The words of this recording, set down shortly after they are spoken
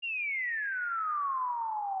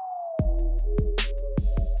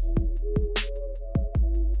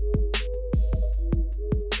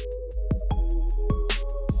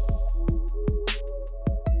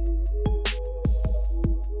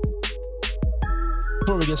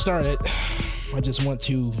Before we get started, I just want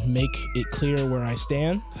to make it clear where I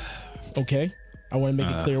stand. Okay? I want to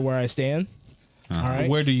make it clear where I stand. All right?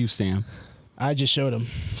 Where do you stand? I just showed them.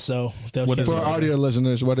 So for audio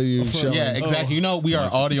listeners, what are you showing? Yeah, exactly. You know, we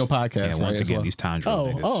are audio podcast. Yeah, once again, these time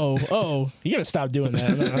drill niggas. You gotta stop doing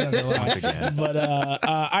that. I'm not gonna lie. Once again. But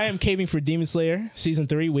I am caving for Demon Slayer season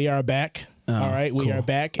 3. We are back. All right, we are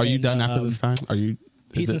back. Are you done after this time? Are you?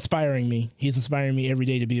 He's inspiring me. He's inspiring me every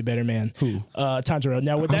day to be a better man. Who? Tanjiro.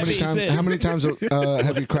 Now, with that being said, how many times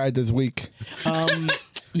have you cried this week?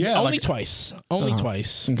 Yeah, only twice. Only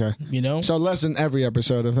twice. Okay. You know? So less than every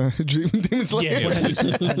episode of Demon Slayer.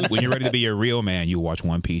 Yeah, when you're ready to be a real man, you watch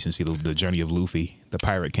One Piece and see the journey of Luffy, the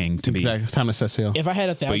Pirate King, to be. Exactly. It's time to set sail. If I had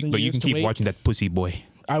 1,000 years But you can keep watching that pussy boy.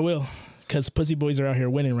 I will, because pussy boys are out here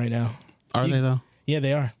winning right now. Are they, though? Yeah,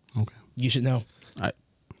 they are. Okay. You should know.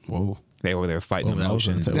 Whoa. They over there fighting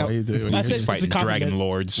emotions. Why you do? I said Just fighting dragon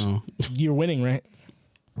lords. Oh. You're winning, right?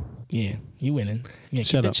 Yeah, you winning. Yeah,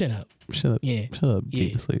 keep that chin up. Shut up. Yeah. Shut up.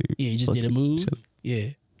 Yeah. You just did a move. Yeah.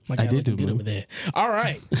 My guy I did do good a move. over there. All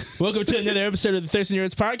right. Welcome to another episode of the Thirsty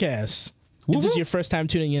Nerds podcast. If this is your first time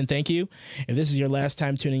tuning in, thank you. If this is your last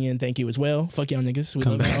time tuning in, thank you as well. Fuck y'all niggas. We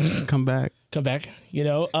love y'all. Come back. Come back. You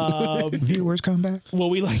know, Viewers come back. what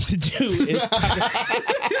we like to do is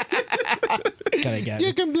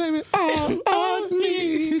You can blame it all on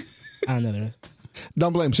me. I don't know.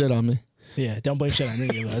 Don't blame shit on me. Yeah, don't blame shit on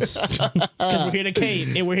any of us. Because we're here to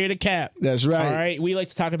cave and we're here to cap. That's right. All right. We like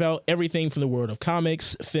to talk about everything from the world of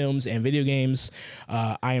comics, films, and video games.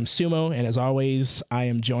 I am Sumo, and as always, I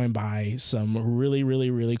am joined by some really, really,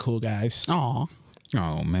 really cool guys. Aw.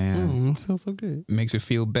 Oh, man. Feels so good. Makes it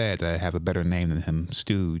feel bad that I have a better name than him,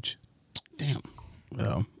 Stooge. Damn.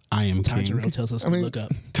 Well, I am King. Tanjiro tells us to look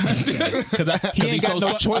up. He ain't got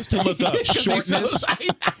no choice to look up. Shortness.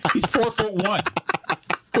 He's 4'1".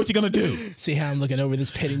 What's he gonna do? See how I'm looking over this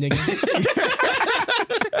petty nigga?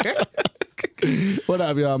 What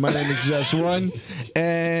up, y'all? My name is Just One,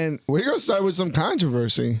 and we're gonna start with some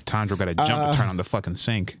controversy. Tandro got to jump to turn on the fucking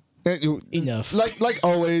sink. Enough. Like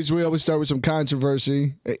always, we always start with some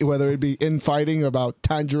controversy, whether it be infighting about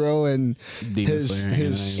Tanjiro and his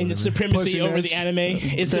and the supremacy over the anime.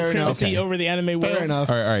 It's supremacy over the anime world. Fair enough.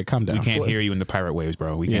 All right, calm down. We can't hear you in the pirate waves,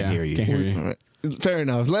 bro. We can't hear you. Can't hear you. All right. Fair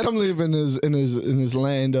enough. Let him live in his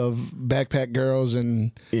land of backpack girls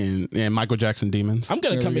and Michael Jackson demons. I'm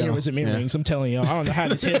gonna come in here with some earrings. I'm telling y'all. I don't know how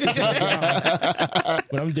this hits,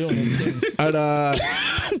 but I'm doing it. But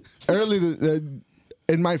early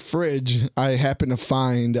in my fridge, I happen to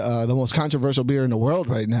find the most controversial beer in the world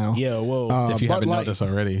right now. Yeah, whoa. If you haven't noticed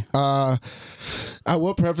already. I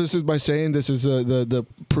will preface this by saying this is the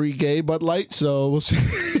pre-gay Bud Light, so we'll see.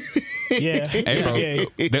 Yeah. Hey,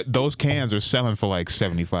 bro, those cans are selling for like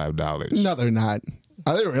 $75. No, they're not.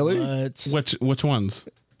 Are they really? Which ones?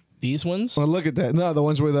 These ones? Well, look at that. No, the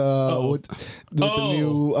ones with the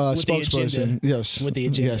new spokesperson. Yes. With the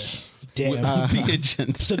agenda. Yes. Damn. The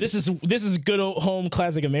agenda. So this is good old home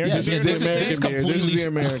classic American beer. This is the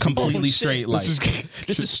American. Completely straight. Like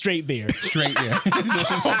This is straight beer. straight beer.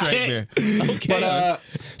 This is straight beer. Okay. But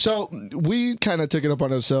so we kind of took it up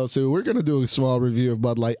on ourselves too. We're gonna do a small review of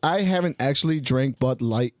Bud Light. I haven't actually drank Bud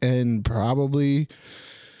Light in probably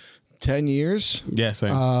 10 years. Yeah,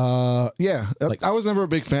 same. I was never a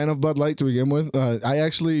big fan of Bud Light to begin with. I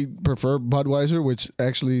actually prefer Budweiser, which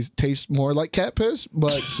actually tastes more like cat piss,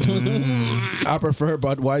 but I prefer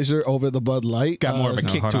Budweiser over the Bud Light. Got more of a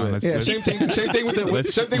kick to it. Yeah, same thing with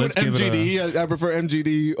MGD. I prefer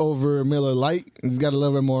MGD over Miller Lite. It's got a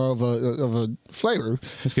little bit more of a flavor.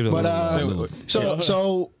 Let's give it a little.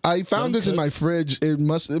 So I found this in my fridge. It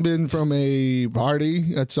must have been from a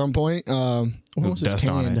party at some point. What was this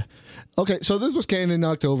canned? Okay, so this was canned in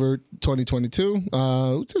October 2022,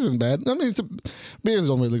 which isn't bad. I mean, beers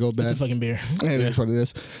don't really go bad. It's a fucking beer. Yeah, that's what it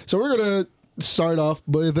is. So we're gonna start off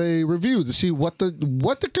with a review to see what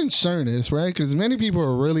the concern is, right? Because many people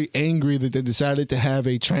are really angry that they decided to have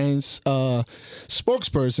a trans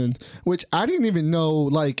spokesperson, which I didn't even know.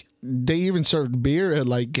 Like, they even served beer at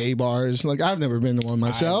like gay bars. Like, I've never been to one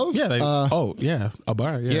myself. Yeah. A bar.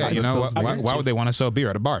 Yeah. Yeah, you know, why would they want to sell beer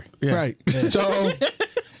at a bar? Yeah. Right. So.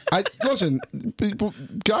 Listen, people,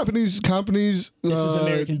 companies. This is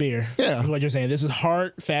American beer. Yeah, what you're saying. This is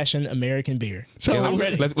hard fashion American beer. So I'm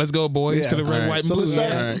ready. Let's go, boys, to the red, white, and blue.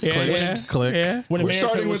 Let's start. Click. Yeah. When We're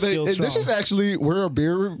starting with this is actually we're a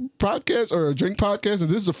beer podcast or a drink podcast, and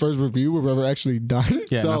this is the first review we've ever actually done.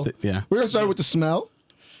 Yeah. So we're gonna start with the smell.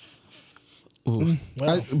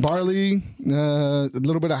 Barley, a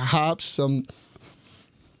little bit of hops, some.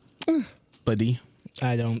 Buddy.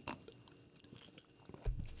 I don't.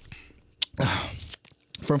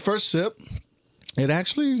 From first sip,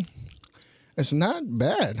 it's not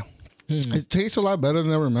bad. It tastes a lot better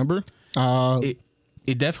than I remember.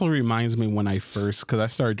 It definitely reminds me when I first, because I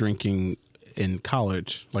started drinking in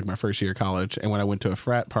college, like my first year of college, and when I went to a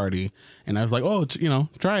frat party, and I was like, oh,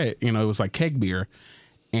 try it. It was like keg beer,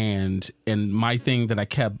 and my thing that I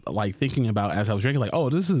kept like thinking about as I was drinking, like, oh,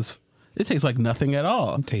 it tastes like nothing at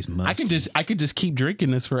all. It tastes musty. I could just keep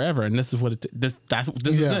drinking this forever, and this is what this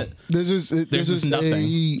is it. This is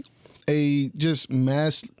nothing. A just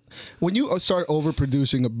mass. When you start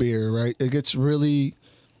overproducing a beer, right, it gets really,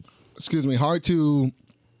 hard to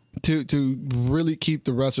really keep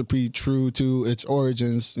the recipe true to its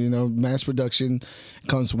origins. Mass production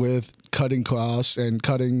comes with cutting costs and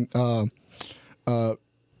cutting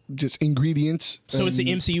just ingredients. So it's the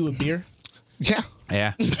MCU of beer? Yeah.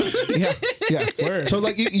 Yeah. Yeah. Word. So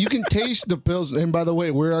like you can taste the pills, and by the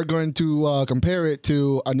way, we are going to compare it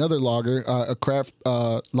to another lager, a craft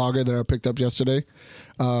lager that I picked up yesterday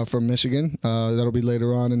from Michigan. That'll be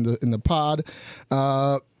later on in the pod.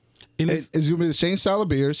 It's going to be the same style of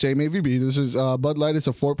beer, same AVB. This is Bud Light. It's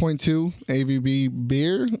a 4.2 AVB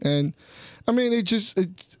beer, and I mean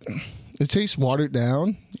it tastes watered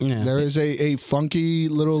down. Yeah. There is a funky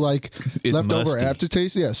little like It's leftover musty.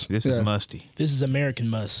 aftertaste. Yes, This is musty. This is American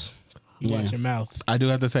must. Watch your mouth. I do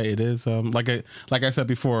have to say it is like I said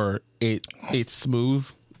before, it's smooth.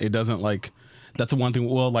 It doesn't like. That's the one thing.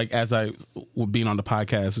 Well, like as I being on the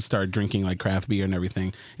podcast, we started drinking like craft beer and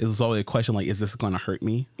everything. It was always a question like, is this going to hurt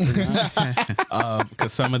me?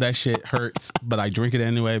 Because some of that shit hurts, but I drink it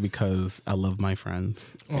anyway because I love my friends,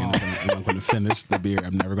 and I'm going to finish the beer.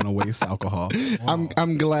 I'm never going to waste alcohol.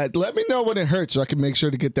 I'm glad. Let me know when it hurts so I can make sure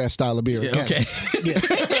to get that style of beer. Yeah, okay. Get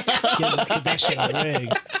that shit on the reg.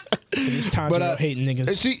 It's time to hating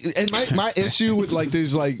niggas. See, and my issue with like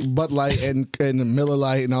these like Bud Light and Miller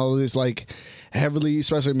Lite and all of this like heavily,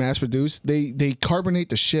 especially mass produced, they carbonate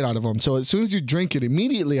the shit out of them. So as soon as you drink it,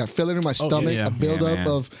 immediately I feel it in my stomach, a buildup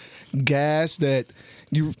of gas that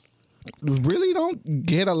you really don't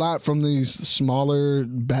get a lot from these smaller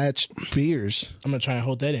batch beers. I'm gonna try and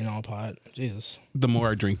hold that in all pod. Jesus. The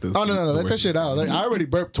more I drink this, no, let that shit out. Like, I already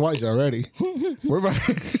burped twice already. We're about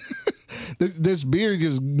this beer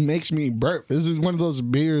just makes me burp. This is one of those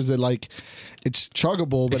beers that like it's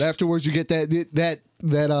chuggable, but afterwards you get that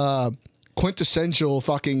quintessential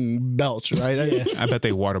fucking belch, right? Yeah. I bet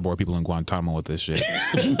they waterboard people in Guantanamo with this shit.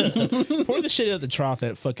 Pour the shit out the trough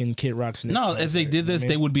at fucking Kid Rock's. No, if they did this,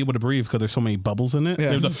 they would be able to breathe because there's so many bubbles in it.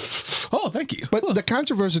 Yeah. Oh, thank you. But the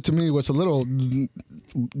controversy to me was a little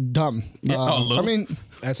dumb. Yeah, a little. I mean,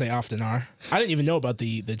 as they often are. I didn't even know about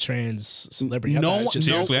the trans celebrity.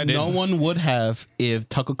 No one would have if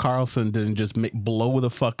Tucker Carlson didn't just blow the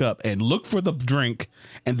fuck up and look for the drink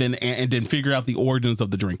and then figure out the origins of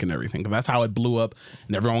the drink and everything. That's how it blew up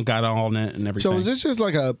and everyone got on it and everything. So is this just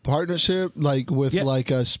like a partnership, like with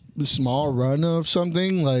like a small run of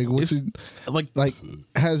something? Like what's it like?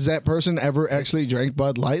 Has that person ever actually drank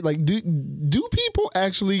Bud Light? Like do people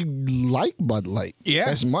actually like Bud Light? Yeah,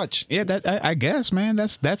 as much. Yeah, that I guess, man.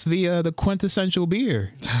 That's the quintessential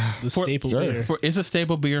beer. The staple beer. It's a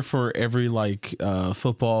staple beer for every like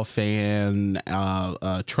football fan,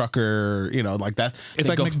 trucker. Like that. It's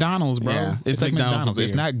like McDonald's, bro. Yeah, it's like McDonald's.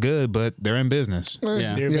 It's not good, but they're in business.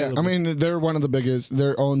 Yeah. I mean, they're one of the biggest.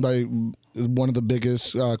 They're owned by one of the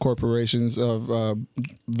biggest corporations of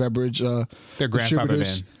beverage. Their grandfather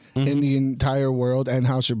then. In the entire world,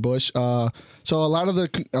 Anheuser-Busch. So a lot of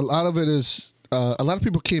it is a lot of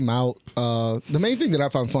people came out. The main thing that I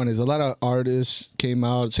found fun is a lot of artists came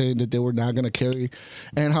out saying that they were not going to carry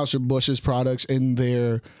Anheuser-Busch's products in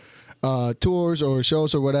their tours or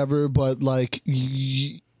shows or whatever. But like,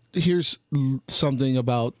 here's something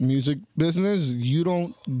about music business: you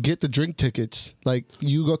don't get the drink tickets. Like,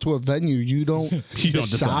 you go to a venue, you don't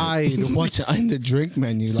decide what's on the drink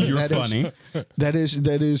menu. Like, You're funny. That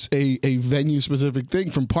is a venue specific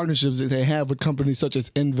thing from partnerships that they have with companies such as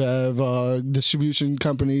InBev, distribution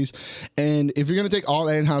companies. And if you're gonna take all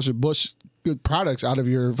Anheuser-Busch good products out of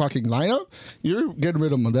your fucking lineup, you're getting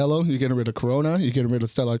rid of Modelo, you're getting rid of Corona, you're getting rid of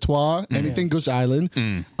Stella Artois, anything Goose Island.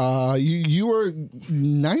 You are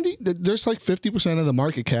 90. There's like 50% of the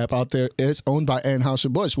market cap out there is owned by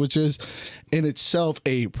Anheuser-Busch, which is in itself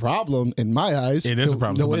a problem in my eyes. It is a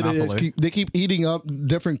problem. The way they keep eating up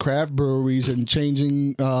different craft breweries and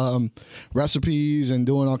changing recipes and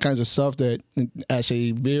doing all kinds of stuff that, as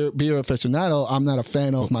a beer aficionado, I'm not a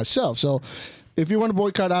fan of myself. So if you want to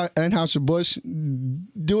boycott Anheuser-Busch,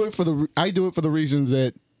 I do it for the reasons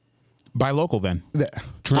that. Buy local then. I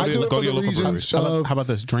do it go for to your the local reasons brewery. How about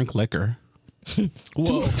this? Drink liquor.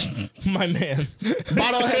 Whoa, my man.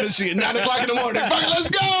 Bottle of Hennessy at 9 o'clock in the morning.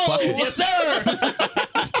 Fuck it, let's go.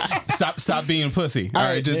 Yes, sir. Stop being pussy. All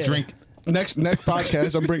right, just drink. Next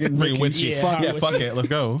podcast, I'm bringing Bring Ricky. whiskey. Yeah, Fuck it. Let's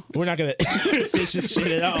go. We're not gonna finish this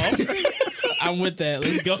shit at all. I'm with that.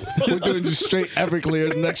 Let's go. We're doing just straight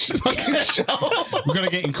Everclear next fucking show. We're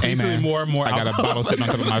gonna get increasingly more and more. I got a bottle sitting on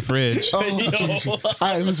top of my fridge. Oh, Jesus. All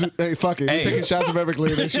right, listen. Hey, fuck it. Hey. We're taking shots of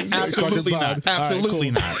Everclear. This shit- Absolutely fucking not. vibe.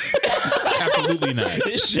 Absolutely not. Absolutely not.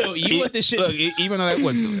 This show, you let this shit. Look, even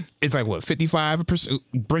though it's like what 55%.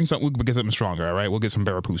 Bring something. We'll get something stronger. All right, we'll get some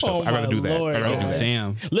Barapoo stuff. Oh, I'd rather my do that. Lord, I'd rather do guys. that.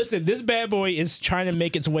 Damn. Listen, this bad boy is trying to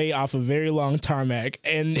make its way off a very long tarmac,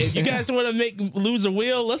 and if you guys want to lose a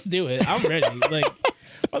wheel, let's do it. I'm ready. Like,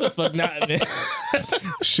 what the fuck not, man?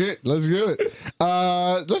 Shit, let's do it.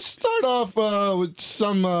 Let's start off with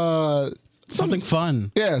Something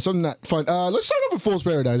fun. Yeah, something not fun. Let's start off with Fool's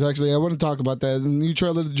Paradise, actually. I want to talk about that. The new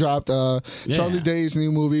trailer that dropped. Charlie Day's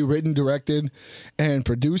new movie, written, directed, and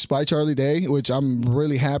produced by Charlie Day, which I'm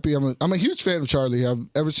really happy. I'm a huge fan of Charlie.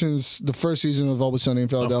 Ever since the first season of Always Sunny in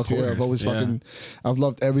Philadelphia, I've always I've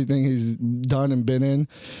loved everything he's done and been in.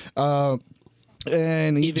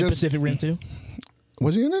 And he Even Pacific Rim 2?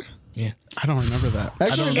 Was he in there? Yeah. I don't remember that.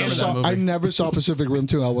 Actually, I never saw Pacific Rim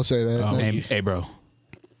 2, I will say that. Oh. Hey, bro.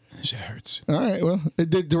 Shit hurts. All right, well,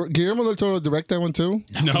 did Guillermo del Toro direct that one too?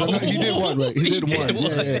 No. He did one, right? He did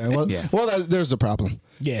one. Yeah. Well, there's the problem.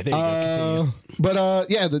 Yeah, there you go. But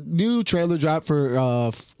the new trailer dropped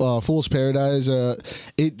for Fool's Paradise.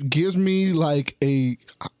 It gives me like this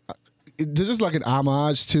is like an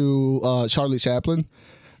homage to Charlie Chaplin.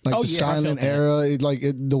 Like the silent era,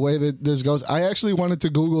 the way that this goes. I actually wanted to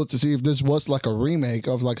Google to see if this was like a remake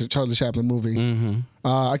of like a Charlie Chaplin movie. Mm-hmm.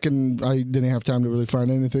 I didn't have time to really find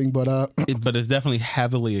anything, but but it's definitely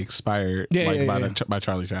heavily expired, by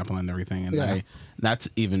Charlie Chaplin and everything, and that's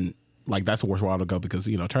even. Like that's worthwhile to go because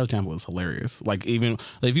Charlie Chaplin was hilarious. Like even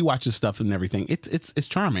if you watch his stuff and everything, it's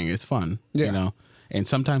charming, it's fun, and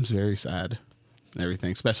sometimes very sad and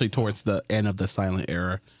everything, especially towards the end of the silent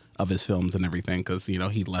era of his films and everything, because he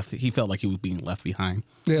felt like he was being left behind.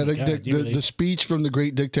 Yeah, the speech from the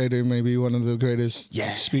great dictator may be one of the greatest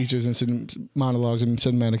speeches and monologues in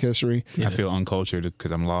cinematic history. I feel uncultured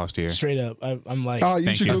because I'm lost here. Straight up, I'm like, oh,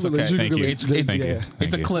 you should Google it. Thank you.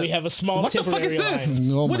 It's a clip. we have a small What the fuck temporary is this?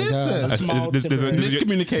 line. Oh What my is God. this? A small This is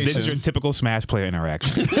Miscommunication. This is your typical Smash player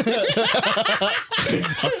interaction. A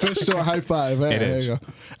fist or a high five. Hey, It is. There you go.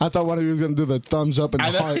 I thought one of you was going to do the thumbs up and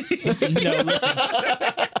the heart.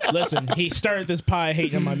 No, listen, he started this pie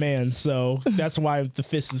hating on my man, so that's why the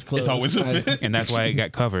fist is closed. It's always a fit. And that's why it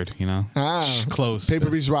got covered, Close. Paper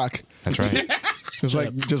beats rock. That's right.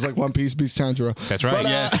 Just like One Piece beats Tanjiro. That's right.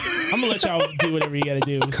 I'm gonna let y'all do whatever you gotta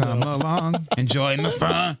do. Come along, enjoying the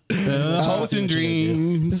fun. Hopes and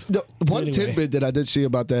dreams. One Anyway. tidbit that I did see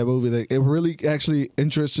about that movie that it really actually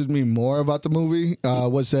interested me more about the movie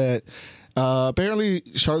was that apparently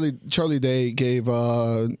Charlie Day gave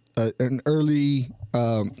an early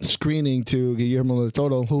screening to Guillermo del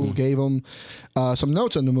Toro, who gave him some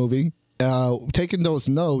notes on the movie. Taking those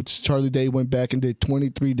notes, Charlie Day went back and did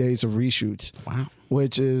 23 days of reshoots. Wow.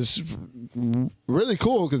 Which is really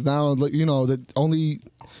cool because now that only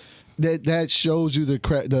that shows you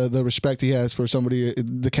the respect he has for somebody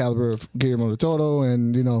the caliber of Guillermo del Toro,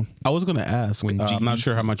 and I was gonna ask. I'm not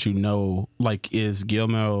sure how much you know. Like, is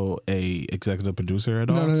Guillermo a executive producer at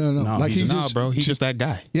all? No. Like he's He's just that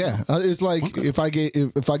guy. Yeah, it's like if I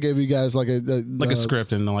gave you guys like a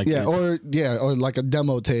script and or like a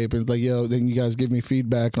demo tape and like then you guys give me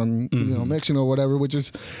feedback on mixing or whatever, which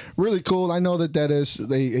is really cool. I know that is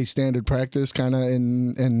a standard practice kind of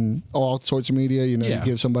in all sorts of media. You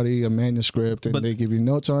give somebody a manuscript and they give you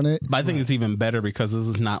notes on it. But I think it's even better because this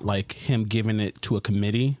is not like him giving it to a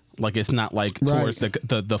committee. Like it's not like towards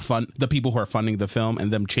the people who are funding the film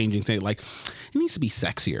and them changing things. Like it needs to be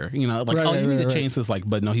sexier, you need to change this. Like,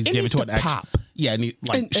 but no, he's giving it to an pop. Yeah, and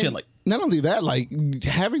not only that, like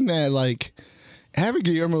having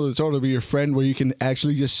Guillermo del Toro be your friend, where you can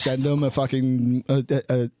actually just send him a fucking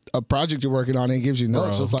a project you're working on, and he gives you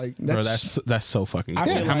notes. It's like that's so fucking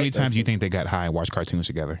cool. How many times do you think they got high and watched cartoons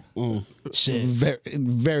together? Shit. Very,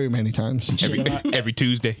 very many times. Every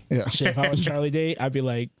Tuesday. Yeah. Shit, if I was Charlie Day, I'd be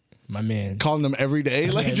like, my man, Calling them every day,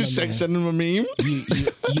 like just sending them a meme.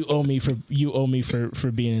 you owe me for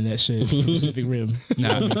being in that shit. Pacific Rim.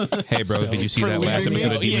 Hey, bro, did you see that last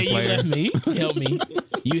episode of Demon Slayer? You left me. Help me.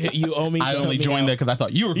 You owe me. I only joined that because I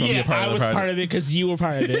thought you were going to be a part of it. I was part of it because you were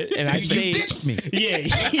part of it, and I stayed. ditched me.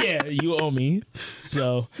 Yeah, you owe me.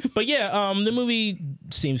 So, but yeah, the movie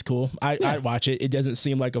seems cool. I'd watch it. It doesn't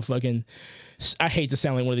seem like a fucking. I hate to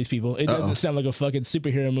sound like one of these people. It doesn't sound like a fucking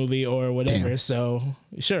superhero movie or whatever. Damn. So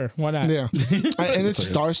sure, why not? Yeah, and it's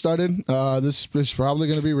star-studded. This is probably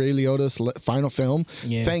going to be Ray Liotta's final film.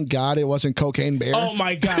 Yeah. Thank God it wasn't Cocaine Bear. Oh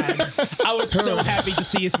my God, I was so happy to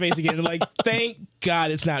see his face again. Like, thank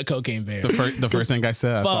God it's not Cocaine Bear. The first thing I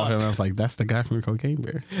said, I saw Fuck. him. I was like, "That's the guy from Cocaine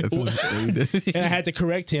Bear." That's what he did. And I had to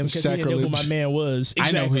correct him because he didn't know who my man was. Exactly.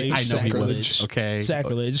 I know he was. Sacrilege. Okay,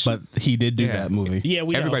 Sacrilege. but he did do Yeah. that movie. Yeah,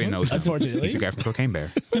 we Everybody know. knows him. Unfortunately. He's the guy from Cocaine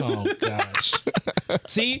Bear. Oh gosh.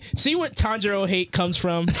 See what Tanjiro hate comes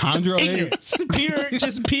from? Tanjiro hate?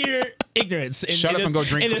 Ignorance. Pure ignorance. And, Shut up and go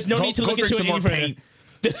drink. And there's no need to look into it any paint.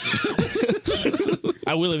 further.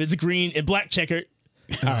 I will if it's green and black checkered.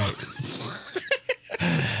 All right.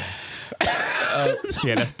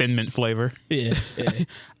 Yeah, that's thin mint flavor. Yeah.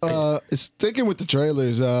 Sticking with the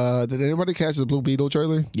trailers. Did anybody catch the Blue Beetle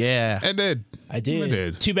trailer? Yeah, It did. I did. I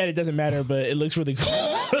did. Too bad it doesn't matter, but it looks really cool.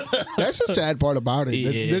 That's the sad part about it.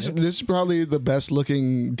 Yeah. This is probably the best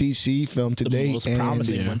looking DC film to The date. most and-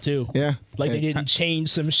 promising one too. Yeah, Like they And didn't change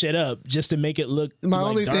some shit up just to make it look My like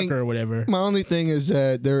only darker thing- or whatever. My only thing is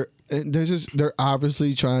that they're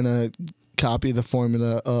obviously trying to copy the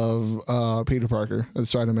formula of Peter Parker, the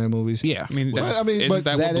Spider-Man movies. Yeah, I mean, Well, I mean, isn't but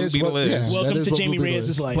that that what Blue is Beetle what- is? yeah. that Welcome is to what Jamie Blue Beetle Reyes'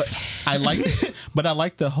 is. life. but I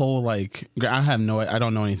like the whole like. I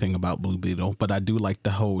don't know anything about Blue Beetle, but I do like the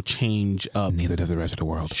whole change up. Neither does the rest of the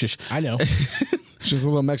world. Shush. I know. Just a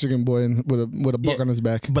little Mexican boy with a book on his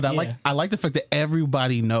back. But Yeah. I like the fact that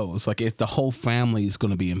everybody knows, like, if the whole family is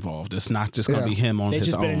going to be involved, it's not just going to Yeah. be him on They his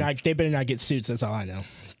just better own. not. They better not get suits. That's all I know.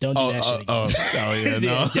 Don't do that shit again.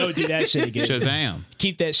 yeah, Yeah, don't do that shit again. Shazam.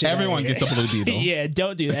 Keep that shit. Everyone out of gets here. a Blue Beetle. Yeah,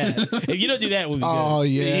 don't do that. If you don't do that, we'll be Oh good.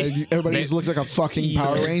 yeah, everybody just looks like a fucking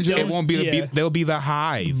Power Yeah. Ranger. It won't be the Yeah. they'll be the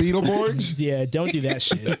Hive. Beetleborgs. Yeah, don't do that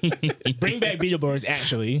shit. Bring back Beetleborgs.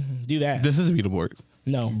 Actually, do that. This is Beetleborgs.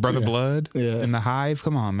 No, Brother Blood Yeah. and the Hive.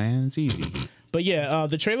 Come on, man, it's easy. but yeah,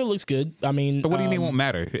 the trailer looks good. I mean, But what do you mean won't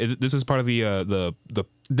matter? This is part of the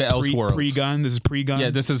Elseworlds. pre-gun. This is pre-gun. Yeah,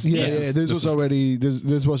 this is Yeah, this was already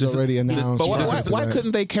announced. But years why ago.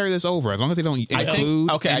 couldn't they carry this over as long as they don't I think-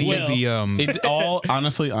 include? okay, I any think of the It all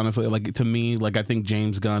honestly, like, to me, like, I think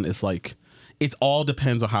James Gunn is like, it all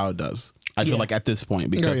depends on how it does. I feel Yeah. like at this point,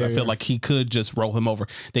 because I feel like he could just roll him over.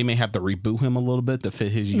 They may have to reboot him a little bit to fit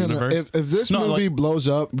his No, universe. if this No, movie like- blows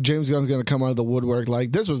up, James Gunn's gonna come out of the woodwork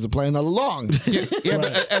like this was the plan all along. yeah,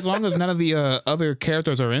 but as long as none of the other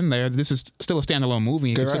characters are in there, this is still a standalone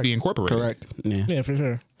movie and it can still be incorporated. Correct. Yeah. Yeah, for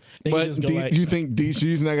sure. They can But just go do like, you think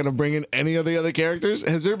DC's not gonna bring in any of the other characters?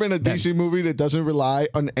 Has there been a DC movie that doesn't rely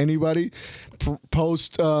on anybody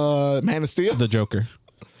post Man of Steel? The Joker.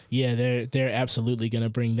 yeah, they're absolutely gonna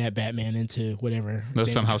bring that Batman into whatever. They'll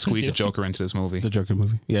they somehow squeeze do. a Joker into this movie. The Joker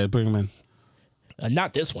movie. Yeah, bring him in.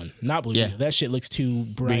 Not this one. Not Blue Yeah. Beetle. That shit looks too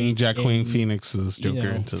bright. Bringing Joaquin and, Phoenix's Joker you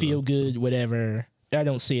know, into feel good, whatever. I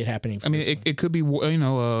don't see it happening. For I mean, this one. it could be what's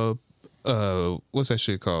that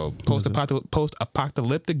shit called?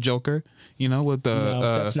 Post-apocalyptic Joker. You know, with the no,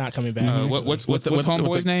 that's not coming back. what's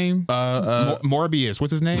homeboy's name? Morbius.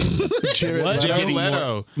 What's his name? Jared What? Leto? Jared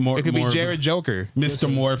Leto. It could be Jared Joker. Mr.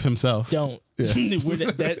 Morb himself. Don't.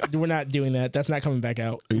 We're not doing that. That's not coming back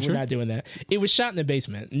out. We're sure? not doing that. It was shot in the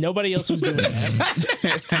basement. Nobody else was doing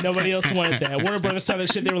that. Nobody else wanted that. Warner Brothers saw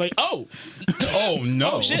that shit. They were like, oh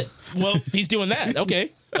no. oh shit. Well, he's doing that.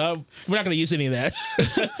 Okay. We're not going to use any of that.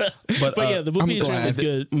 But yeah, the movie trailer is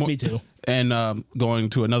good. Me too. And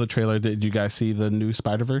going to another trailer, did you guys see the new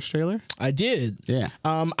Spider-Verse trailer? I did. Yeah.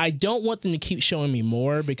 I don't want them to keep showing me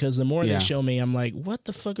more because the more Yeah. they show me, I'm like, what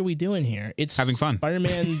the fuck are we doing here? It's Having fun.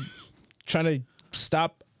 Spider-Man trying to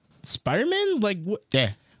stop Spider-Man? Like, what?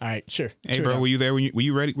 Yeah. All right, sure. Hey, sure, bro, Doc. were you there? Were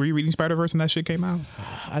you ready? Were you reading Spider-Verse when that shit came out?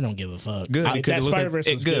 I don't give a fuck. Good. That because it looks Spider-Verse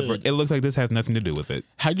like, was good. good. But it looks like this has nothing to do with it.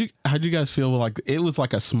 How'd you guys feel like it was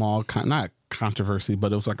like a small, not controversy,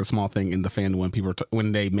 but it was like a small thing in the fandom when people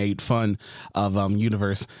when they made fun of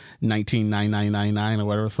Universe 199999 or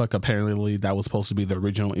whatever the fuck. Apparently that was supposed to be the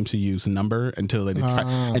original MCU's number until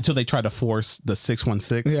they tried to force the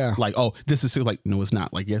 616. Yeah. Like, oh, this is like, no, it's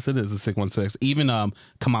not. Like, yes, it is the 616. Even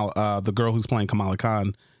Kamala, the girl who's playing Kamala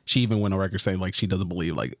Khan, she even went on record saying like she doesn't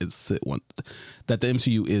believe like that the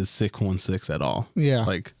MCU is 616 at all. Yeah.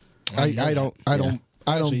 Like, I don't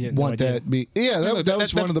Actually, had no want idea. that. That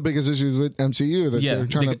was one of the biggest issues with MCU that Yeah, they're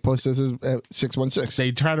trying they- to post this as 616.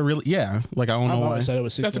 they try to really, like, I don't know I've why. always thought it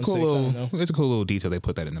was 616. That's a cool I don't know. little. It's a cool little detail they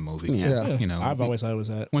put that in the movie. Yeah. Yeah. You know, I've always thought it was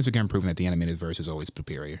that. once again proving that the animated verse is always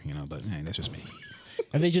superior. You know, but hey, that's just me.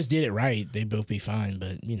 If they just did it right, they'd both be fine.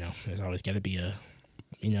 But there's always got to be a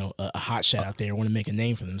hot shot out there want to make a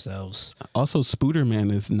name for themselves. Also,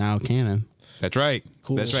 Spooderman is now canon. That's right.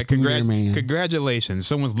 Cool. That's right. Spooderman. Congratulations.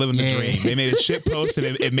 Someone's living the dream. They made a shit post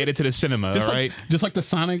and it made it to the cinema, Just all right? just like the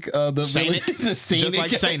Sonic, the Sonic. the Just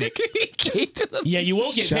like Sonic. Yeah, you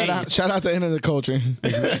won't get paid. Shout out to End of the Culture.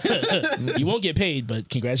 You won't get paid, but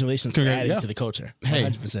congratulations for adding to the culture.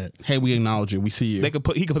 100%. Hey, we acknowledge you. We see you. He could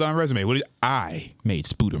put on a resume. I made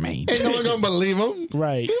Spooderman. Ain't no one gonna believe him.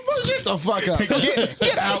 Right. Shut the fuck up.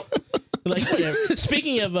 Get out. Like,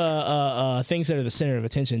 speaking of things that are the center of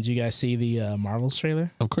attention, did you guys see the Marvels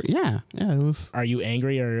trailer? Of course, yeah, it was. Are you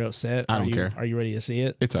angry or are you upset? I don't care. Are you ready to see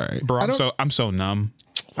it? It's all right, Bro, I'm so numb.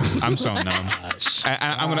 I'm so numb.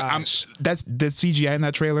 That's the CGI in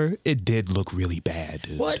that trailer. It did look really bad,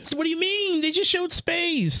 dude. What do you mean? They just showed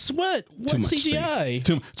space. What Too much CGI?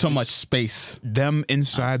 Space. Too much space. Them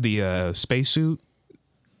inside the spacesuit.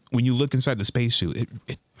 When you look inside the spacesuit,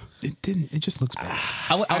 it just looks bad.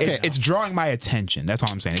 It's drawing my attention. That's all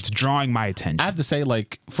I'm saying. It's drawing my attention. I have to say,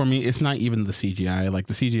 like, for me, it's not even the CGI. Like,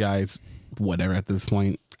 the CGI is whatever at this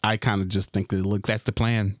point. I kind of just think that it looks. That's the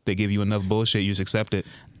plan. They give you enough bullshit, you just accept it.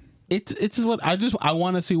 It's what I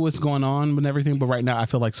want to see what's going on and everything. But right now, I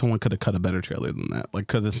feel like someone could have cut a better trailer than that. Like,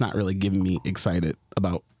 because it's not really giving me excited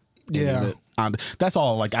about. Yeah. That's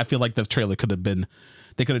all. Like, I feel like the trailer could have been.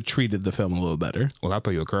 They could have treated the film a little better. Well, I'll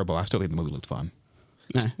throw you a curveball. I still think the movie looked fun.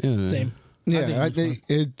 Same. Yeah, I think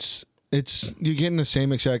it's you're getting the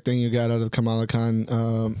same exact thing you got out of the Kamala Khan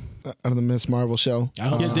out of the Miss Marvel show. I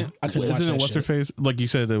couldn't watch Isn't it that what's shit. her face? Like you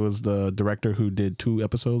said, it was the director who did 2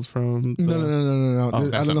 episodes from. No. Oh,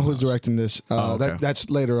 I don't know who's directing this. okay. That's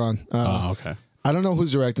later on. Okay. I don't know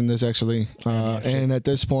who's directing this actually. And at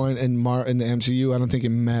this point in the MCU, I don't think it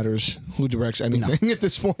matters who directs anything at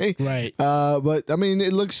this point. Right. But I mean,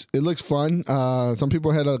 it looks fun. Some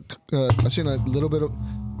people had I've seen a little bit of.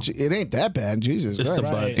 It ain't that bad, Jesus. Just Christ. the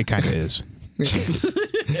bud. It kind of is.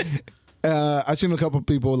 I've seen a couple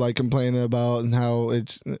people like complaining about how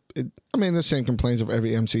I mean, the same complaints of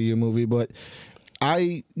every MCU movie, but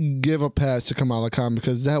I give a pass to Kamala Khan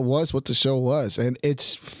because that was what the show was, and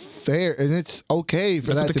it's fair and it's okay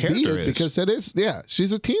for That's that what the to be character it is. because that is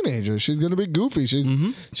she's a teenager, she's gonna be goofy,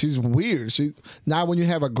 she's weird. She now when you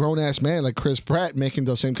have a grown ass man like Chris Pratt making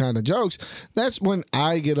those same kind of jokes, that's when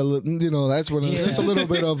I get a little that's when it's a little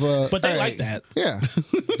bit of a But they like that. yeah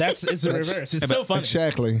It's the reverse. It's so funny.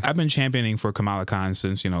 exactly. I've been championing for Kamala Khan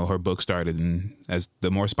since her book started, and as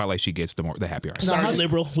the more spotlight she gets, the happier I am. Sorry,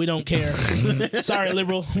 liberal. We don't care. Sorry,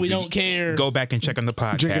 liberal. We don't care. Go back and check on the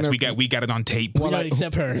podcast. We got it on tape. We don't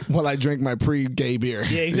accept her. While I drink my pre-gay beer.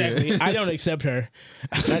 Yeah, exactly. I don't accept her.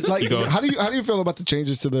 Like, how do you feel about the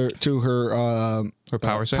changes to her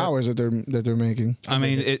power set? powers that they're making? I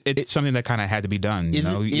mean, it's something that kind of had to be done.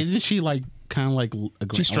 Isn't she like kind of like a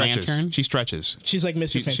she stretches. lantern? She stretches. She's like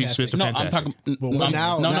Mr. Fantastic. She's Mr. No, Fantastic. I'm talking. Well,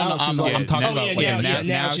 now she's like- I'm talking Oh, about. yeah,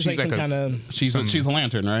 now she's like some kind of. She's a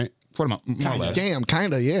lantern, right? For more or less. Damn,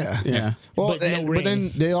 kind of, yeah. Yeah. Well, But no but then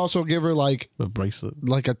ring. they also give her like A bracelet.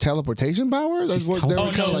 a teleportation power. That's what they were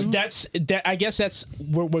Oh no, like. that's that. I guess that's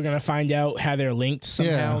where we're gonna find out how they're linked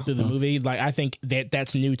somehow Yeah. through the movie. Like I think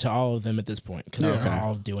that's new to all of them at this point because Okay. they're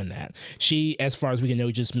all doing that. She, as far as we can know,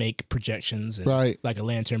 just make projections, and Right. like a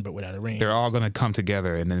lantern but without a ring. They're all going to come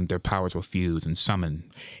together, and then their powers will fuse and summon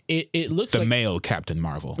It looks the like male Captain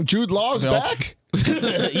Marvel. Jude Law's back.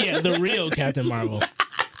 yeah, the real Captain Marvel.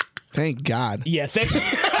 Thank God. Yeah,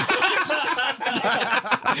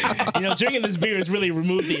 drinking this beer has really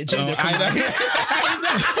removed the agenda.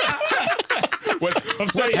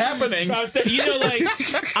 What's happening? I'm saying, like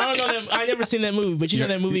I don't know them. I never seen that movie, but you know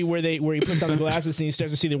that movie where he puts on the glasses and he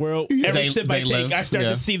starts to see the world. Every sip I take, I start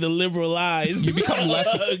to see the liberal eyes. You become less.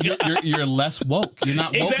 You're less woke. You're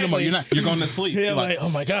not woke no more. Exactly. You're going to sleep. Yeah, You're I'm like, oh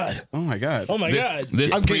my god, oh my god. oh my god.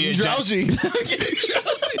 This I'm getting drowsy.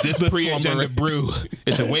 This pre-agenda brew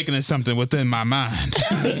is awakening something within my mind.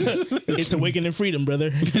 It's awakening freedom, brother.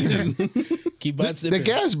 Keep on The sipping.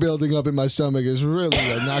 gas building up in my stomach is really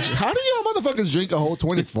obnoxious. How do y'all motherfuckers drink a whole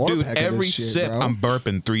 24 Dude, pack of every this shit, sip bro? I'm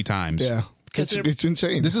burping 3 times. Yeah. It's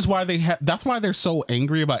insane. This is why they have. That's why they're so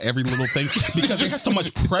angry about every little thing because they have so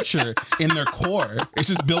much pressure in their core. It's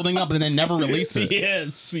just building up and they never release it.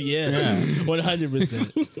 Yes,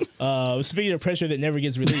 100%. Speaking of pressure that never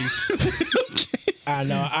gets released, I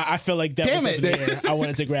know. I feel like that Damn was it. there. I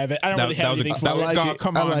wanted to grab it. I don't really have anything for it.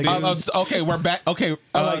 Come on, dude. Okay, we're back. Okay,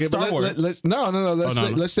 I like it. Star Wars. Let's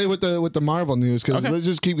let's stay with the Marvel news because let's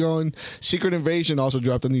just keep going. Secret Invasion also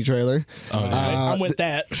dropped a new trailer. I'm with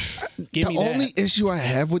that. Give me the that. only issue I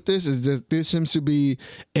have with this is that this seems to be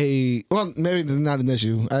maybe not an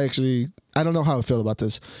issue. I don't know how I feel about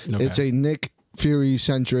this. Okay. It's a Nick Fury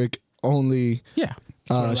centric only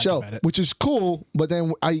show, which is cool. But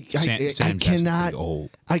then I cannot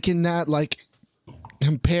like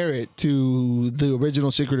compare it to the original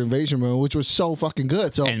Secret Invasion movie, which was so fucking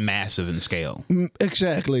good. So and massive in scale.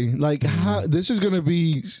 Exactly. Like how this is gonna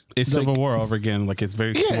be. It's like, Civil War over again. Like it's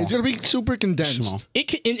very small. It's gonna be super condensed. Small. It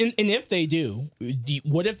can, and if they do,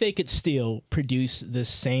 what if they could still produce the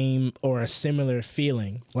same or a similar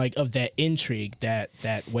feeling, like of that intrigue, that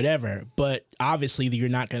whatever, but obviously you're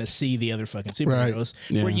not going to see the other fucking superheroes.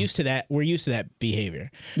 Right. Yeah. We're used to that. We're used to that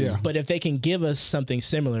behavior. Yeah. But if they can give us something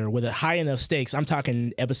similar with a high enough stakes, I'm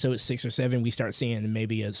talking episode 6 or 7, we start seeing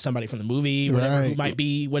maybe somebody from the movie, whatever, who might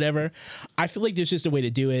be whatever. I feel like there's just a way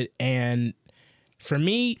to do it. And for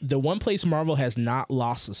me, the one place Marvel has not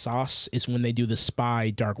lost the sauce is when they do the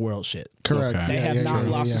spy Dark World shit. Correct. Okay. They have not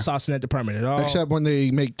lost the sauce in that department at all. Except when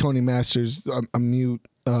they make Tony Masters a mute,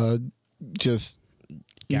 just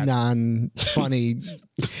non-funny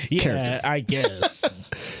character. I guess.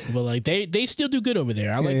 But like they still do good over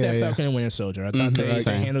there. I like that Falcon and Winter Soldier. I thought they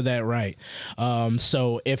handled that right.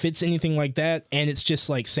 So if it's anything like that, and it's just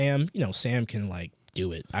like Sam can like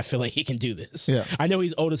do it. I feel like he can do this. Yeah. I know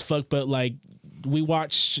he's old as fuck, but like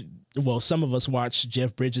some of us watched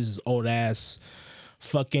Jeff Bridges' old ass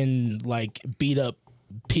fucking like beat up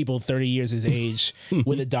people 30 years his age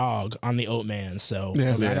with a dog on the Oat Man. So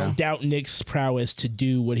I don't doubt Nick's prowess to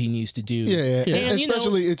do what he needs to do. Yeah. And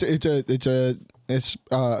especially it's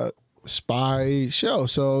spy show,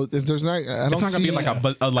 so there's not. I don't. It's not gonna be like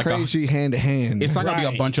a crazy hand to hand. It's not gonna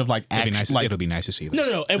be a bunch of like action. It'll be nice to see.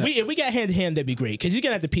 No. If we got hand to hand, that'd be great because he's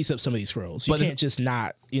gonna have to piece up some of these scrolls. You can't just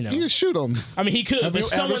not. You can shoot them. I mean, he could, but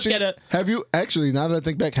someone's gotta. Have you actually? Now that I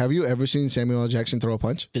think back, have you ever seen Samuel L. Jackson throw a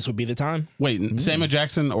punch? This would be the time. Wait, Samuel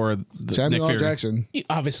Jackson or Samuel Nick L. Fury? Jackson?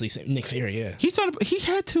 Obviously, Nick Fury. Yeah. He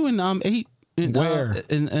had to in 8. Where?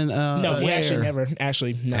 No, he actually never.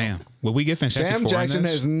 Actually, no. Damn. Will we get Fantastic Sam Four Jackson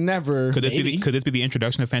has never. Could this be the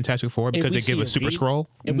introduction of Fantastic Four because they give a Super Scroll?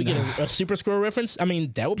 If we get a Super Scroll reference, I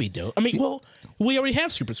mean that would be dope. I mean, well, we already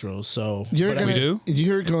have Super Scrolls, so we do.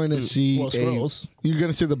 You're going to see Scrolls. You're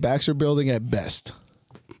going to see the Baxter Building at best.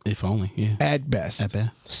 If only, yeah. At best.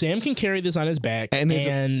 Sam can carry this on his back, and they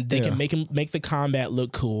can make the combat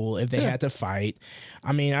look cool if they had to fight.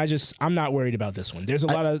 I mean, I'm not worried about this one. There's a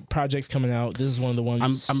lot of projects coming out. This is one of the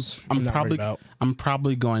ones I'm not worried about. I'm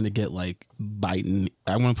probably going to get like Biden.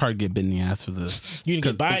 I'm going to probably get bit in the ass for this. You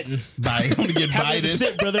can get Biden. I'm going to get Biden.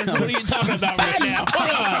 Sit, brother. What are you talking about right now? Hold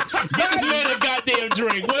on. Get this man a goddamn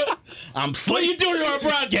drink. What are you doing to our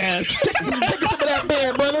broadcast? Take some of that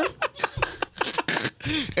beer, brother.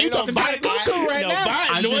 Ain't talking Biden Goku right now.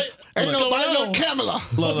 What's going on? Kamala.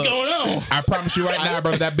 What's going on? I promise you right now,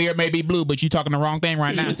 brother, that beard may be blue, but you talking the wrong thing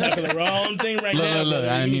right now. You're talking the wrong thing right now. Look,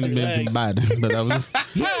 I didn't mean to mention Biden, but I was.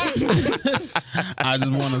 I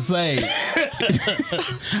just want to say,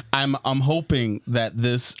 I'm hoping that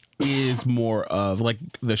this is more of like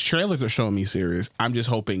the trailers are showing me serious. I'm just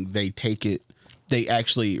hoping they take it. They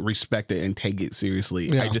actually respect it and take it seriously.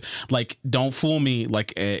 Yeah. I just like don't fool me.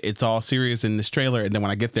 Like it's all serious in this trailer, and then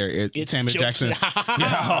when I get there, it's Samuel Jackson.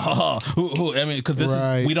 I mean,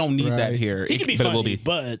 because we don't need that here. It could be funny,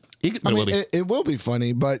 but it will be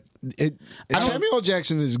funny. But Samuel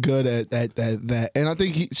Jackson is good at that, and I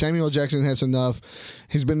think Samuel Jackson has enough.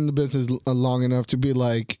 He's been in the business long enough to be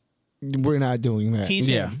like, we're not doing that. He's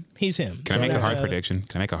him. Can I make a hard prediction?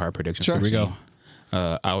 Sure. Here we go.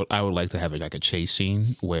 I would like to have like a chase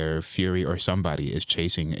scene where Fury or somebody is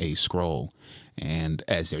chasing a scroll, and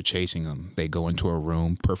as they're chasing them, they go into a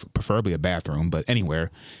room, preferably a bathroom, but anywhere.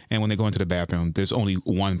 And when they go into the bathroom, there's only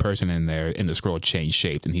one person in there, and the scroll changed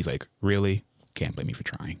shape, and he's like, "Really? Can't blame me for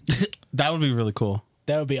trying." That would be really cool.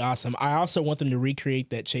 That would be awesome. I also want them to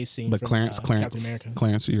recreate that chase scene. But from Captain America.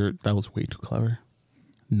 Clarence, that was way too clever.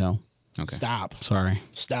 No. Okay. Stop. Sorry.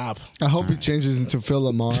 Stop. I hope he changes into Phil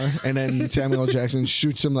Lamar, and then Samuel Jackson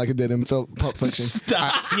shoots him like it did in Pulp Fiction.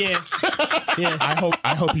 Stop. Yeah.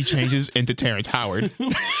 I hope he changes into Terrence Howard.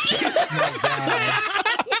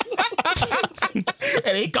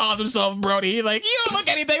 And he calls himself Brody. He's like, you don't look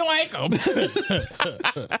anything like him.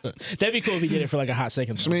 That'd be cool if he did it for like a hot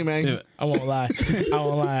second. It's me, man. Yeah. I won't lie.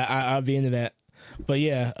 I'll be into that. But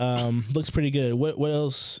yeah, looks pretty good. What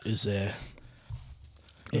else is there?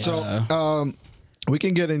 Yeah. So we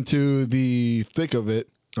can get into the thick of it.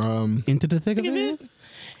 Into the thick of it.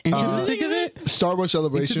 Into the thick of it. Star Wars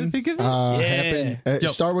Celebration Into the thick of it? happened.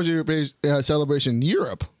 Star Wars Celebration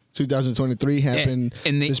Europe 2023 happened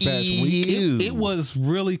in the this past week. It was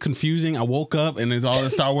really confusing. I woke up and there's all the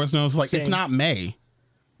Star Wars news. Like, it's Same. not May.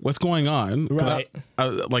 What's going on? Right. I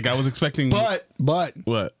was expecting. But What?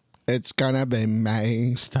 it's gonna be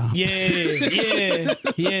May. Stop. Yeah.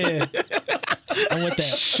 I'm with that.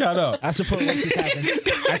 Shut up. I support what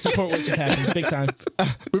just happened. Big time.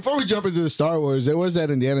 Before we jump into the Star Wars, there was that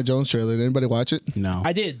Indiana Jones trailer. Did anybody watch it? No.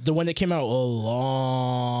 I did. The one that came out a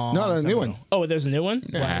long No, the new one. Oh, there's a new one?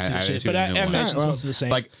 Nah, Well, I haven't I seen didn't shit, see but the I new one. imagine Well, it's the same.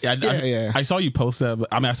 Like, I saw you post that. But,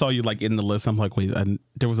 I saw you like in the list. I'm like, wait,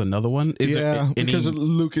 there was another one. Is Yeah, it any, because of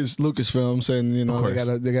Lucasfilms, and they course.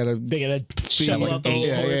 gotta they gotta shovel like out the whole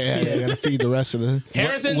yeah, horse. they gotta feed the rest of the.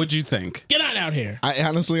 Harrison, what'd you think? get on out here. I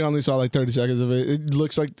honestly only saw like 30 seconds of it. It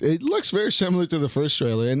looks very similar to the first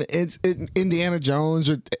trailer, and it's Indiana Jones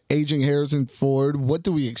with aging Harrison Ford. What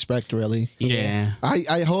do we expect, really? Yeah.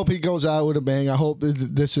 I hope he goes out with a bang. I hope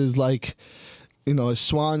this is like, a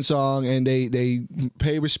swan song, and they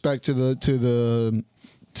pay respect to the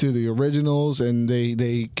originals, and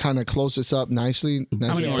they kind of close this up nicely.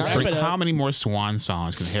 How many more swan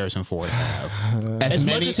songs can Harrison Ford have? As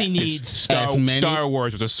much as he needs. Star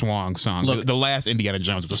Wars was a swan song. Look, the last Indiana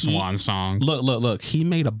Jones was a swan song. Look. He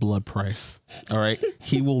made a blood price. All right.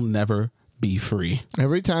 He will never be free.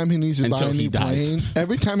 Every time he needs to buy Until a he new dies. plane,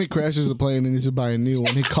 every time he crashes the plane and needs to buy a new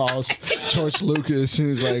one, he calls George Lucas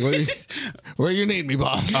and he's like, "Where you need me,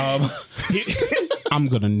 boss?" I'm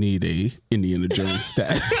gonna need a Indiana Jones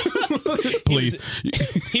stat. Please.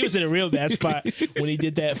 He was in a real bad spot when he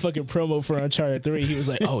did that fucking promo for Uncharted 3. He was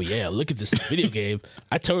like, "Oh yeah, look at this video game.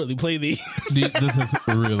 I totally play these." This is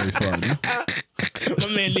really fun. My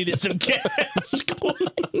man needed some cash.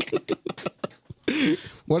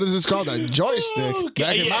 What is this called? A joystick.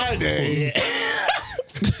 Back in my day,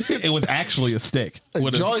 It was actually a stick. a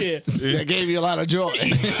With a- joystick that gave you a lot of joy.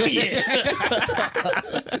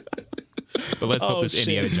 But let's hope Oh, this shit.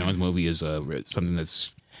 Indiana Jones movie is something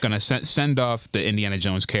that's gonna send off the Indiana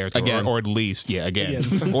Jones character Again. or at least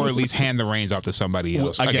or at least hand the reins off to somebody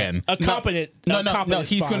else again. A competent. No. Competent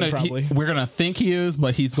He's Spawn, gonna. probably. We're gonna think he is,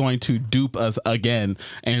 but he's going to dupe us again.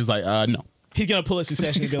 And he's like, no, He's gonna pull a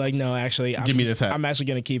succession and be like, "No, actually, Give me this hat. I'm actually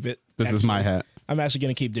gonna keep it. this is my hat. I'm actually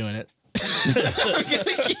gonna keep doing it."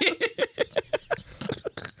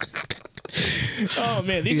 Oh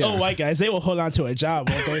man, these old white guys, they will hold on to a job,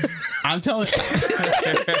 won't they? I'm telling you.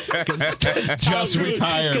 Just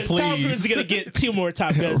retire, Tom Cruise is please. gonna get 2 more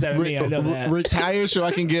Top Guns out of me. I know that. Retire so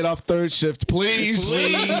I can get off third shift, please.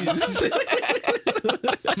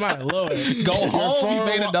 My lord. Go home. You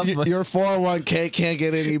made enough. Your 401k can't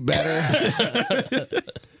get any better.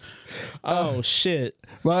 Oh shit.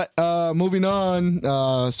 But moving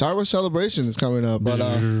on, Star Wars Celebration is coming up. But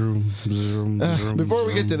before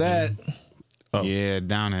we get to that, Yeah,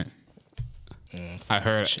 down it. I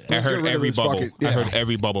heard get rid of every this bubble. fucking- I heard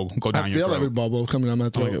every bubble go down I your feel throat. every bubble coming out my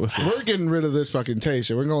throat. Okay, what's this? We're getting rid of this fucking taste.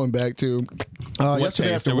 And we're going back to What yesterday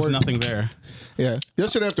taste? after There was work. nothing there. Yeah,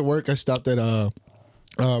 yesterday after work, I stopped at a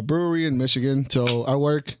brewery in Michigan. So I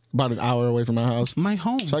work about an hour away from my house. My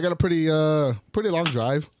home. So I got a pretty long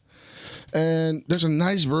drive. And there's a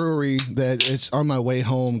nice brewery that it's on my way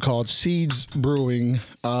home called Seeds Brewing,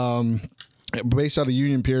 based out of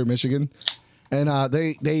Union Pier, Michigan. And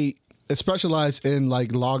they specialize in like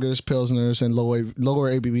lagers, pilsners, and lower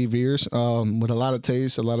ABV beers with a lot of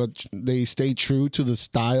taste. They stay true to the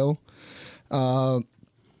style. And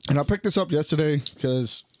I picked this up yesterday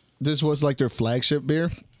because this was like their flagship beer.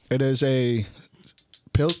 It is a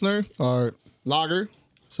pilsner or lager.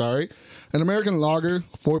 Sorry, an American lager,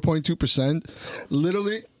 4.2%.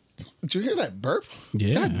 Literally, did you hear that burp?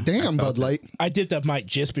 Yeah, God damn, Bud Light. I dipped up Mike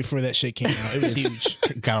just before that shit came out. It was huge.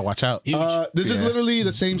 Gotta watch out. This is literally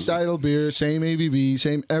the same style beer, same ABV,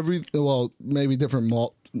 same maybe different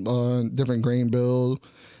malt, different grain build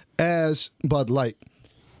as Bud Light.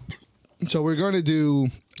 So we're going to do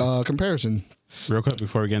a comparison. Real quick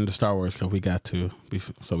before we get into Star Wars, because we got to,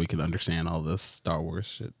 so we can understand all this Star Wars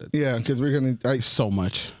shit. Yeah, because we're going to... So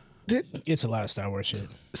much. It's a lot of Star Wars shit.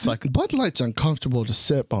 It's like Bud Light's uncomfortable to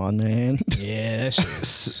sip on, man. Yeah, that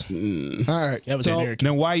shit. All right. That was so, American.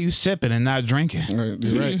 Then why are you sipping and not drinking? All right,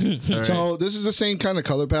 you're right. So this is the same kind of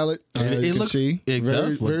color palette. It you can looks- see. it very,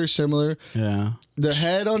 does look- very similar. yeah. The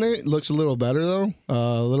head on it looks a little better though.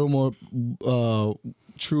 A little more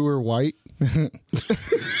truer white.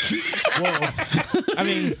 Whoa. I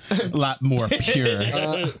mean, A lot more pure.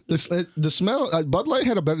 The smell. Bud Light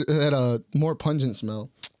had a more pungent smell.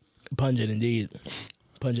 pungent indeed.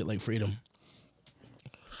 Pungent like freedom.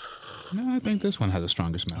 No, I think this one has a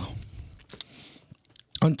stronger smell.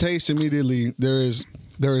 On taste, immediately there is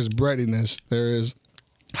breadiness. There is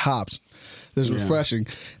hops. There's refreshing.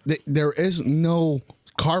 There is no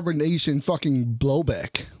carbonation fucking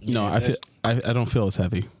blowback. No, I don't feel as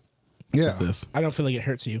heavy. Yeah, as this. I don't feel like it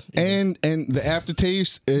hurts you. and the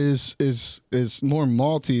aftertaste is more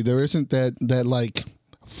malty. There isn't that like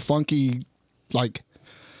funky like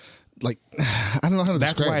I don't know how to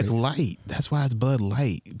That's describe why it's it. light. That's why it's Bud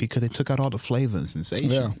Light, because they took out all the flavor and sensation.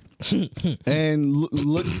 Yeah. And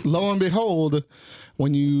lo and behold,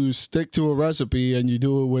 when you stick to a recipe and you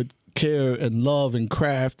do it with care and love and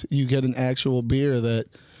craft, you get an actual beer that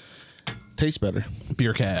tastes better.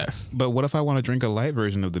 Beer cast. But what if I want to drink a light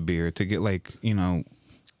version of the beer to get like,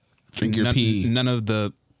 Drink your pee. None of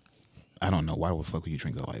the. I don't know. Why the fuck would you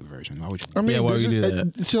drink the light version? Why would you? I mean, why would this you do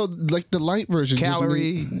is- that? so like the light version.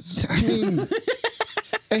 Calories. I mean,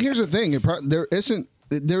 and here's the thing: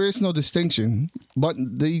 there is no distinction, but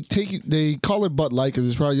they call it Bud Light because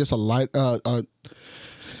it's probably just a light,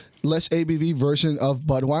 less ABV version of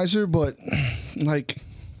Budweiser. But like,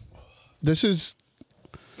 this is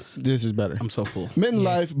better. I'm so full. Mitten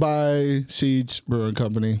Life by Seeds Brewing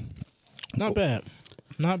Company. Not bad.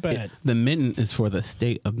 Not bad. The mitten is for the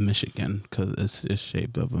state of Michigan because it's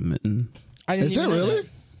shaped of a mitten. I didn't Is that even know really?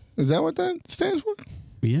 that. Is that what that stands for?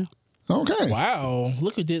 Yeah. Okay. Wow.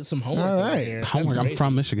 Look who did some homework. All over right. there. That's Homework. I'm crazy.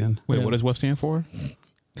 from Michigan. Wait, what does what stand for?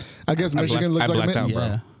 I guess Michigan looks I like a blacked mitten. out, bro.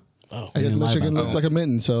 Yeah. Oh. I guess didn't lie Michigan about looks that. like a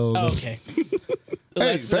mitten. So. Oh, okay.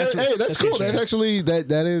 Hey, that's cool. That's actually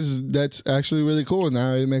that's actually really cool.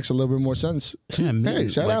 Now it makes a little bit more sense. Yeah, mitten,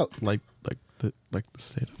 shout out. Like the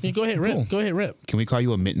state of Yeah, go ahead, Rip. Cool. Go ahead, Rip. Can we call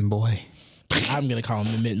you a mitten boy? I'm gonna call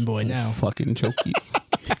him the Mitten Boy now. fucking choke you.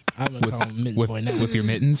 I'm gonna call him Mitten With, Boy now. with your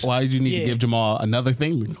mittens? Why did you need Yeah. to give Jamal another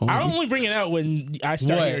thing? I only bring it out when I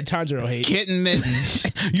start What? hearing Tanjiro hate. Kitten mittens.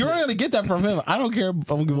 You're gonna get that from him. I don't care.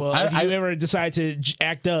 Well, if you ever decide to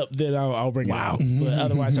act up, then I'll bring it out. But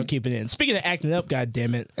otherwise, I'll keep it in. Speaking of acting up, God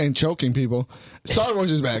damn it! And choking people. Star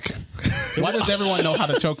Wars is back. Why does everyone know how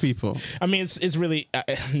to choke people? I mean, it's really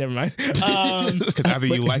never mind. Because either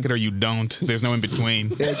you like it or you don't. There's no in between.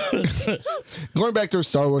 Going back to a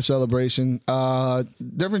Star Wars celebration,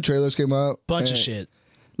 different trailers came out. Bunch of and shit.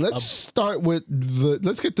 Let's start with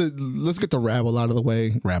let's get the rabble out of the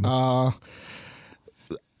way. Rabble.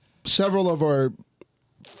 Several of our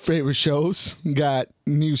favorite shows got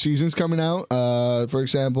new seasons coming out. For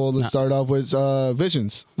example, let's start off with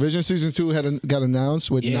Visions. Visions season 2 got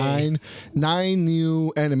announced with Yay. nine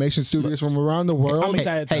new animation studios from around the world. I'm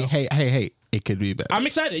excited. though. Hey. It could be better. I'm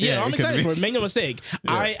excited. Yeah, Yeah, I'm it could excited be. for it. Make no mistake.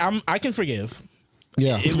 I can forgive.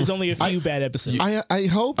 Yeah, It was only a few bad episodes. I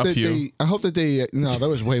hope A that few. they no, that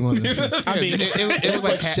was way more than a few. I mean, It was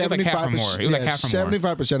like half or more. It was like half or more.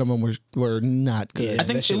 75% of them were not good. Yeah. I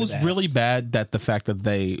think that shit it was was ass. really bad that the fact that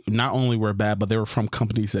they not only were bad, but they were from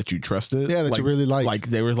companies that you trusted. Yeah, that you really like. Like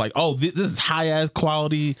they were like, oh, this is high ass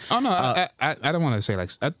quality. Oh, no. I don't want to say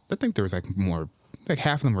like. I think there was like more. Like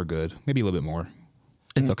half of them were good. Maybe a little bit more.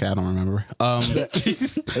 It's okay, I don't remember.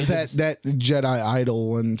 that Jedi Idol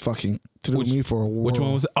one fucking threw me for a whirl. Which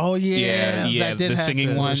one was it? Oh yeah, Yeah. that did The singing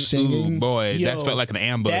happen. one. Singing. Ooh, boy, Yo, that felt like an that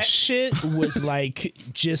ambush. shit was like,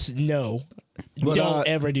 just no. But, Don't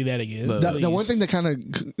ever do that again. The one thing that kind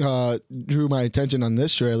of drew my attention on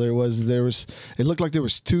this trailer was it looked like there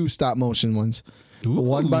was 2 stop motion ones.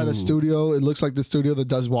 One by the studio. It looks like the studio that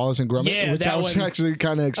does Wallace and Gromit, Yeah, which that I was one. actually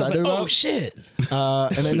kind of I was excited like, about. oh shit.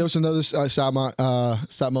 And then there was another stop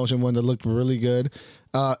motion one that looked really good.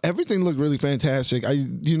 Everything looked really fantastic.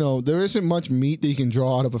 There isn't much meat that you can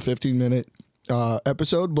draw out of a 15-minute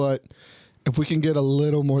episode, but if we can get a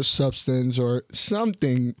little more substance or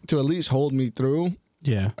something to at least hold me through,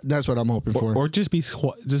 Yeah. that's what I'm hoping for. Or just be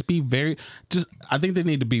very I think they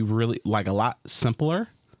need to be really like a lot simpler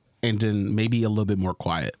and then maybe a little bit more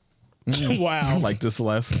quiet. Wow. Like just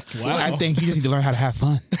less. Wow. I think you just need to learn how to have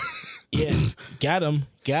fun. Yeah. Got him.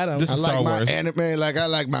 This I is like Star my Wars. anime like I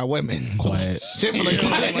like my women. Quiet. Simple and Oh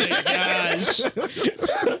quiet. my gosh.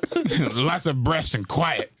 Lots of breast and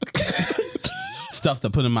quiet. Stuff to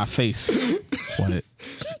put in my face. Quiet.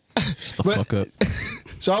 Shut the fuck up.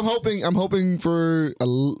 So I'm hoping for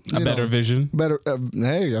A better vision. better.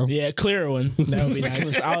 There you go. Yeah, clearer one. That would be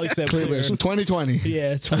nice. I'll accept Clear clearer. vision. 2020.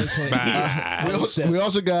 Yeah, 2020. We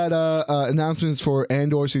also got announcements for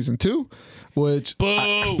Andor season 2, which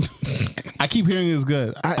Boo! I keep hearing it's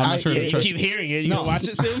good. I'm not sure. Yeah, to you trust. keep hearing it. You gonna watch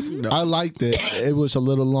it soon? I liked it. It was a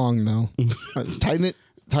little long though. Tighten it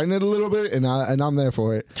a little bit, and I'm there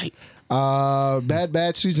for it. Bad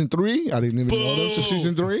Batch season 3. I didn't even know there was a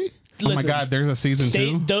season 3. Oh my God, there's a season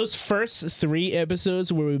 2. Those first 3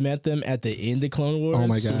 episodes where we met them at the end of Clone Wars. Oh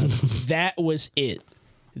my God. That was it.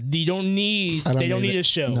 They don't need a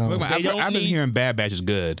show. No. I've been hearing Bad Batch is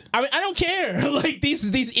good. I mean, I don't care. Like these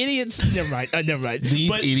idiots. Never mind.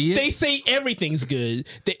 These idiots? They say everything's good.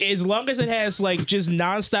 As long as it has like just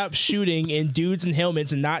nonstop shooting and dudes in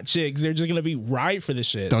helmets and not chicks, they're just gonna be right for the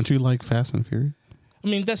shit. Don't you like Fast and Furious? I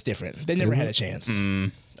mean, that's different. They never had a chance.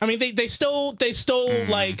 Mm. I mean, they stole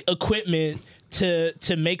like equipment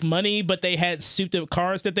to make money, but they had souped up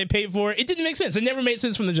cars that they paid for. It didn't make sense. It never made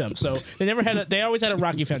sense from the jump. So they always had a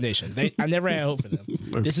rocky foundation. I never had hope for them.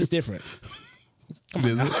 This is different.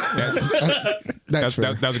 Is it? That's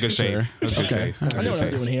fair. That was a good save. That was a good save. I know what I'm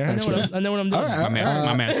doing here. I know what I'm doing.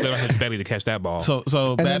 My man still has belly to catch that ball.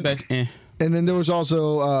 So Bad Batch. And then there was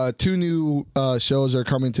also 2 new shows that are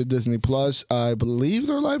coming to Disney Plus. I believe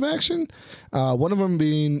they're live action. One of them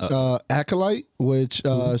being Acolyte, which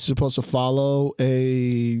is supposed to follow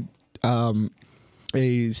a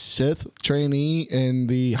Sith trainee in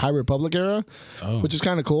the High Republic era, which is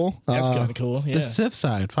kind of cool. That's kind of cool. Yeah. The Sith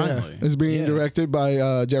side, finally. It's being directed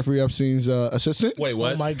by Jeffrey Epstein's assistant. Wait,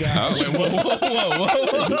 what? Oh my God.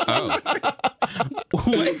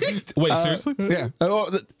 Whoa. Wait, seriously? Yeah,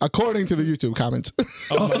 according to the YouTube comments.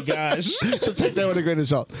 Oh my gosh. So take that with a grain of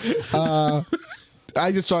salt.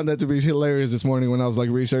 I just found that to be hilarious this morning when I was like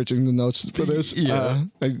researching the notes for this. Yeah.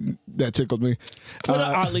 That tickled me. What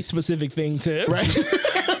an oddly specific thing to Right?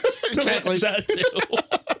 Exactly.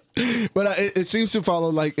 But it seems to follow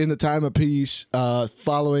like in the time of peace,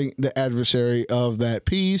 following the adversary of that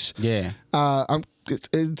peace. Yeah.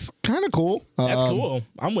 It's kind of cool. That's cool.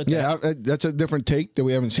 I'm with that. Yeah, that's a different take that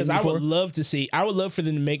we haven't seen Because before. I would love for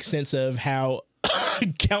them to make sense of how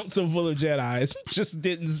Council full of Jedis just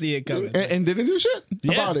didn't see it coming. And didn't do shit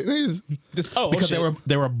about it. Because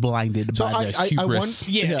they were blinded by the hubris.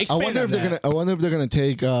 I wonder if they're gonna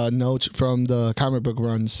take notes from the comic book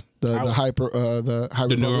runs, the high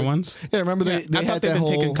newer ones. Yeah, remember they I had thought they've that been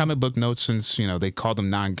taking whole. comic book notes since they called them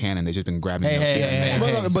non-canon. They've just been grabbing notes. here and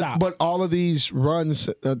there. But all of these runs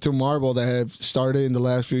to Marvel that have started in the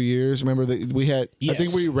last few years. Remember that we had. Yes. I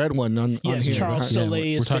think we read one on Yes, here. Charles Soule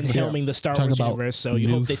has been helming the Star Wars universe, so you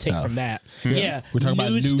hope they take from that. Yeah, We're talking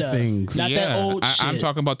about new stuff, things. not that old shit. I'm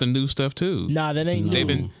talking about the new stuff too. Nah, that ain't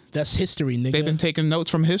new. That's history, nigga. They've been taking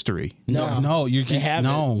notes from history. No, you They haven't.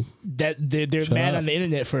 no. That they're mad up. on the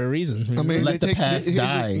internet for a reason. I mean, Let the past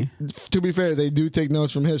die. To be fair, they do take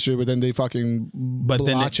notes from history, but then they fucking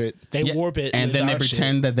blotch it. they warp it, and with then they our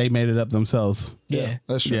pretend that they made it up themselves. shit. Yeah,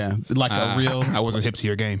 That's true. Yeah, like a real. I wasn't hip to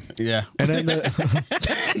your game. Yeah, And then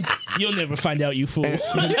you'll never find out, you fool.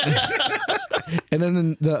 and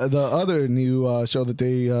then the other new show that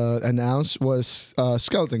they announced was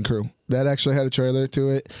Skeleton Crew. That actually had a trailer to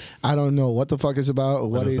it. I don't know what the fuck it's about or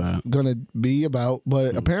what is it's that? gonna be about,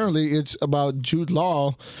 but apparently it's about Jude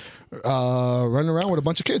Law running around with a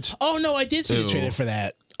bunch of kids. Oh no, I did see the trailer for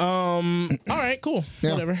that. All right, cool.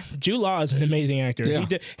 Yeah. Whatever. Jude Law is an amazing actor. Yeah.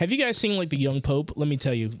 Have you guys seen like The Young Pope? Let me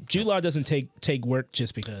tell you, Jude Law doesn't take work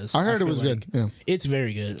just because. I heard it feel was like good. Yeah. It's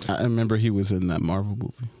very good. I remember he was in that Marvel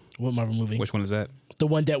movie. What Marvel movie? Which one is that? The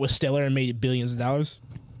one that was stellar and made billions of dollars.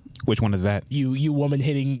 Which one is that? You woman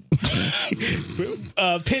hitting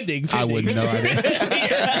pending. I wouldn't know.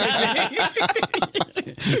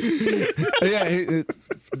 Yeah.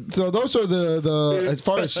 So those are the as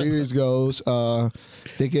far as series goes,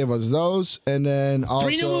 they gave us those, and then also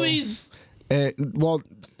 3 new movies.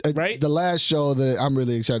 Right. The last show that I'm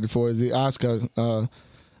really excited for is the Ahsoka.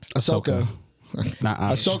 Not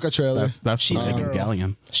Ahsoka trailer. That's She's a girl.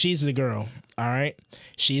 Evangelion. She's the girl. All right,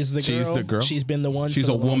 she's the girl. She's been the one. She's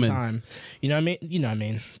for a the long woman. Time. You know what I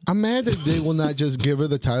mean? I'm mad that they will not just give her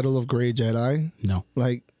the title of Grey Jedi. No.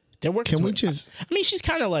 Like, They're working. can we to it. just? I mean, she's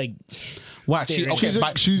kind of like. Watch. She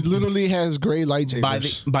literally has gray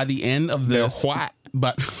lightsabers. By the end of this,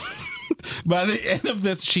 but by the end of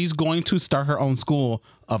this, she's going to start her own school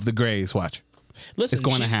of the Greys. Watch. Listen, It's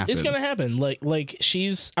going to happen. It's going to happen. Like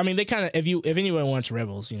she's. I mean, they kind of. If anyone wants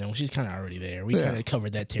Rebels, she's kind of already there. We kind of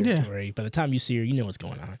covered that territory. By the time you see her, you know what's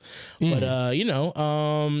going on.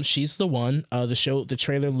 But she's the one. The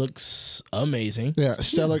trailer looks amazing. Yeah,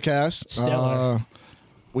 stellar cast. Stellar.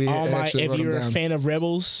 If you're a fan, fan of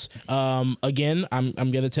Rebels, again,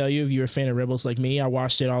 I'm gonna tell you, if you're a fan of Rebels like me, I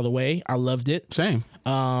watched it all the way. I loved it. Same.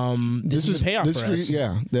 This is a payoff for us.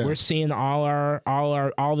 Yeah. We're seeing all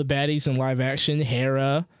the baddies in live action.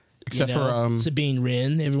 Hera, Except for Sabine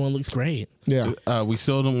Wren. Everyone looks great. Yeah. We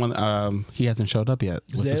still don't want. He hasn't showed up yet.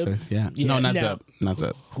 What's his Zeb? face? Yeah. Yeah, No, not no. Zeb. Not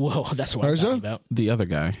Zeb. Whoa, that's what I'm Urza? talking about. The other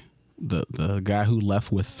guy. the guy who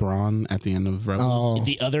left with Thrawn at the end of Rebels. Oh,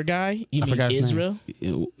 The other guy? You I mean forgot his Ezra?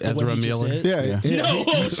 name. The Ezra one he just Miller. said? yeah.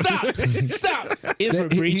 No, stop. Ezra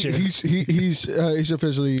Breacher. He's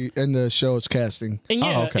officially in the show's casting. And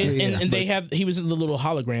yeah, Oh, okay. and they have, he was the little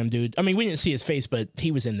hologram dude. I mean, we didn't see his face, but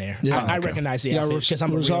he was in there. Yeah. I recognize the Yeah, outfit because I'm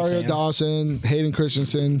a real Rosario fan. Dawson, Hayden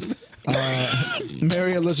Christensen,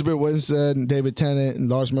 Mary Elizabeth Winstead, David Tennant, and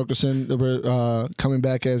Lars Mikkelsen were coming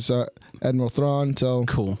back as Admiral Thrawn. So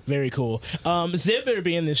Cool. Very cool. Zib better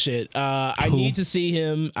be in this shit. I need to see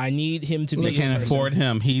him. I need him to be. They can't afford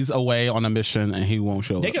him. He's away on a mission and he won't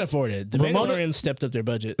show They up. can afford it. The Ramona- Mandalorian stepped up their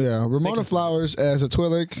budget. yeah, Ramona Flowers as a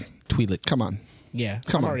Twi'lek. Twi'lek. Come on, Yeah,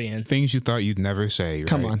 Come I'm on. already in. Things you thought you'd never say. Right?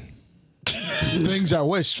 come on. Things I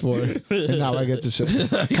wished for, and now I get to say.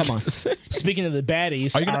 Come on. Speaking of the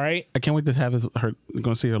baddies, all right, I can't wait to have her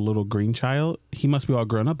going to see her little green child. He must be all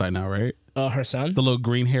grown up by now, right? her son. The little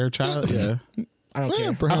green hair child. Yeah. I don't Yeah, care.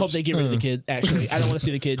 I perhaps. hope they get rid of the kid. Actually, I don't want to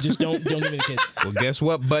see the kid. Just don't give me the kid. Well, guess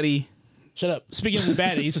what, buddy? Shut up. Speaking of the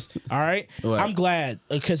baddies, all right, What? I'm glad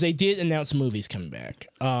because they did announce movies coming back.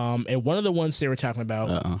 And one of the ones they were talking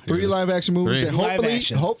about. 3 live action movies. Three. And Live hopefully,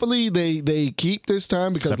 action. hopefully they keep this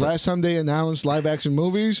time because Separate. last time they announced live action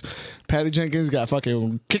movies, Patty Jenkins got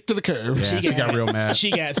fucking kicked to the curb. Yeah, she got real mad. She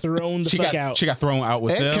got thrown the fuck out. She got thrown out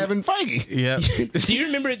with And them. Kevin Feige. Yeah. Do you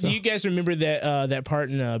remember? Do you guys remember that part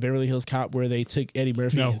in Beverly Hills Cop where they took Eddie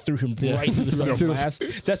Murphy and threw him right through the fucking glass?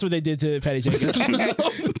 That's what they did to Patty Jenkins.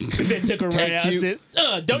 They took her right out and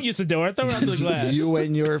said, "Don't use the door. Throw her out the glass." You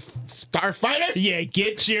and your Starfighter? Yeah,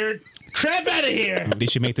 get your crap out of here.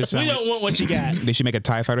 Did she make this We sound? don't want what you got. Did she make a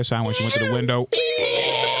TIE fighter sound when she went to the window?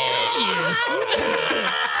 Yes.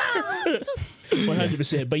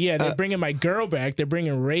 100%. But yeah, they're bringing my girl back. They're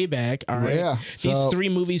bringing Ray back. All right. Yeah, These so- 3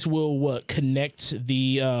 movies will connect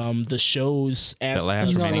the shows as The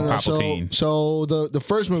last remaining Palpatine. So the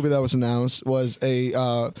first movie that was announced was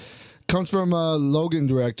comes from Logan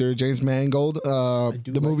director James Mangold.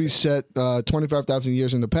 The movie's set 25,000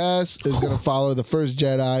 years in the past. Is going to follow the first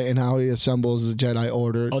Jedi and how he assembles the Jedi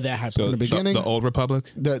Order. Oh, that high So republic. beginning? the Old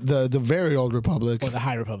Republic. The very old Republic. Or the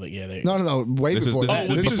High Republic. Yeah, there. No, way This is before this, that.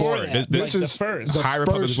 this this is is before. before This, that. this, Like is the first. the High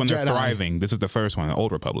Republic is when they're Jedi. thriving. This is the first one, the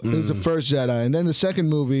Old Republic. This is the first Jedi, and then the second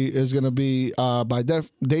movie is going to be by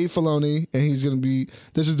Dave Filoni, and he's going to be.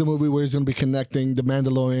 This is the movie where he's going to be connecting the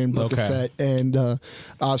Mandalorian, Book of Fett, and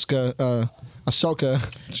Ahsoka.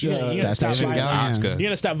 You gotta stop David violating. Gallion. Oscar. You're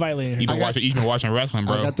gonna stop violating her. You've been watching wrestling,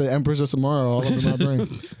 bro. I got the Empress of Tomorrow all over my brain.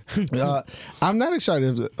 I'm not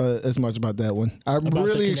excited as much about that one. I'm About the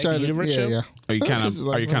really Connected excited. Universe show? Yeah. Are you kind This is of?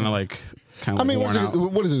 like- Are you kind of like? I mean, worn out?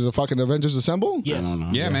 what is this? A fucking Avengers Assemble? Yes. I don't know.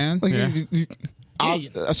 yeah, man. Like, Yeah.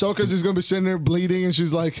 Ahsoka's just gonna be sitting there bleeding, and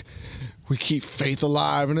she's like, "We keep faith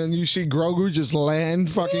alive," and then you see Grogu just land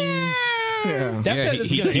fucking. Yeah. That's Yeah, how this is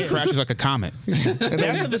he gonna end. crashes like a comet.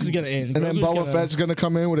 That's how this is gonna end. And then Grogu's Boba gonna- Fett's gonna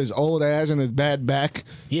come in with his old ass and his bad back.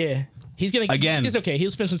 Yeah. He's gonna Again. It's okay. He'll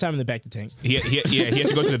spend some time in the back to tank. He has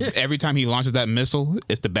to go to the, every time he launches that missile,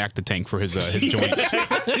 it's to back the tank for his joints.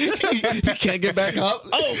 He can't get back up.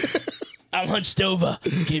 Oh, I'm hunched over.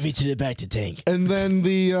 Give me to the back to tank. And then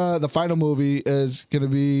the final movie is gonna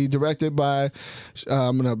be directed by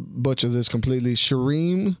I'm gonna butcher this completely.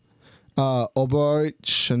 Shireen Obar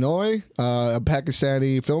Shenoy, a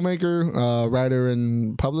Pakistani filmmaker, writer,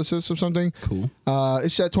 and publicist or something. Cool.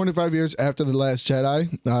 It's set 25 years after The Last Jedi,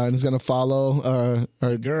 and it's going to follow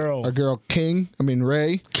our Girl. girl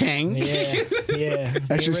Rey. King. Yeah. Yeah.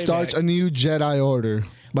 Actually Ray starts back. a new Jedi Order.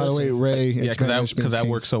 By the way, Listen. Rey. in Yeah, Spanish because means that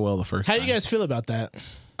king. worked so well the first How time. you guys feel about that?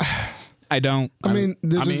 I don't. I mean,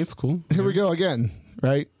 it's cool. Here we go again.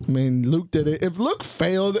 Right? I mean, Luke did it. If Luke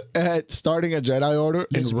failed at starting a Jedi Order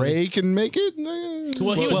and Rey can make it,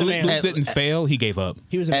 Well, he was a man. Luke didn't fail. He gave up.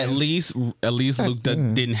 He was a At man. least Luke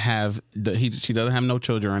didn't have she doesn't have no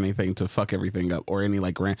children or anything to fuck everything up or any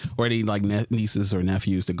like nieces or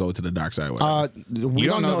nephews to go to the dark side. we You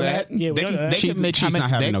don't know that. Yeah, we They don't know can, that. they can make She's how many- not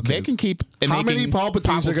having they, no they kids. can keep How many making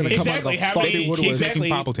Palpatines are going to come Exactly. out How of the many? fucking woodwork? Exactly.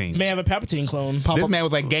 Palpatines. May have a Palpatine clone. This man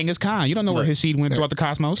was like Genghis Khan. You don't know where his seed went throughout the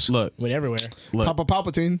cosmos. Look, Went everywhere. Papa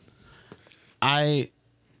Palpatine.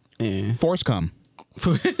 Force come.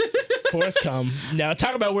 Force come. Now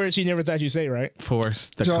talk about words you never thought you'd say, right? force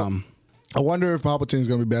to So- come. I wonder if Palpatine's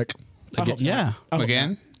going to be back. I hope not. Yeah. I hope Again?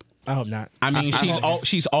 not. I hope not. I mean,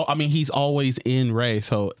 I mean, he's always in Rey,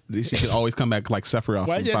 so she could always come back like Sephiroth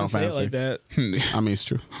Why from did you Final have to say it Fantasy. like that? I mean, it's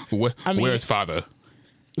true. I mean- Where's father?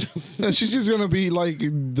 And she's just going to be like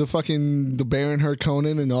the Baron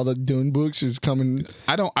Harkonnen and all the Dune books is coming.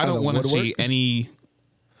 I don't the want to woodwork? see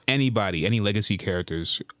any legacy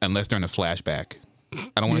characters unless they're in a flashback.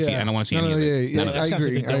 I don't want to see. I don't want to see any of it. Yeah, That I sounds like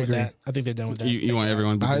agree. they're done I with agree. that. I think they're done with that. You want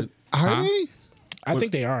everyone to be Are they? I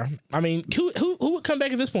think they are. I mean, who would come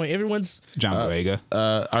back at this point? Everyone's. John Boyega.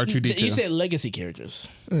 R2D2. You said legacy characters.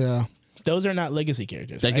 Yeah. Those are not legacy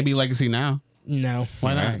characters. They right? could be legacy now. No.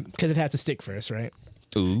 Why not? Because it has to stick first, right?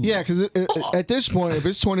 Ooh. Yeah, because at this point, if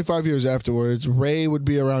it's 25 years afterwards, Rey would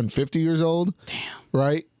be around 50 years old. Damn.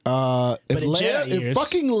 Right? If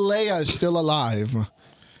fucking Leia is still alive,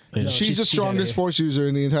 she's the strongest Force user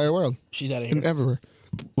in the entire world. She's out of here. And everywhere.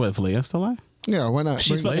 What, if Leia's still alive? Yeah, why not?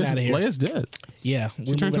 She's fucking out of here. Leia's dead. Yeah,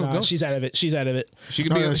 we're turned moving to a on. ghost. She's out of it. She's out of it. She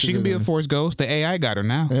could be. She can be a Force ghost. The AI got her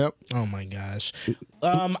now. Yep. Oh my gosh.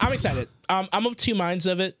 I'm excited. I'm of two minds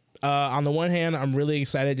of it. On the one hand, I'm really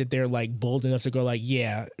excited that they're like bold enough to go like,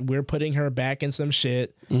 yeah, we're putting her back in some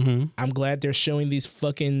shit. Mm-hmm. I'm glad they're showing these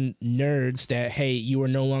fucking nerds that, hey, you are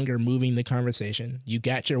no longer moving the conversation. You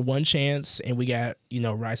got your one chance, and we got,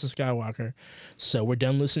 Rise of Skywalker. So we're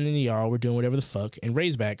done listening to y'all. We're doing whatever the fuck, and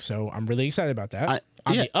Rey's back. So I'm really excited about that.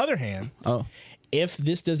 On the other hand, if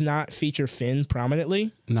this does not feature Finn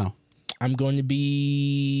prominently, no. I'm going to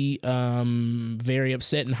be very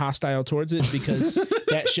upset and hostile towards it because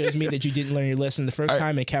that shows me that you didn't learn your lesson the first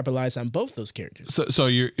time and capitalize on both those characters. So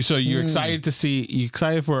you're excited to see, you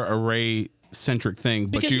excited for a Rey centric thing,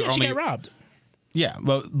 but Because you she got robbed. Yeah,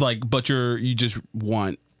 but you just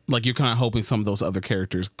want, like, you're kind of hoping some of those other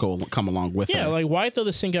characters come along with Yeah, her. like why throw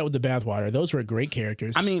the sink out with the bathwater? Those were great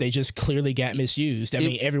characters. I mean, they just clearly got misused. I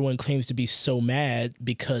mean, everyone claims to be so mad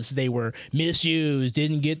because they were misused,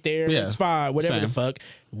 didn't get their spot, whatever the fuck.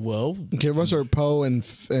 Well, give us our Poe and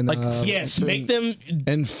yes, Finn, make them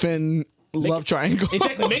and Finn love triangle.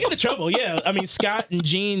 Exactly, make it the trouble. Yeah, I mean, Scott and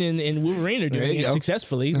Jean and Wolverine are doing it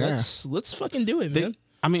successfully. Yeah. Let's fucking do it, man.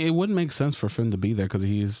 I mean, it wouldn't make sense for Finn to be there because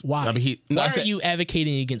he's. Why? I mean, Why are you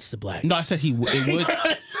advocating against the blacks? No, I said it would.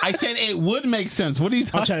 I said it would make sense. What are you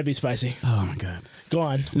talking? I'm trying to be spicy. Oh my god. Go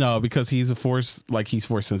on. No, because he's he's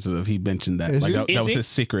force sensitive. He mentioned that. Is like he? that was his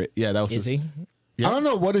secret. Yeah, that was Is his. he? Yeah. I don't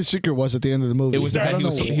know what his secret was at the end of the movie. It was I that don't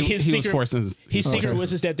know. he was force sensitive. His secret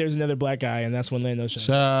was just that there's another black guy, and that's when Lando showed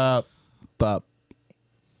Shut up.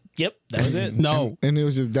 Yep, that was it. No. And it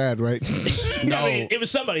was his dad, right? No. I mean, it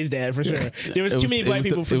was somebody's dad for sure. There was too many black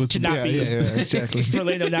people to not be. Yeah, exactly. For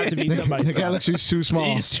Lando not to be somebody's The galaxy's too small.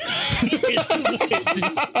 I'm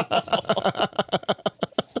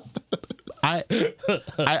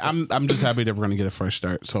just happy that we're gonna get a fresh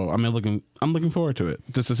start. So I'm looking forward to it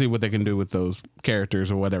just to see what they can do with those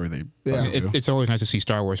characters or whatever they. Yeah. do. It's always nice to see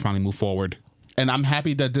Star Wars finally move forward. And I'm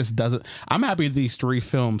happy that this doesn't. I'm happy these 3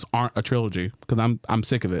 films aren't a trilogy because I'm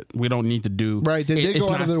sick of it. We don't need to do. Right, they go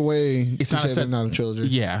out of their way to say they're not a trilogy.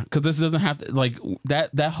 Yeah, because this doesn't have to, like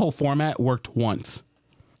that whole format worked once.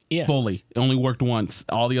 Yeah. Fully. It only worked once.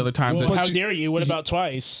 All the other times. Well, how dare you? What about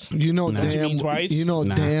twice? You know What you mean, twice?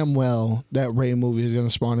 damn well that Rey movie is going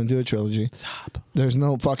to spawn into a trilogy. Stop. There's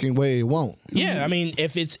no fucking way it won't. Yeah, I mean,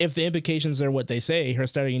 if the implications are what they say, her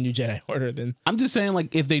starting a new Jedi Order, then I'm just saying,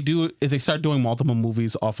 like, if they start doing multiple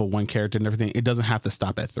movies off of one character and everything, it doesn't have to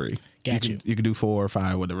stop at 3. Got you. You can do 4 or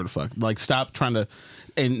 5, whatever the fuck. Like, stop trying to,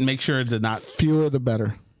 and make sure to not. Fewer the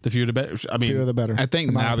better. The fewer the better. I mean, Fewer the better. I think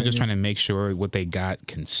in my now they're just opinion. trying to make sure what they got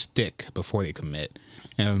can stick before they commit.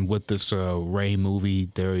 And with this Rey movie,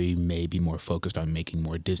 they may be more focused on making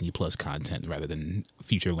more Disney Plus content rather than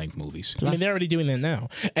feature length movies. I mean, they're already doing that now.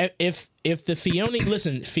 If the Fione,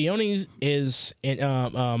 listen, Fione is in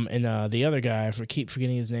the other guy, I keep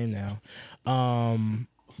forgetting his name now,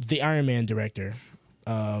 the Iron Man director.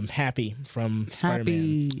 Happy from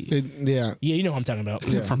Spider-Man. Yeah. Yeah, you know what I'm talking about.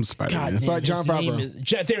 from Spider-Man. God, But John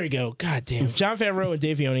Favreau. There we go. God damn. John Favreau and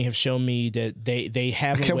Dave Filoni have shown me that they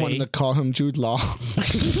have I a kept way. wanting to call him Jude Law.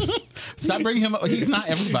 Stop bringing him up. He's not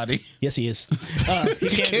everybody. Yes, he is. He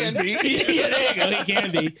can be. Yeah, there you go. He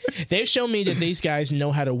can be. They've shown me that these guys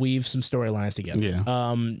know how to weave some storylines together.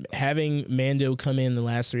 Yeah. Having Mando come in the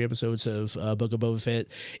last 3 episodes of Book of Boba Fett,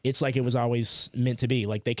 it's like it was always meant to be.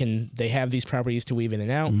 Like they have these properties to weave in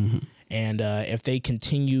and out. Mm-hmm. And if they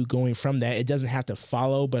continue going from that, it doesn't have to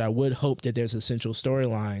follow, but I would hope that there's a central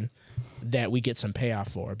storyline that we get some payoff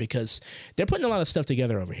for, because they're putting a lot of stuff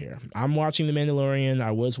together over here. I'm watching The Mandalorian.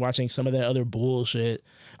 I was watching some of that other bullshit.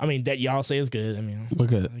 I mean, that y'all say is good. I mean, What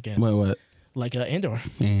good? Again, What? like Andor,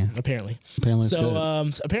 Yeah. apparently. Apparently it's So,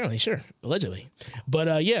 good. apparently, sure, allegedly.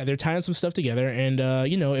 But yeah, they're tying some stuff together, and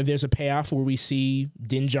if there's a payoff where we see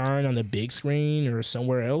Din Djarin on the big screen or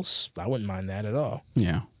somewhere else, I wouldn't mind that at all.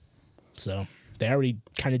 Yeah. So they already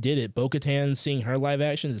kind of did it. Bo-Katan, seeing her live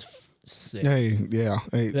action is sick. Hey, yeah.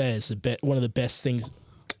 Hey. That is one of the best things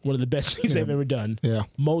One of the best things they've ever done. Yeah.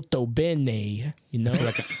 Molto bene. You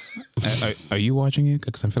know? Are you watching it?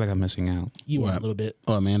 Because I feel like I'm missing out. You are a little bit.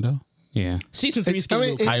 Oh, Amanda? Yeah. Season 3 is I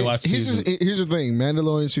getting mean, watched here's the thing.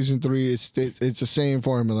 Mandalorian season 3, it's the same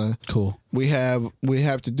formula. Cool. We have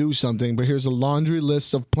to do something, but here's a laundry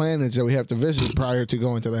list of planets that we have to visit prior to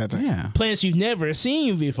going to that thing. Yeah. planets you've never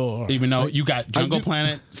seen before. Even though you got jungle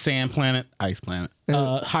planet, sand planet, ice planet.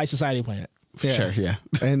 High society planet. Yeah. Sure, yeah.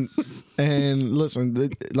 And listen,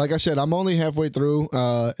 like I said, I'm only halfway through,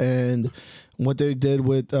 and what they did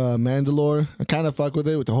with Mandalore, I kind of fuck with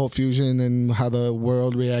it with the whole fusion and how the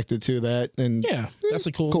world reacted to that. And Yeah, that's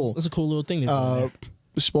a cool. That's a cool little thing.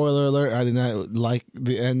 spoiler alert, I did not like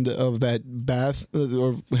the end of that bath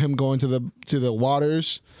or him going to the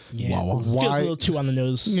waters. Yeah, Wow. feels a little too on the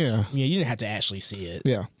nose. Yeah. You didn't have to actually see it.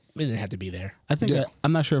 Yeah. It didn't have to be there. I think Yeah.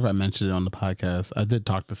 I'm not sure if I mentioned it on the podcast. I did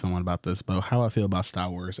talk to someone about this, but how I feel about Star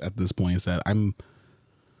Wars at this point is that I'm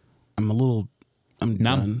Numb.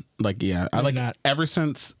 done. Like, yeah, I like not. ever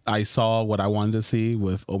since I saw what I wanted to see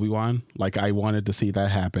with Obi-Wan, like I wanted to see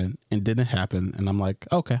that happen and didn't happen, and I'm like,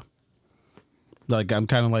 okay. Like I'm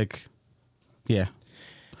kind of like, yeah.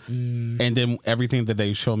 And then everything that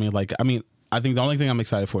they show me, like, I mean, I think the only thing I'm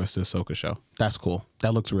excited for is the Ahsoka show. That's cool.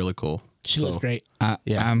 That looks really cool. She looks great.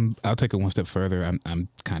 Yeah. I'll take it one step further. I'm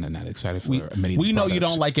kind of not excited for many. We of the know you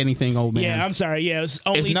products. don't like anything, old man. Yeah, I'm sorry. Yeah, it's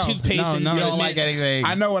only toothpaste and you don't like mints. anything.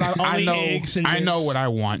 I know what I know. eggs and I know mints. what I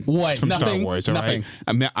want. What? From Star Nothing? Wars? All Nothing.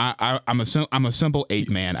 right. I mean, I'm a simple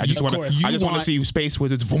ape man. I just Of want course. to. I just want to want- see space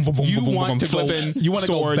wizards. Vroom, vroom, vroom, You vroom, vroom, want vroom, to go- flipping you wanna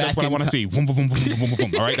go swords. back That's what I in want to see. Vroom, vroom, vroom, vroom, vroom,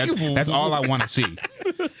 vroom, vroom. All right. That's all I want to see.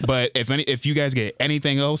 But if you guys get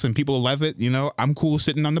anything else and people love it, I'm cool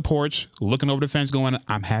sitting on the porch looking over the fence, going,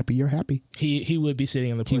 I'm happy. You're happy. He would be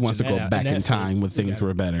sitting on the porch. He wants to in go that- back in in that time fit. when things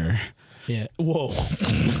were better. Yeah. Whoa.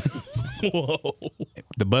 Whoa.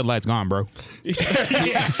 The Bud Light's gone, bro.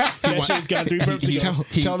 That shit's got 3 burps ago.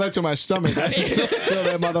 Tell that to my stomach. Tell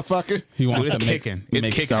that motherfucker. He wants It's to make, kicking. It's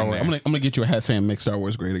make kicking Star in Wars. there. I'm gonna get you a hat saying "Make Star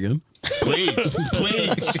Wars Great Again." Please.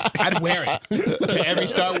 I'd wear it. To every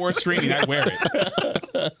Star Wars screening, I'd wear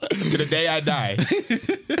it. To the day I die.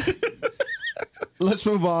 Let's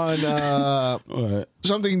move on.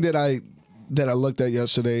 Something that I looked at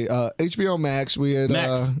yesterday. HBO Max. We had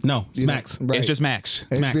Max. No, it's you know, Max. right. It's just Max.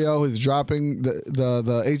 HBO is dropping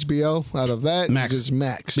the HBO out of that. Max. It's just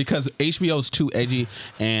Max. Because HBO is too edgy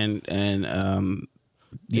and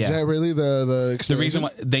yeah. Is that really the The reason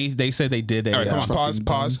why they said they did a All right, come on. fucking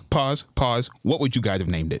Pause. What would you guys have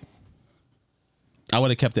named it? I would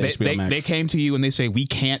have kept the HBO Max. They came to you and they say, we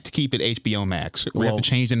can't keep it HBO Max. We have Well- to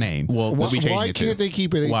change the name. well, What we changing Why it to? can't they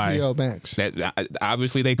keep it Why? HBO Max? That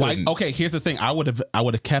obviously they Why- couldn't. okay, here's the thing. I would have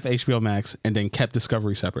kept HBO Max and then kept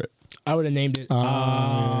Discovery separate. I would have named it. That's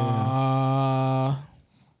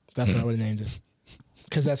what I would have named it.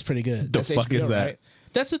 Because that's pretty good. The That's fuck is that? Right?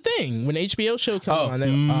 That's the thing. When HBO show comes on,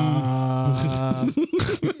 they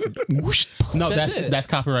No, That's it. that's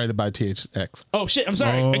copyrighted by THX. oh shit! I'm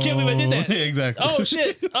sorry. I can't believe I did that. Exactly. Oh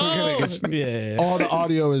shit! Oh yeah. All the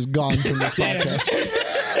audio is gone from this podcast.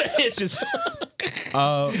 It's just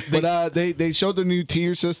But they showed the new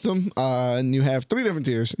tier system, and you have 3 different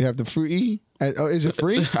tiers. You have the free. Is it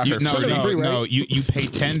free? Free, right? You pay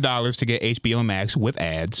 $10 to get HBO Max with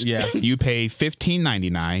ads. Yeah. You pay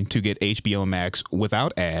 $15.99 to get HBO Max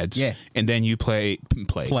without ads. Yeah. And then you play.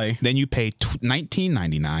 Then you pay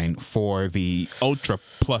 $19.99 for the Ultra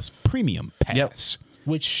Plus Premium Pass.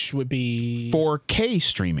 which would be 4K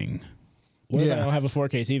streaming. What if I Yeah. don't have a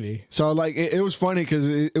 4K TV? So like it was funny because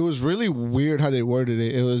it was really weird how they worded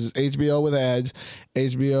it. It was HBO with ads,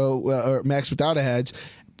 HBO or Max without ads,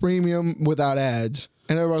 premium without ads,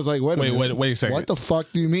 and everybody's like, "Wait a second. What the fuck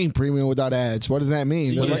do you mean premium without ads? What does that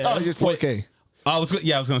mean?" They're like, Yeah. "Oh, just 4K." I was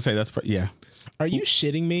gonna say that's yeah. Are you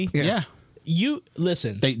shitting me? Yeah. You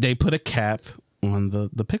listen. They put a cap on the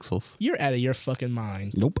pixels. You're out of your fucking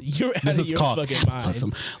mind. Nope. You're out This of is your called fucking mind.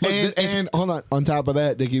 capitalism. Look, And hold on top of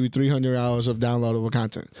that, they give you 300 hours of downloadable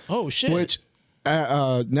content, Oh shit! which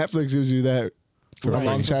Netflix gives you that Right,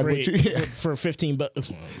 alongside for what free, you for $15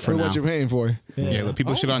 for what now. you're paying for. Yeah, the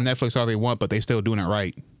people shit on Netflix all they want, but they still doing it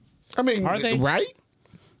right. I mean, Are they? right?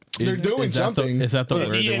 They're doing is that the- something. Is that the word?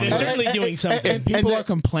 Yeah, they they're want? certainly doing something. and People that- are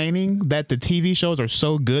complaining that the TV shows are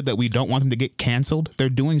so good that we don't want them to get canceled. They're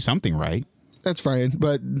doing something right. That's fine,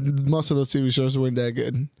 but most of those TV shows weren't that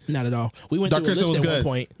good. Not at all. We went Dark through a Crystal list was at one good.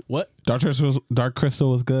 point. What? Dark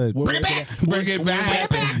Crystal was good. We're Bring it working back. at- Bring it we're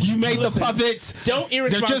back. working- You made Listen, the puppets. Don't They're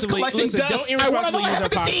just irresponsibly collecting listen, dust. don't I want to know irresponsibly what use our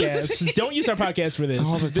happened to these. podcast. Don't use our podcast for this.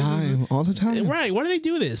 All the time. All the time. Right. Why do they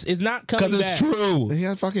do this? It's not coming Because back. it's true. They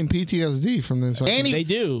had fucking PTSD from this. Fucking, They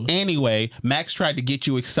do. Anyway, Max tried to get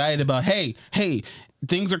you excited about, hey,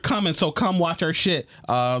 things are coming, so come watch our shit.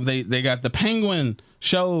 They got the Penguin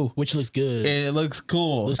show, Which looks good. it looks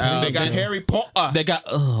cool. Looks good. They got Harry Potter. They got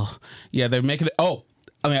they're making it.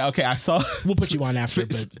 I saw. We'll put you on after,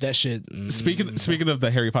 but that shit. Speaking of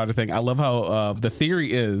the Harry Potter thing, I love how the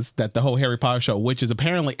theory is that the whole Harry Potter show, which is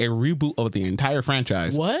apparently a reboot of the entire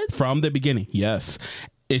franchise, What? from the beginning. Yes.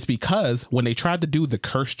 It's because when they tried to do the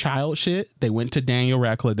cursed child shit, they went to Daniel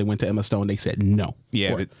Radcliffe, they went to Emma Stone, they said no.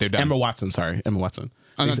 Yeah, Or they're done. Emma Watson.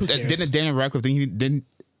 Oh, no, Who cares? didn't Daniel Radcliffe?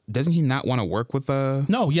 Doesn't he not want to work with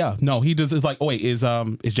No, he just is like, oh wait, is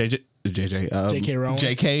J.K. Rowling?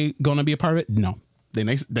 JK gonna be a part of it? No, they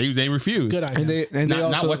refused. Good on and you. they Not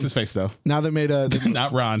also what's his face though. now they made a.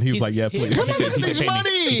 Not Ron. He was like, yeah, please.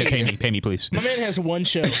 He said, pay me, please. My man has one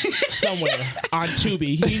show somewhere on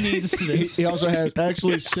Tubi. He needs this. He also has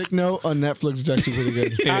actually Sick Note on Netflix. It's actually pretty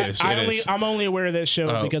good. It is. I'm only aware of that show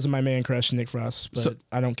Oh. because of my man crush Nick Frost, but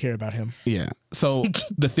I don't care about him. Yeah. So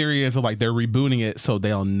the theory is like they're rebooting it so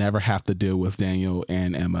they'll never have to deal with Daniel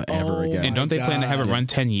and Emma ever again. And don't they plan to have it God. run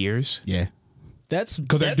 10 years? Yeah. That's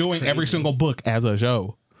Because they're doing every single book as a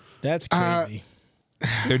show. That's crazy.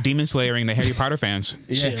 They're demon slayering the Harry Potter fans.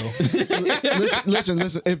 Chill.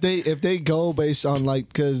 listen. If they go based on like,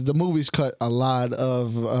 because the movies cut a lot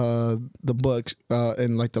of the books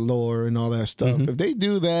and like the lore and all that stuff. If they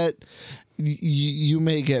do that, you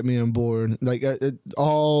may get me on board. Like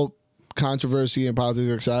all controversy and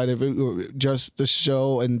politics aside, if it were just the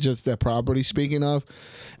show and just that property. Speaking of,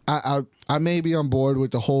 I may be on board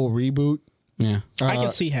with the whole reboot. Yeah. I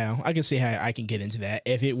can see how I can get into that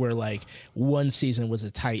if it were like one season was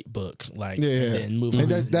a tight book, like Yeah, and then move on. and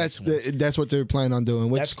to the next one. that's what they're planning on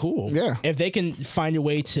doing. Which, That's cool. Yeah. If they can find a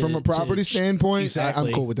way to From a property standpoint,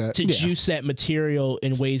 I'm cool with that. To Yeah. juice that material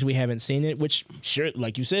in ways we haven't seen it, which sure,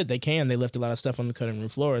 like you said, they can. They left a lot of stuff on the cutting room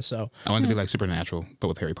floor. So I want it to be like Supernatural, but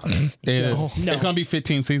with Harry Potter. No. It's gonna be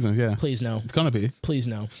 15 seasons. Yeah. please no, It's gonna be. please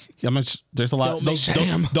no. There's a lot. Don't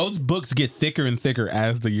make Those books get thicker and thicker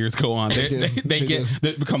as the years go on.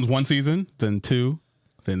 It becomes one season, then two,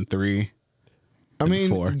 then three. I mean,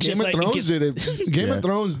 4. Game Just of like it Thrones gets- did it. Game of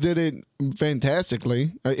Thrones did it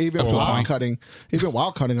fantastically. Even wild cutting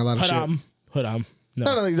a lot of shit. Hold on.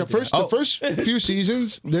 No, like the first few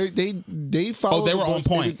seasons, they followed. they the were on books.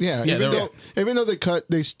 point. Yeah, Yeah, even though they cut,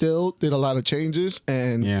 they still did a lot of changes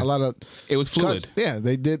and Yeah. a lot of. It was fluid. cuts. Yeah,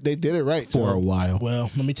 they did it right For a while. Well,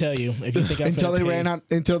 let me tell you, if you think until they ran out,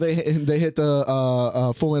 until they hit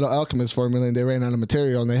the Full Metal Alchemist formula and they ran out of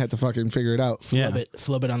material and they had to fucking figure it out.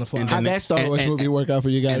 flub it on the fly. How'd that Star Wars movie work out for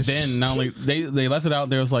you And guys? then not only they left it out,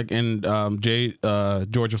 there was like, and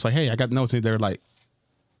George was like, hey, I got notes. And they were like,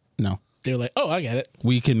 no. They're like, oh, I got it.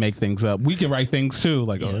 We can make things up. We can write things too.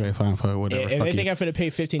 Like, okay, fine, whatever. If fuck they you. think I'm finna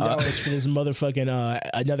pay $15 for this motherfucking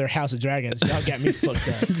another House of Dragons, y'all got me fucked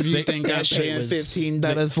up. They think That shit was-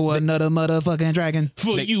 $15 for another motherfucking dragon.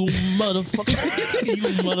 For you, motherfucker.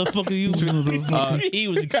 He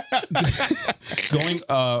was going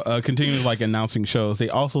continuing like announcing shows. They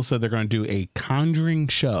also said they're going to do a Conjuring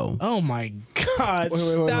show. oh my god, Wait.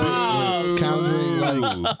 stop.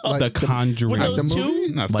 Conjuring, like The Conjuring. With the those movie?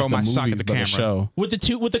 two? No, Like throw the my sock movies, at the but a camera. show. With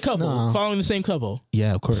the couple, No. following the same couple.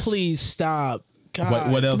 Yeah, of course. Please stop.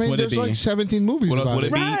 God. What else I mean, would it there's be? like 17 movies Would about it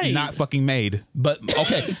it. be Right. not fucking made? But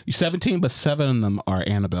okay, 17, but 7 of them are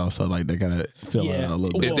Annabelle, so like they gotta fill it out a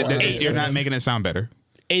little bit. Well, You're not making it sound better.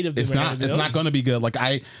 8 of them. It's are not. Annabelle. It's not going to be good. Like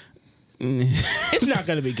It's not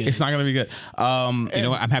gonna be good. it's not going to be good. You know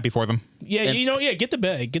what? I'm happy for them. Yeah, get the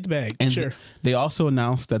bag. And Sure. they also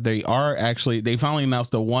announced that they finally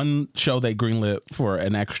announced the one show they greenlit for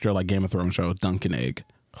an extra like Game of Thrones show, Dunk and Egg.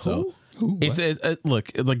 So it's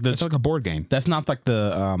look like It's like a board game. that's not like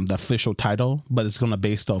the official title, but it's gonna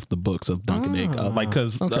based off the books of Dunk and Egg, like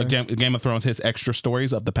because okay. Game of Thrones hits extra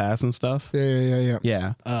stories of the past and stuff. Yeah.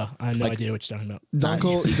 Yeah, I have no idea what you're talking about.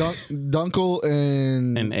 Dunkel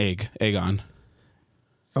and and Aegon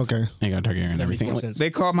okay. Targaryen and That makes everything. more sense. They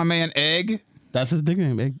called my man Egg. That's his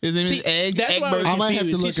nickname. His name is Egg. That's why I was I might have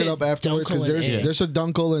to confused. look He it up said afterwards because Dunkel and Egg. there's a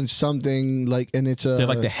Dunkel and something like, and it's a They're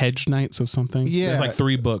like the Hedge Knights or something. Yeah. There's like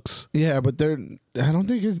 3 books. yeah, but they're I don't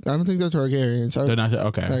think they're Targaryens. They're not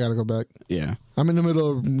okay. I gotta go back. Yeah. I'm in the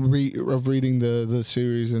middle of reading the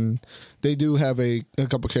series, and they do have a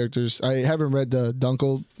couple characters. I haven't read the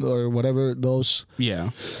Dunkel or whatever those Yeah.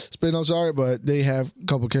 spin-offs are, but they have a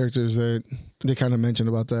couple characters that they kind of mentioned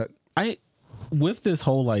about that. With this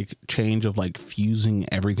whole like change of like fusing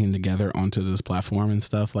everything together onto this platform and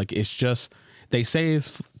stuff, like it's just they say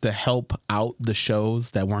it's to help out the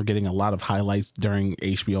shows that weren't getting a lot of highlights during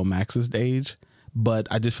HBO Max's stage. But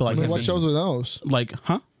I just feel like What shows were those? like,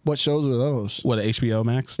 What shows were those? What HBO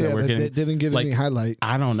Max that Yeah, we're they getting didn't get like, any highlight.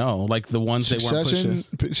 I don't know, like the ones they weren't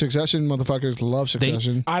pushing. Succession, motherfuckers love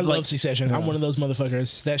Succession. I love Succession. I'm one of those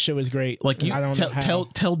motherfuckers. That show is great. Like you I don't know how.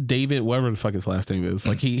 tell David, whatever the fuck his last name is,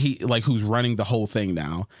 like he like who's running the whole thing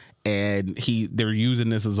now, and they're using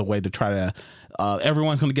this as a way to try to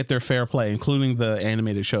everyone's going to get their fair play, including the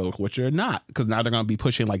animated show, which they're not, because now they're going to be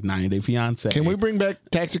pushing like 90 Day Fiance. Can we bring back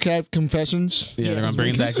Taxi Cab Confessions? Yeah, they're going to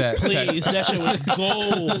bring back that. Please, that shit was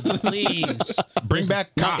gold. Please. Bring back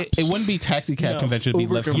cops. It wouldn't be Taxi Cab Convention. It'd be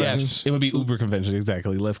Uber Lyft. Conventions. Yes, it would be Uber Convention.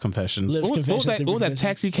 Exactly, Lyft Confessions. Lyft What was Confessions, that? Uber What was that Confessions.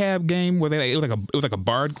 taxi cab game where it was like a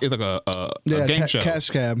bar? It was like a game show. Cash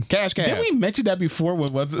Cab. Cash cab. Didn't we mention that before?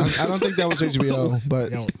 What was it? I don't think that was HBO,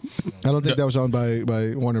 but I don't think that was owned by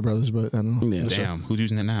Warner Brothers. But I don't know. Yeah. Damn, who's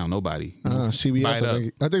using it now? Nobody. CBS. Buy it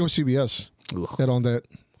I think it was CBS that owned that.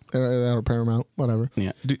 That or Paramount, whatever.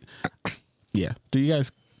 Yeah. Do you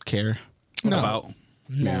guys care No. about?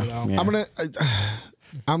 No, no. Yeah.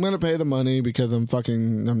 I'm gonna pay the money because I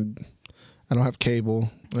don't have cable.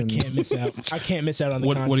 And Can't miss out. I can't miss out on the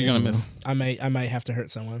What content. are you gonna miss? I might have to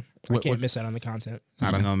hurt someone. I can't miss out on the content.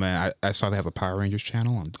 I don't know, man. I saw they have a Power Rangers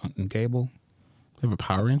channel on cable. They have a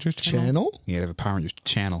Power Rangers channel? Yeah, they have a Power Rangers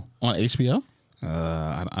channel. on HBO.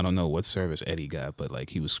 I don't know what service Eddie got, but like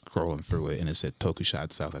he was scrolling through it and it said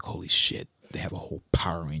Tokusatsu. I was like, holy shit, they have a whole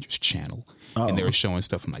Power Rangers channel, and they were showing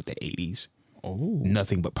stuff from like the 80s. Oh,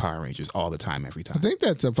 nothing but Power Rangers all the time, every time. I think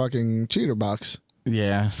that's a fucking cheater box.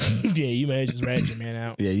 Yeah. Yeah, you may have just ratted your man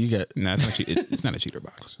out. Yeah, you get. No, it's not. It's not a cheater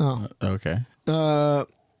box. Oh, Okay.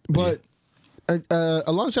 but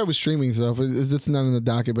alongside with streaming stuff, this is not in the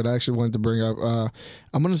docket, but I actually wanted to bring up.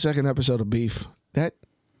 I'm on the second episode of Beef. That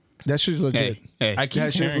shit's legit. Hey, I keep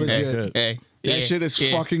That shit's hearing legit. hey, That shit is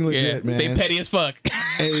fucking legit, man. They petty as fuck.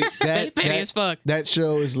 Hey, They petty as fuck. That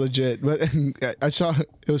show is legit. But I saw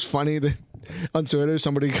it was funny that on Twitter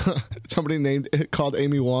somebody called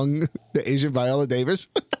Amy Wong the Asian Viola Davis.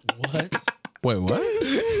 What? Wait, what?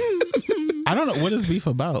 I don't know. What is Beef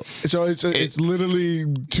about? So it's literally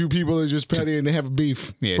two people that are just petty and they have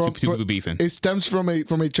beef. Yeah, two people beefing. It stems from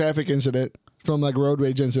a traffic incident, from like road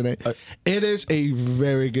rage incident. It is a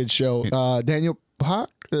very good show. Daniel Park.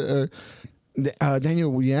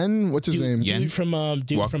 Daniel Yen, what's his name? Yen? Dude from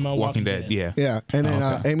Walking Dead. Yeah. Yeah, and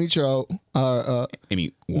then Amy Cho.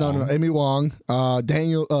 Amy Wong. No, Amy Wong.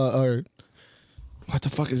 Daniel. Or what the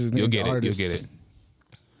fuck is his name? You'll get The it. artist. You'll get it.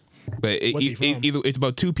 But What's he from? it's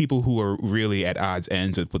about two people who are really at odds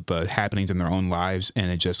ends with the happenings in their own lives, and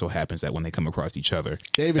it just so happens that when they come across each other,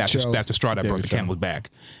 that's the straw that broke the camel's back,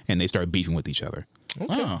 and they start beefing with each other.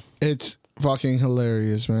 Okay. Oh, It's fucking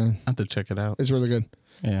hilarious, man. I have to check it out. It's really good.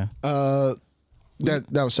 Yeah. That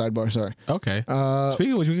was sidebar. Sorry. Okay.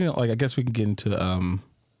 Speaking of which, I guess we can get into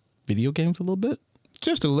video games a little bit.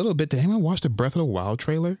 Just a little bit. Did anyone watch the Breath of the Wild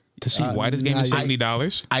trailer to see why this game is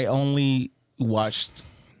 $70? I only watched.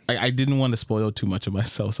 I didn't want to spoil too much of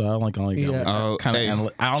myself, so I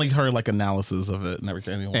I only heard like analysis of it and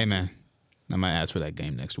everything. Hey man, I might ask for that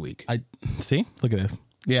game next week. I see. Look at this.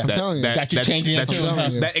 Yeah, telling you. That you're changing your tune, huh?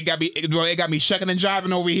 It got me shucking and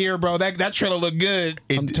jiving over here, bro. That trailer looked good.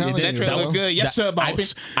 I'm telling you, that trailer looked good. Yes, sir,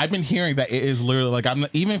 boss. I've been hearing that it is literally like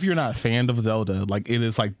even if you're not a fan of Zelda, like it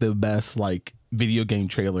is like the best like video game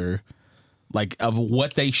trailer, like of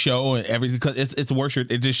what they show and everything. Because it's worse.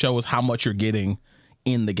 It just shows how much you're getting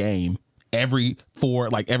in the game every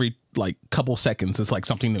couple seconds. It's like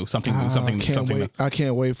something new, something new. I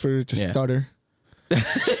can't wait for it to stutter.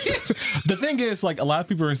 The thing is, like, a lot of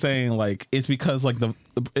people are saying, like, it's because, like,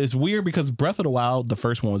 it's weird because Breath of the Wild, the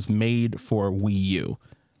first one, was made for Wii U,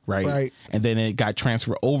 right? Right. And then it got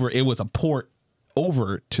transferred over. It was a port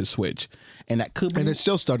over to Switch, and that could be. And it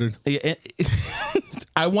still stuttered.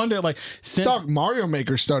 I wonder, like, since Dog, Mario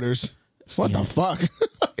Maker stutters. What the fuck?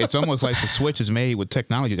 It's almost like the Switch is made with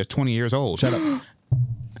technology that's 20 years old. Shut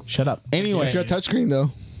up. Anyway, It's got touchscreen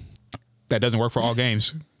though. That doesn't work for all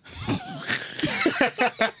games.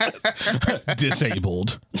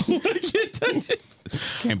 disabled.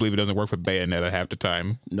 Can't believe it doesn't work for Bayonetta half the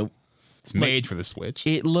time. Nope. It's made for the Switch.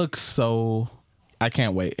 It looks so. I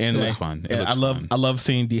can't wait. And It looks fun. It and looks fun. I love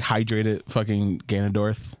seeing dehydrated fucking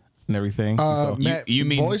Ganondorf and everything. So, you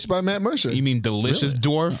mean voiced by Matt Mercer? You mean delicious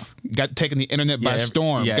dwarf got taken the internet by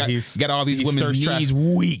storm? yeah, got all these he's women's thirst knees trapped.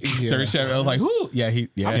 weak. Thirst trap. I was like, whoo. Yeah, I'm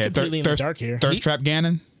completely in the dark here. Thirst trap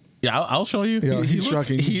Ganon. Yeah, I'll show you. Yeah, he's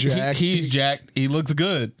fucking jacked. He's jacked. He looks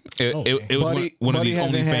good. It was Buddy- one of Buddy these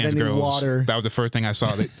hasn't had OnlyFans any girls. water. That was the first thing I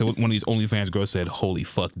saw. One of these OnlyFans girls said, "Holy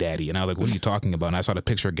fuck, daddy!" And I was like, "What are you talking about?" And I saw the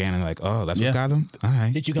picture of Ganon, like, "Oh, that's Yeah. what got him." All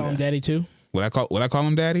right. Did you call him daddy too? Would I call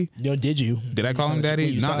him daddy? No, did you? Did I call him When daddy?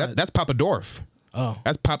 you No, saw it? that's Papa Dorf. Oh,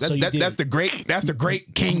 That's Pop. So you did. That's the great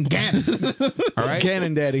King Ganon. All right.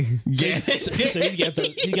 Cannon Daddy. so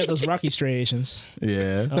he's got those Rocky striations.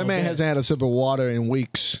 Yeah. That man hasn't had a sip of water in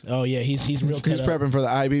weeks. Oh yeah, he's real cut He's up. prepping for the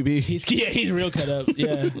IBB. He's real cut up.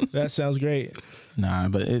 Yeah, that sounds great. Nah,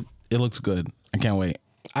 but it looks good. I can't wait.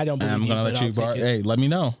 I don't believe And I'm gonna but let you I'll borrow. take it. Hey, let me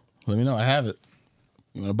know. I have it.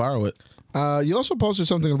 I'm gonna borrow it. You also posted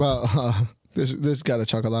something about this got a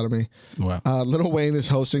chuckle out of me. Wow. Lil Wayne is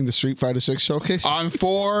hosting the Street Fighter 6 showcase. On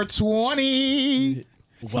 420.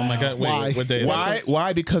 Oh my God! Wait, Why? what day? is it? Why?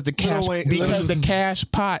 Why? Because the cash. Wayne- Because the cash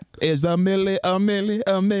pot is a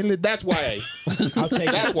milli. That's why. I'll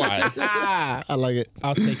take That's it. why. I like it.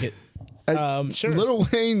 I'll take it. Sure. Lil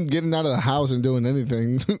Wayne getting out of the house and doing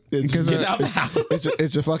anything. It's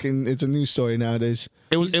a news story nowadays.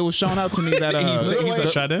 It was shown out to me that He's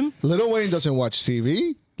a shut-in. Lil Wayne doesn't watch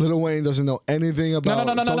TV. Lil Wayne doesn't know anything about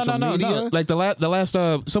social media. Like the last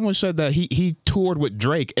someone said that he toured with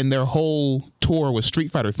Drake and their whole tour was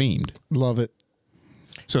Street Fighter themed. Love it.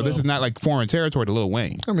 So this is not like foreign territory to Lil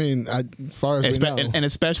Wayne. I mean, as far as we know. And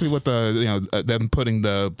especially with them putting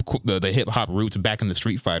the hip hop roots back in the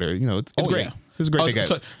Street Fighter, it's great. Yeah. It's a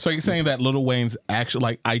great. So you're saying that Lil Wayne's actual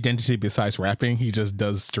identity besides rapping, he just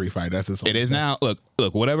does Street Fighter. That's his. It is now. Look.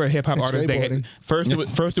 Whatever hip hop artist they had first,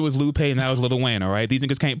 it was Lupe, and now it's Lil Wayne. All right, these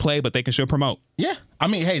niggas can't play, but they can sure promote. Yeah. I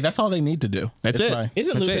mean, hey, that's all they need to do. That's It's it. fine.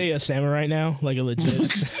 Isn't That's Lupe it. a samurai now? Like a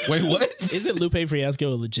legit? Wait, what? Isn't Lupe Fiasco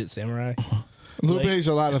a legit samurai? Lupe's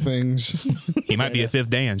a lot of things. He might be a fifth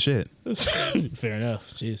Dan. Shit. Fair enough.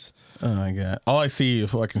 Jeez. Oh my God! All I see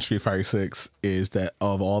for fucking Street Fighter 6 is that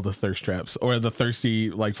of all the thirst traps or the thirsty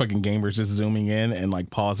fucking gamers just zooming in and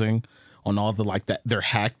pausing on all the their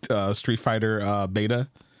hacked Street Fighter beta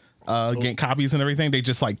game copies and everything. They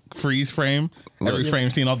just freeze frame every frame,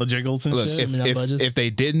 seeing all the jiggles and Look, shit. if they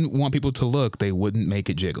didn't want people to look, they wouldn't make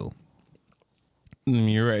it jiggle.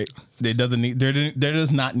 You're right. There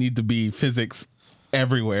does not need to be physics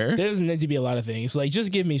everywhere. There doesn't need to be a lot of things.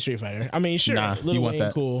 Just give me Street Fighter. I mean, sure, Nah, Lil you want Wayne,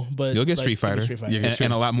 that. cool, but You'll get like, Street Fighter, give me Street Yeah, Fighter.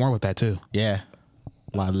 and a lot more with that too. Yeah,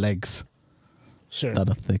 a lot of legs, Sure. a lot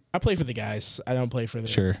of thick. I play for the guys. I don't play for the.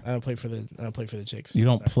 Sure. I don't play for the chicks. You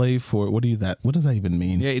don't Sorry. play for what does that even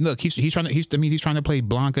mean? Yeah, look, he's trying to play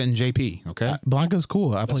Blanca and JP. Okay, Blanca's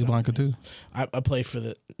cool. I play Blanca too. I play for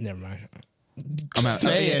the. Never mind. I'm out.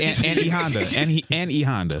 And E Honda and E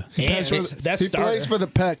Honda. And that's He plays for the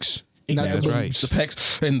pecs. Not Exactly. the That's right. boobs. The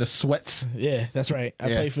pecs and the sweats. Yeah, that's right. I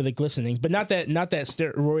Yeah. play for the glistening, but not that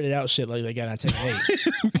steroided out shit like they got on Tekken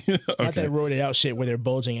 8. Not that roided out shit where they're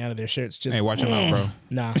bulging out of their shirts. Just Hey, watch him out, bro.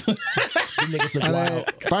 Nah. Them niggas look And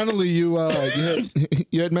wild. finally,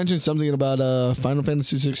 you had mentioned something about Final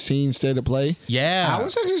Fantasy 16 State of Play. Yeah. I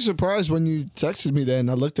was actually surprised when you texted me that,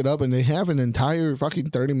 and I looked it up, and they have an entire fucking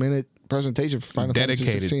 30-minute presentation for Final Fantasy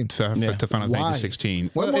Dedicated 16. to Final Why? Fantasy 16.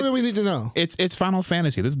 What more do we need to know? It's Final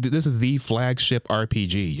Fantasy. This is the flagship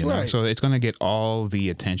RPG, you know. Right. So it's gonna get all the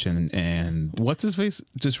attention and What's his face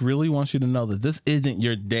just really wants you to know that this isn't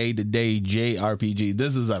your day-to-day JRPG.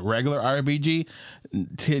 This is a regular RPG.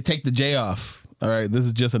 Take the J off. All right, this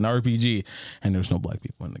is just an RPG, and there's no black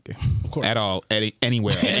people in the game. Of course. at all,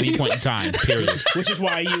 anywhere, at any point in time. Period. Which is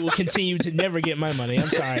why you will continue to never get my money. I'm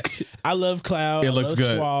sorry. I love Cloud. It I looks love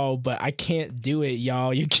good. Squall, but I can't do it,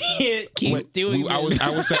 y'all. You can't keep doing I was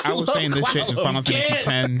saying this shit in Final Fantasy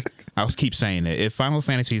X. I was keep saying it. If Final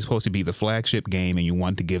Fantasy is supposed to be the flagship game, and you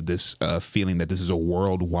want to give this feeling that this is a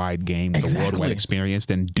worldwide game with a worldwide experience,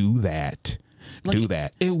 then do that. Do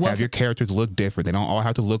that. Have your characters look different. They don't all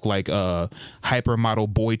have to look like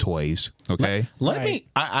hypermodel boy toys. Okay. Let me.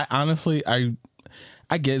 I honestly, I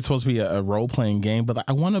get it's supposed to be a role playing game, but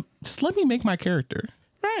I want to just let me make my character.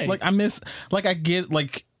 Right. I get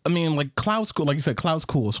Cloud's cool. Like you said, Cloud's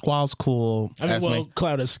cool. Squall's cool. I mean,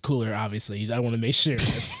 Cloud is cooler, obviously. I want to make sure.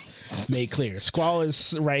 made clear. Squall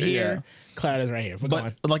is right here. Cloud is right here.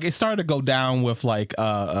 But like it started to go down with like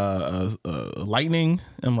lightning.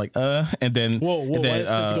 I'm like and then whoa, and then, why did it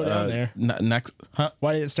start to go down there? Next,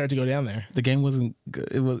 Why did it start to go down there? the game wasn't good.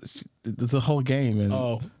 It was the whole game. And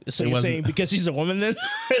Oh, so it you're wasn't- saying because she's a woman then?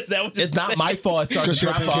 Is that what it's not my fault. It started to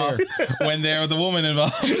drop off when there was a woman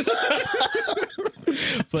involved.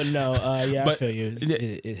 But no, I But- feel you.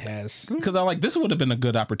 It has. Because I'm like, this would have been a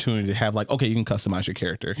good opportunity to have like, okay, you can customize your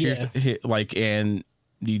character. Like, and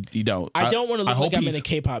you don't. I don't want to look hope like I'm in he's- a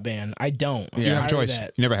K-pop band. I don't. Yeah. You have a Tired of choice.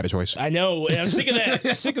 that. You never had a choice. I know. And I'm sick of that.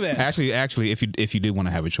 I'm sick of that. Actually, if you did want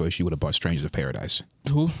to have a choice, you would have bought Strangers of Paradise.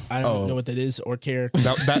 Who? I don't know what that is or care.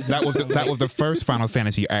 That was the first Final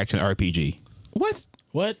Fantasy action RPG. What?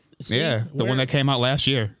 What? See, Yeah, the one that came out last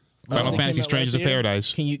year. Final They Fantasy came out Strangers last of year?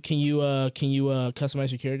 Paradise. Can you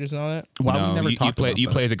customize your characters and all that? Why No, we never you talked about you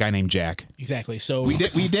that? play as a guy named Jack. Exactly. So We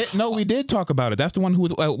did talk about it. That's the one who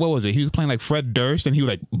was what was it? He was playing like Fred Durst, and he was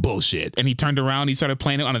like bullshit, and he turned around, he started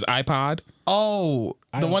playing it on his iPod. Oh,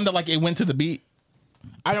 the one that like it went to the beat.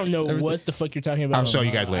 I don't know what the fuck you're talking about. I'll show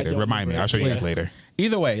you guys I later. don't Remind me. remember I'll show you it. guys later.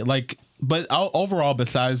 Either way, like, but overall,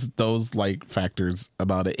 besides those like factors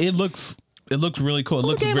about it, it looks really cool.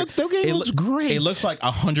 The game looks great. It looks like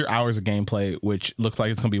 100 hours of gameplay, which looks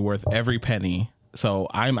like it's gonna be worth every penny. So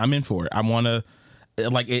I'm in for it. I want to.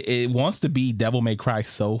 Like it wants to be Devil May Cry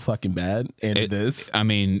so fucking bad, and it is. I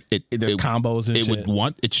mean, There's combos and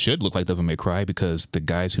shit. It should look like Devil May Cry because the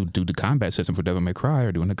guys who do the combat system for Devil May Cry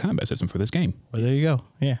are doing the combat system for this game. Well, there you go.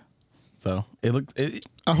 Yeah. So it looked.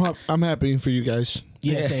 I'm happy for you guys.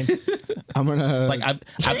 Yeah, same. I'm gonna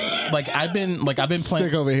I've been playing.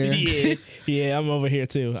 stick over here. Yeah, I'm over here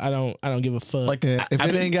too. I don't give a fuck. Like Yeah, if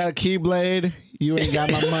it ain't got a Keyblade, you ain't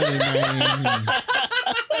got my money, man.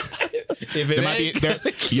 if There might be if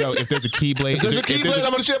there's a Keyblade. There's a Keyblade.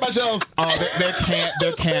 I'm gonna shit myself. Oh,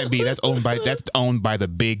 there can't be. That's owned by the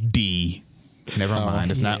Big D. Never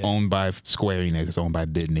mind. It's not owned by Square Enix. It's owned by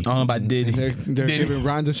Disney. owned by Diddy. They're giving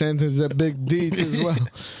Ron DeSantis a big D as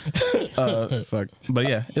well. Fuck. But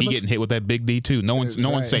yeah, He getting hit with that Big D too. No one's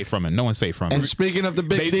right. safe from it. No one's safe from And it. speaking of the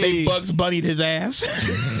big They D, Bugs Bunnied his ass.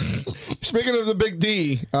 speaking of the big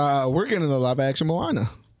D, we're getting the live action Moana.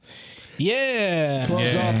 yeah.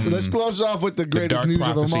 Let's close off with the greatest dark news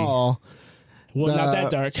prophecy. of them all. Well, not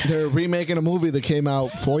that dark. They're remaking a movie that came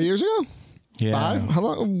out 4 years ago. yeah. 5? How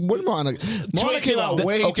long? What Moana? Moana came out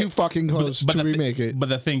way too fucking close to remake it. But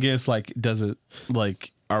the thing is, like, does it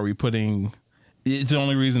like? Are we putting? It's the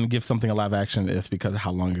only reason to give something a live action is because of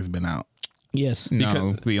how long it's been out. Yes.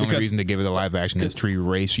 No, the only because- reason to give it a live action is to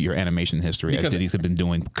erase your animation history, as Because- Disney's been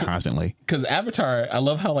doing constantly. Because Avatar, I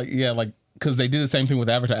love how because they did the same thing with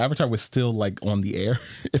Avatar. Avatar was still like on the air,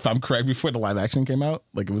 if I'm correct, before the live action came out.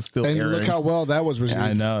 Like it was still And airing. look how well that was received. Yeah,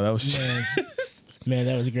 I know that was. Man,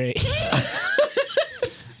 that was great.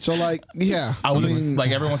 So like, yeah, I was like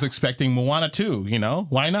everyone's expecting Moana 2, you know?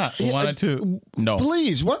 Why not? Moana 2. No.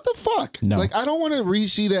 please, what the fuck? No. Like, I don't want to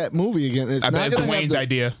re-see that movie again. It's I not bet it's gonna have Dwayne's the-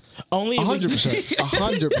 idea. Only if we- 100%,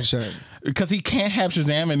 100%. Because he can't have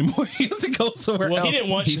Shazam anymore. He has to go somewhere Well, else. he didn't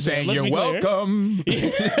want He's Shazam, saying let's you're be clear. welcome.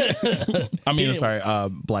 I mean, didn't- sorry,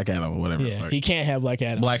 Black Adam or whatever. Yeah, he can't have Black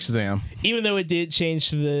Adam. Black Shazam. Even though it did change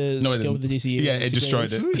the No, it scope of the didn't. DCU. Yeah, it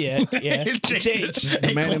destroyed it. Yeah, yeah. It changed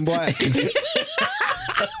The Man in Black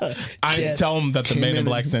I Yes. tell him that the Man in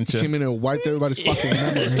Black sent came you. in and wiped everybody's fucking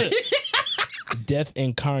memory. Death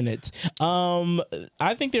incarnate.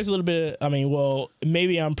 I think there's a little bit.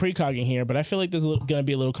 Maybe I'm precogging here, but I feel like there's going to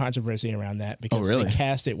be a little controversy around that because really? they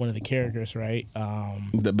casted one of the characters, right?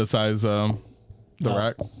 Besides The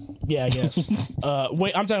Rock. Yeah, I guess.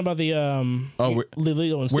 Wait, I'm talking about the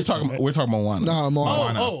Lilo and Stitch. We're talking Moana. No,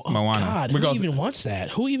 Moana. Moana. God, who even wants that?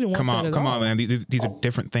 Who even wants that? Come at on, all? man. These are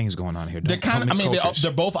different things going on here. They're kind of. I mean,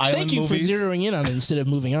 they're both island Thank you movies. for zeroing in on it instead of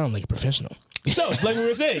moving on like a professional. So, like we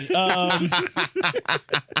were saying,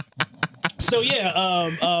 so yeah,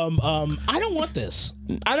 I don't want this.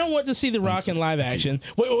 I don't want to see The Rock in live action.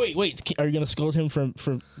 Wait. Are you gonna scold him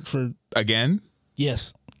for? Again?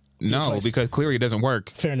 Yes. No, twice. because clearly it doesn't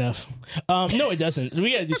work. Fair enough. No, it doesn't.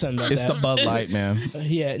 We gotta do something about It's that. the Bud Light, man.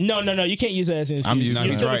 Yeah. No. You can't use that as an excuse. I'm using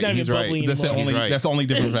Your it. stomach's not He's even right. bubbly That's the anymore. only. right. That's the only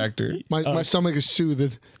different factor. My stomach is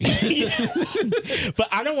soothed. But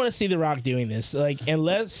I don't want to see The Rock doing this. Like,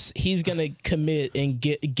 unless he's gonna commit and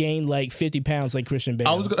gain like 50 pounds like Christian Bale.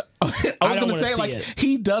 I was gonna don't say wanna like see it.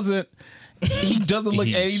 he doesn't. He doesn't look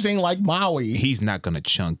anything like Maui. He's not gonna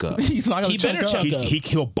chunk up. He's not gonna He better chunk up.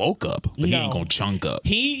 He'll bulk up, but he No. ain't gonna chunk up.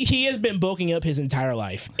 He has been bulking up his entire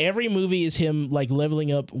life. Every movie is him like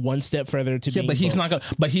leveling up one step further to being But he's bulked. not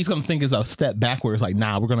gonna. But he's gonna think it's a step backwards. Like,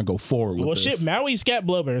 nah, we're gonna go forward with Well, this. shit, Maui's got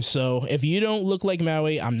blubber, so if you don't look like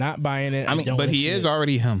Maui, I'm not buying it. I mean, don't But wanna he see is it.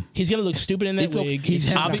 already him. He's gonna look stupid in that It's okay. wig. He's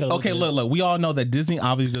It's not gonna okay. good. Look. We all know that Disney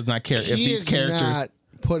obviously does not care if He these is characters. not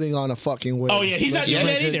putting on a fucking wig. Oh yeah, he's not doing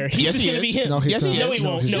that either. He's Yes, just he gonna be is. him. No, he's Yes, not. he No, is. he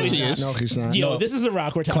won't. No, he's he's not. not. No, he's not. Yo, No. this is the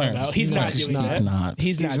Rock we're talking Clarence. about. He's No, not he's doing not. that. Not.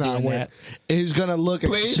 He's not doing wearing- that. He's gonna look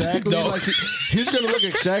Please, exactly no. like he's gonna look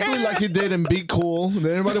exactly like he did in Be Cool. Did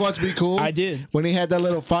anybody watch Be Cool? I did. When he had that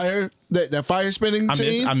little fire, that fire spinning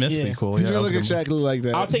scene. I miss Yeah. Be Cool. He's Yeah, gonna that look was a good exactly like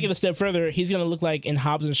that. I'll take it a step further. He's gonna look like in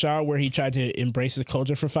Hobbs and Shaw, where he tried to embrace his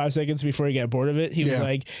culture for 5 seconds before he got bored of it. He was Yeah.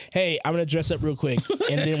 like, "Hey, I'm gonna dress up real quick,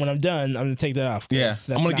 and then when I'm done, I'm gonna take that off." 'cause Yeah, that's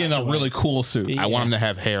I'm gonna not get in a who I really am." cool suit. Yeah. I want him to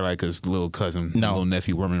have hair like his little cousin, little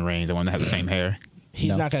nephew, Roman Reigns. I want him to have the same hair. He's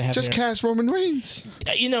No. not gonna have Just hair. cast Roman Reigns.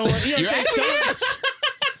 You know what? You know what I'm saying?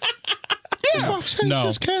 Fuck's sake, No.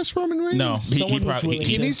 just cast Roman Reigns. No, Someone who's willing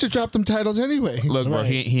He to- needs to drop them titles anyway. Look, bro,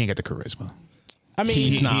 Right. he ain't got the charisma. I mean,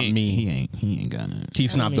 He's not he, me. He ain't got it.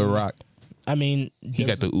 He's not The mean, Rock. I mean, He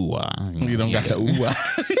got the ooh-ah. You don't got the ooh.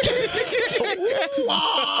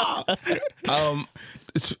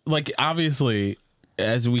 It's like obviously,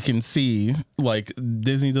 as we can see, like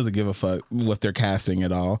Disney doesn't give a fuck what they're casting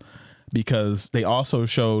at all, because they also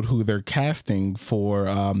showed who they're casting for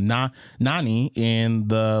Nani in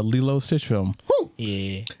the Lilo and Stitch film.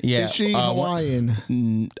 yeah. Yeah, Is she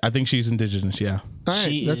Hawaiian? I think she's indigenous. Yeah, All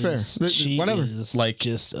right, that's fair. She Whatever. is Like,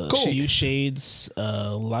 just a cool. few shades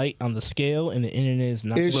light on the scale, and the internet is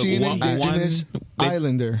not. Is she an one- indigenous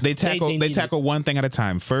Islander? They tackle they they need tackle one thing at a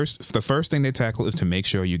time. The first thing they tackle is to make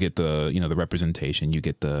sure you get the the representation, you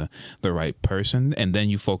get the right person, and then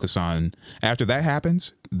you focus on after that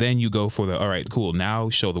happens, then you go for the all right, cool. Now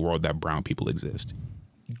show the world that brown people exist.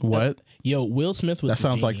 what? Yo, Will Smith was. That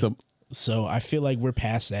sounds like the. So I feel like we're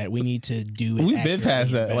past that. We need to do it. We've been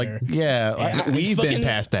past that. accurately Like, better. yeah, We've been fucking-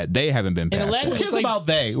 past that. They haven't been And past Aladdin who that. was cares like, about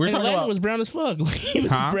they? We're and talking Aladdin about was brown as fuck. Like, he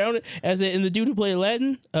was Huh? brown and the dude who played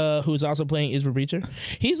Aladdin, who's also playing Israel Breacher,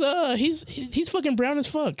 he's fucking brown as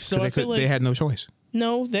fuck. So I feel like They had no choice.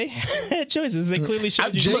 no, they had choices. They clearly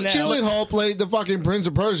showed you Jake now. Gyllenhaal played the fucking Prince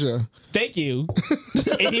of Persia. Thank you.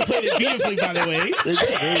 And he played it beautifully, by the way.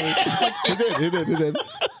 He did.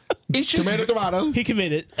 Tomato. He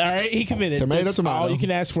committed. All right, he committed. Tomato, That's tomato. all you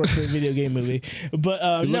can ask for a video game movie. But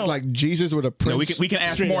He no, looked like Jesus with a prince. No, we can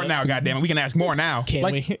ask Straight more up. now. Goddamn it, we can ask more now.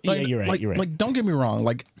 can we? Yeah, you're right. You're right. Like, don't get me wrong.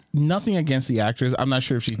 Like, nothing against the actress. I'm not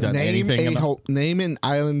sure if she's done anything. Name an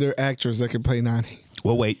Islander actress that could play Nani.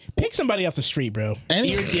 Well, wait. Pick somebody off the street, bro.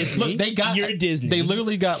 You're Disney. Look, they got. You're Disney. They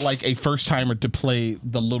literally got like a first timer to play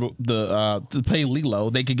to play Lilo.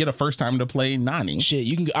 They could get a first timer to play Nani. Shit,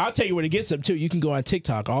 you can. I'll tell you where to get some too. You can go on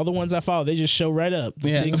TikTok. All the ones I follow, they just show right up.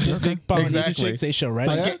 Yeah. Big Polynesian Exactly. chicks, they show right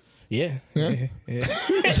Oh, up. yeah? Yeah, Yeah?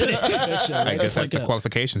 They show I right guess the that's the fuck up.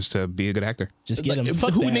 qualifications to be a good actor. Just get them. Like,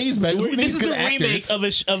 Fuck who that. needs better- who This needs is good a remake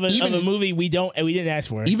actors? of a movie we didn't ask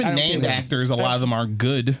for. I Even don't named care. actors, a lot of them aren't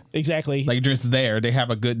good. Exactly. Like just there, they have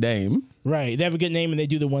a good name. Right. They have a good name and they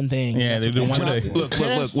do the one thing. Yeah, That's they what do one do. thing. Look.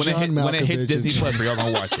 When it hits Malkovich Disney is- Plus, we're all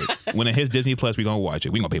gonna watch it. When it hits Disney Plus, we're gonna watch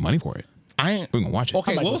it. We're gonna pay money for it. I ain't. We're gonna watch it.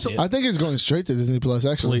 Okay, I might what go was see the- it. I think it's going straight to Disney Plus.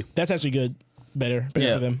 Actually, That's actually good. Better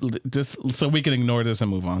yeah, for them. just so we can ignore this and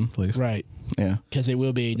move on, please. Right. Yeah. Because they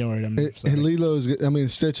will be ignored.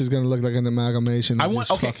 Stitch is going to look like an amalgamation. I Of want.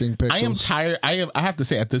 his Okay. fucking pixels. I am tired. I have to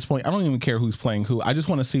say at this point, I don't even care who's playing who. I just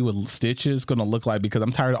want to see what Stitch is going to look like because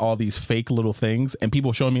I'm tired of all these fake little things and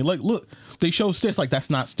people showing me like, look, they show Stitch like that's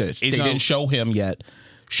not Stitch. They didn't show him yet.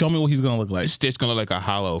 Show me what he's going to look like. Stitch gonna look like a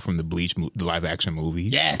hollow from the Bleach the live action movie.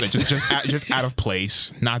 Yes. Like, just out of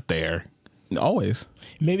place, not there. Always.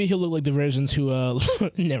 Maybe he'll look like the versions who.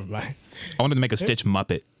 Never mind. I wanted to make a Stitch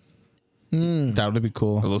Muppet, That would be a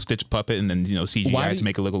cool. little Stitch puppet, and then CGI Why do to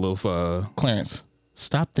make it look a little. Clarence,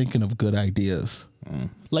 stop thinking of good ideas.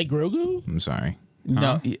 Like Grogu? I'm sorry.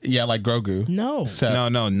 No, yeah, like Grogu. No. So,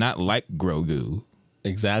 No, not like Grogu,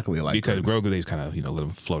 exactly like because Grogu. Grogu they just kind of let him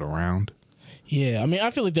float around. Yeah, I mean,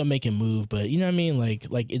 I feel like they'll make him move, but you know what I mean? Like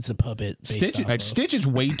it's a puppet. Based Stitch, off like, of- Stitch is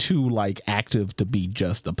way too like active to be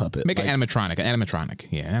just a puppet. Make like, an animatronic.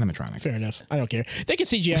 Yeah, an animatronic. Fair enough. I don't care. They can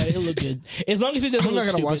CGI. It'll look good as long as it doesn't I'm look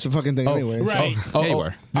not going to watch stupid. the fucking thing anyway. Right. Yeah, you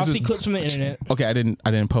were. I'll This see is- clips from the internet. Okay, I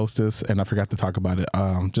didn't post this and I forgot to talk about it.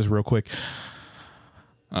 Just real quick.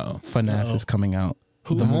 FNAF is coming out.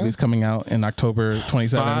 The movie's coming out in October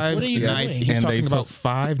 27th. What are you nights. doing? He's And talking they about post-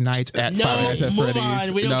 5 nights at No. Five Nights at move Freddy's.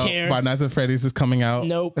 on. We don't care. Five Nights at Freddy's is coming out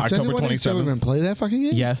Nope. Has October anyone in children 27th. play that fucking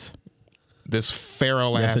game? Yes. this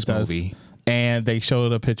feral Yes, ass it does. movie. And they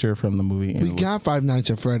showed a picture from the movie. We got Five Nights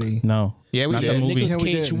at Freddy. no. Yeah, we not did. the movie. Yeah, Nicolas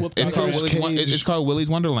we Cage did. whooped It's our called ass. it's called Willy's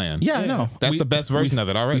Wonderland. Yeah, I know. That's the best version of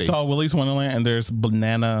it already. We saw Willy's Wonderland, and there's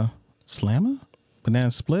Banana Slammer?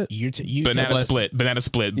 Banana Split? Banana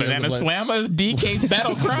Split. Banana the bless. Slammer is DK's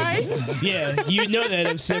battle cry. Yeah, you know that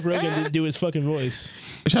if Seth Rogen didn't do his fucking voice.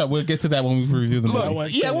 Shut up. We'll get to that when we review the movie.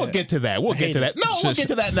 want- Yeah, we'll get to that. We'll get to that. No, we'll get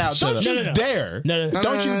to that now. Don't you dare. No.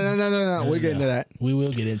 No. We're getting to that. We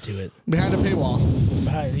will get into it. Behind the paywall.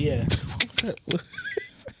 Yeah.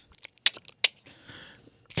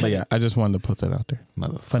 But yeah, I just wanted to put that out there.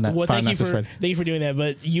 Well, thank you for doing that.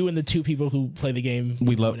 But you and the two people who play the game,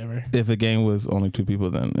 We love. whatever. If the game was only 2 people,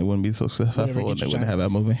 then it wouldn't be so successful, Whatever and gets they you wouldn't shot. have that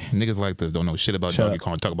movie. Niggas like this don't know shit about Shut Donkey up.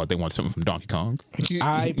 Kong. Talk about they want something from Donkey Kong. You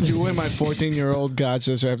and my 14-year-old god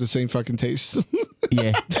sister have the same fucking taste.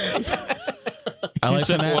 Yeah. I like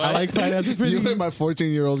that. I like Five Nights at Freddy's. You and my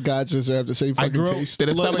 14-year-old god sister have the same I fucking grew up. taste. Did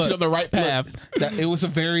it sound like she's on the right path? It was a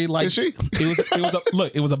very like. Is she?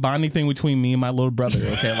 It was a bonding thing between me and my little brother.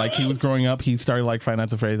 Okay, like he was growing up, he started like Five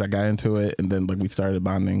Nights at Freddy's. I got into it, and then like we started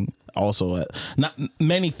bonding. Also, at not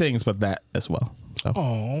many things, but that as well. So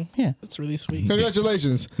Oh, yeah, that's really sweet.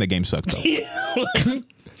 Congratulations. The game sucks though.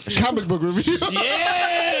 Comic book review.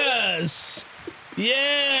 Yes.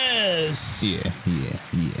 Yes.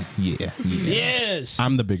 Yeah. Yes.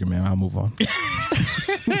 I'm the bigger man. I'll move on.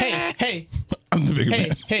 Hey. I'm the bigger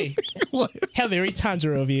man. Hey. What? How very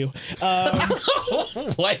Tanjiro of you.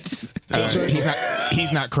 What?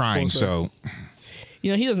 He's not crying, so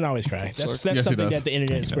You know, he doesn't always cry. That's Yes, he something does. that the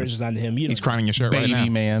internet spurges onto him. You he's don't- crying in your shirt Baby right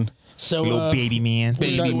now. man. So, Little baby man.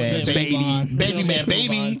 we're gonna- Baby man. we're gonna Baby. move on. Baby We're gonna man. move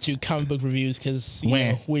Baby. on to comic book reviews because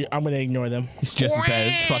When? I'm going to ignore them. It's just as bad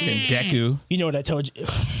as fucking Deku. You know what I told you.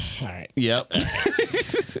 All right. Yep.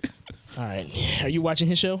 All right. Are you watching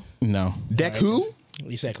his show? No. Deck who?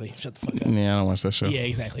 Exactly. Shut the fuck up. Yeah, I don't watch that show. Yeah,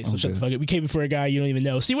 exactly. So shut good. the fuck up. We came before a guy you don't even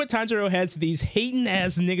know. See what Tanjiro has these hating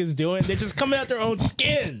ass niggas doing? They're just coming out their own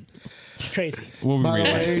skin. Crazy. What were By we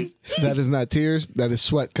the reading? way, that is not tears. That is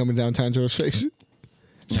sweat coming down Tanjiro's face.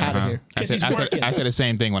 It's hot in here. I 'Cause said, he's I, said, working. I said the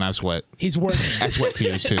same thing when I sweat. He's working. I sweat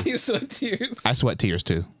tears too. You sweat tears. I sweat tears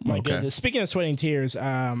too. My goodness. Speaking of sweating tears,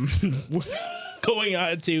 we're going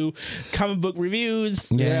on to comic book reviews.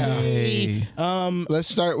 Yay. Let's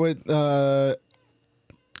start with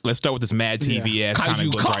Let's start with this Mad TV ass comic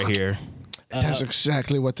Kaiju book cock. right here. that's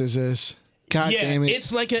exactly what this is. God Yeah, damn it.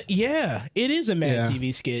 it's like it is a Mad Yeah.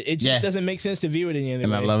 TV skit. It just Yeah. doesn't make sense to view it any other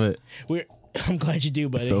And way. I love it. I'm glad you do,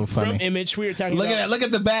 buddy. So funny. From Image, we were talking Look about at that. Look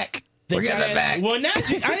at the back. the Look at the giant- back. Well, now I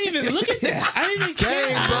didn't even look at that. I didn't even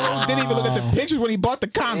care. Bro, didn't even look at the pictures when he bought the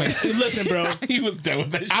comic. Listen, bro. He was done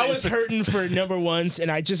with that shit. I was hurting for number ones,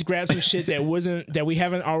 and I just grabbed some shit that we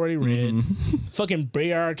haven't already read. Fucking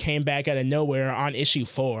Bayard came back out of nowhere on issue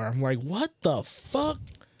 4. I'm like, what the fuck?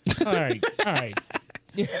 All right.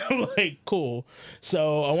 I'm like, cool.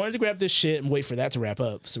 So I wanted to grab this shit and wait for that to wrap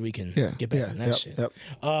up so we can get back on that shit.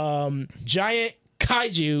 Giant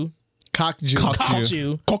kaiju.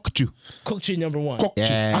 Kokju. Kokju number 1.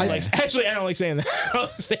 Yeah. I don't like saying that. I don't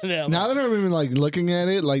like saying that. Now that I'm even like looking at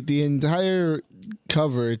it, like the entire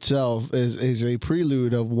cover itself is a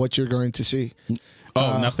prelude of what you're going to see.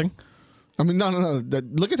 Nothing. I mean, no.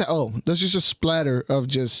 Look at that. Oh, that's just a splatter of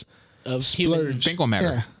just Of splurge. Think will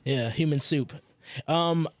matter. Yeah. human soup.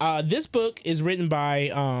 This book is written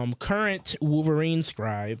by current Wolverine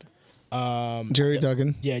scribe. Jerry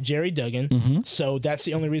Duggan. Yeah, Jerry Duggan. So that's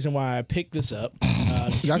the only reason why I picked this up.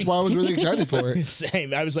 That's why I was really excited for it.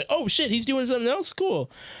 Same. I was like, oh shit, he's doing something else.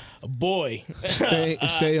 Cool. Boy.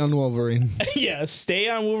 Stay on Wolverine. Yeah, stay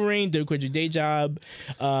on Wolverine, do quit your day job.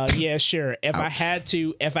 Yeah, sure. If I had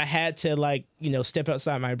to like, step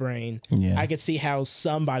outside my brain, Yeah. I could see how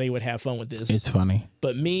somebody would have fun with this. It's funny.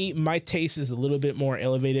 But my taste is a little bit more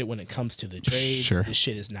elevated when it comes to the trade. Sure. This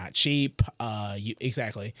shit is not cheap.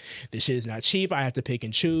 Exactly. This shit is not cheap. I have to pick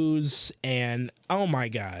and choose. And oh my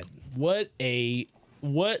God,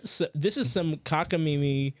 this is some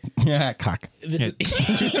cockamamie. Yeah, cock.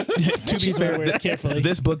 To be fair, carefully.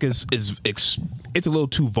 This book is it's a little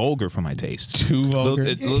too vulgar for my taste. Too vulgar.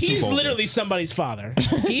 He's literally somebody's father.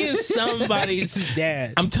 He is somebody's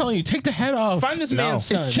dad. I'm telling you, take the head off. Find this man's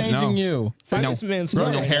son. It's changing you. Find this man's son.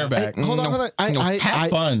 Grow your hair back. Hold on. Have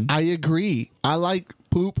fun. I agree. I like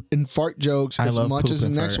poop and fart jokes I as love much poop as the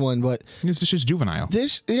and next fart. one, but This is just juvenile.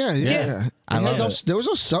 yeah. I love it. There was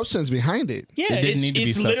no substance behind it. Yeah, It didn't need to be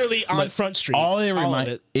it's so- literally on Look, Front Street. All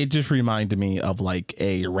of it just reminded me of like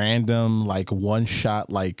a random like one shot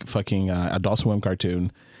like fucking Adult Swim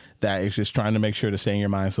cartoon that is just trying to make sure to stay in your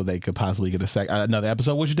mind so they could possibly get another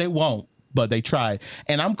episode, which they won't. but they tried,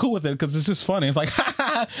 and I'm cool with it because it's just funny. It's like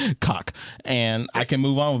cock, and I can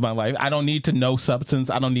move on with my life. I don't need to know substance.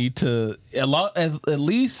 I don't need to at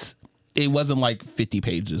least it wasn't like 50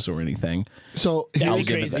 pages or anything. So That'd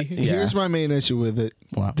be crazy. here's my main issue with it.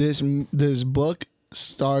 Wow. This book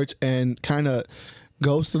starts and kind of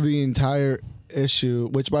goes through the entire issue,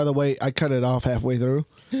 which by the way I cut it off halfway through.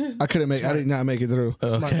 I did not make it through.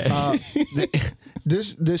 Okay.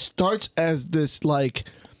 This starts as this like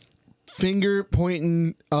finger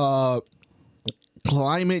pointing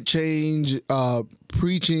climate change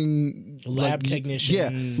preaching Lab like,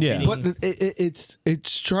 technician. Yeah. but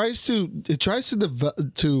it tries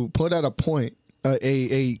to put out a point,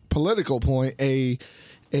 a political point, a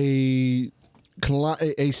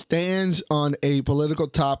stands on a political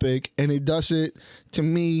topic, and it does it to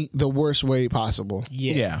me the worst way possible.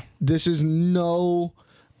 Yeah. This is no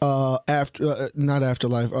not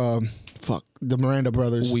afterlife. Fuck the Miranda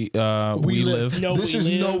brothers. We live. No, This is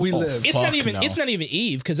No We Live. It's fuck not even. no. It's not even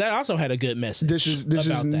Eve because that also had a good message. This is about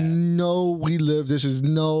that. No We Live. This is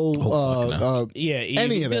no. fuck no. Yeah, Eve,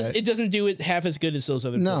 any of that. It doesn't do it half as good as those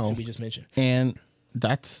other No. books that we just mentioned. And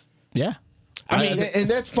that's I mean, and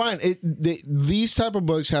that's fine. These type of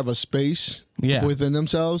books have a space Yeah. within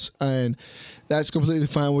themselves, and that's completely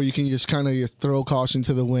fine. Where you can just kind of throw caution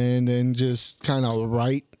to the wind and just kind of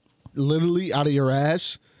write literally out of your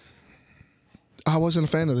ass. I wasn't a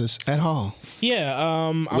fan of this at all.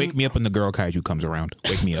 yeah. Wake me up when the girl kaiju comes around.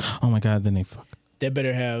 Wake me up. oh my god, then they fuck. They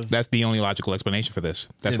better have. That's the only logical explanation for this.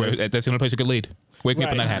 That's the only place it could lead. Wake me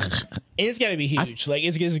up when that Right. happens. And it's got to be huge.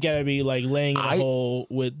 it's got to be like laying in a hole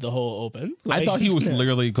with the hole open. I Like, thought he was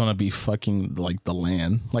literally gonna be fucking like the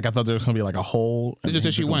land. Like I thought there was gonna be like a hole. It's just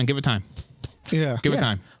issue one. Give it time. Yeah, Give it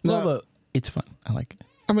time. Well, No. look, it's fun. I like it.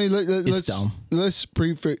 I mean, dumb. let's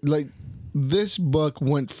prefix like this book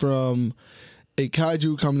went from a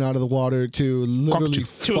kaiju coming out of the water to literally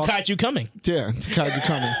to a kaiju coming. Yeah, to kaiju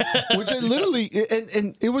coming, which it literally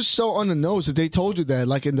and it was so on the nose that they told you that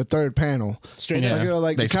like in the third panel, Straight Yeah. up. like, you know,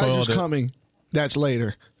 like They the kaiju's spoiled it. coming, that's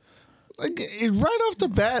later. Like right off the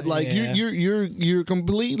bat, like Yeah. you're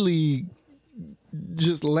completely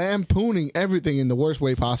just lampooning everything in the worst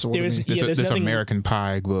way possible. To There's- me. Yeah, there's This nothing- American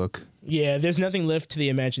Pie book. Yeah, there's nothing left to the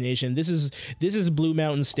imagination. This is Blue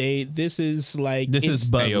Mountain State. This is like This it's- is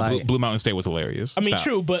Bud Hey, yo, Light. Blue Mountain State was hilarious. I mean, Stop.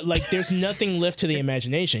 true, but like, there's nothing left to the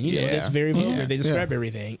imagination. You know, Yeah. it's very vulgar. Yeah. They describe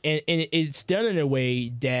everything, and it's done in a way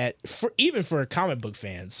that, even for comic book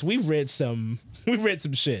fans, we've read some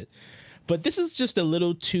shit, but this is just a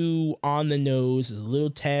little too on the nose, a little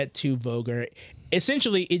tad too vulgar.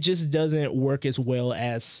 Essentially, it just doesn't work as well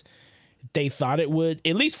as they thought it would,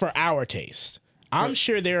 at least for our taste. I'm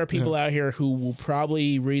sure there are people out here who will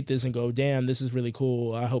probably read this and go, damn, this is really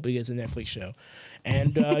cool. I hope it gets a Netflix show.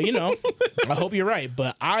 And, I hope you're right.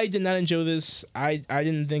 But I did not enjoy this. I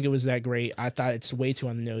didn't think it was that great. I thought it's way too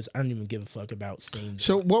on the nose. I don't even give a fuck about seeing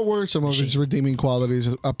So, what were some of its redeeming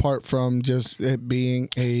qualities apart from just it being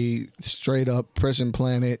a straight up Prison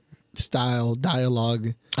Planet style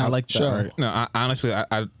dialogue? I like the show? art. No, honestly,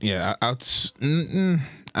 I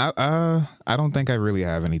don't think I really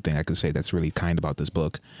have anything I could say that's really kind about this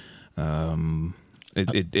book.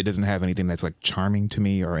 It doesn't have anything that's like charming to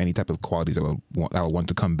me or any type of qualities I would want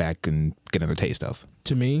to come back and get another taste of.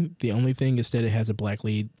 To me, the only thing is that it has a black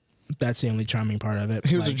lead. That's the only charming part of it.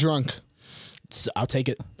 He was a drunk. So I'll take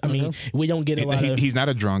it. I mean, we don't get a lot of. He's not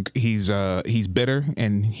a drunk. He's bitter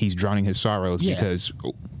and he's drowning his sorrows Yeah. because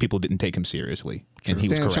people didn't take him seriously, and he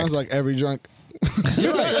was Damn, correct. sounds like every drunk. I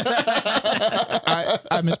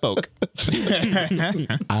misspoke.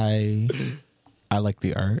 I like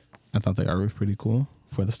the art. I thought the art was pretty cool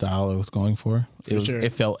for the style it was going for. Sure.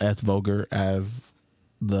 It felt as vulgar as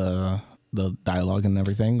the dialogue and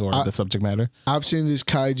everything, or the subject matter. I've seen this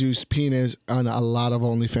kaiju's penis on a lot of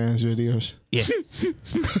OnlyFans videos. Yeah,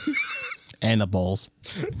 And the balls.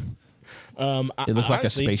 It looks like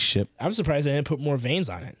honestly, a spaceship. I'm surprised they didn't put more veins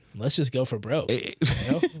on it. Let's just go for broke. You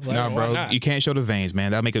know? Like, no, why bro, not? you can't show the veins,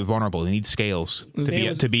 man. That'll make it vulnerable. It needs scales to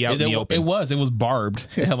be out in the open. It was barbed.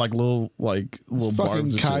 It had like little barbs. Fucking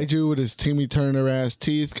and shit. kaiju with his Timmy Turner ass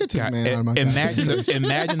teeth. Get this God, man out of my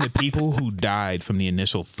imagine the people who died from the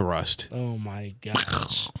initial thrust. Oh my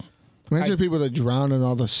gosh. Imagine people that drown in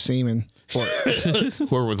all the semen.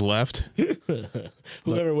 Whoever was left,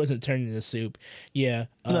 Whoever wasn't turned into soup. Yeah.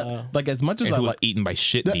 Like as much as and I who was like, eaten by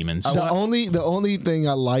shit demons. The only thing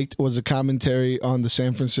I liked was a commentary on the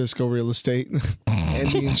San Francisco real estate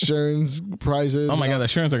and the insurance prices. oh my god, the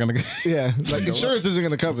insurance are gonna. Yeah, like insurance isn't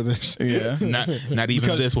going to cover this. Yeah. Not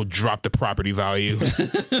even this will drop the property value.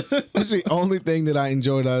 That's the only thing that I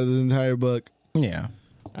enjoyed out of this entire book. Yeah.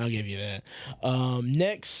 I'll give you that.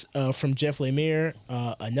 Next, from Jeff Lemire,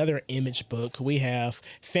 another Image book. We have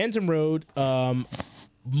Phantom Road. Some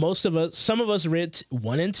of us read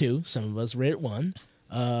 1 and 2. Some of us read 1.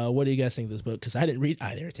 What do you guys think of this book? Because I didn't read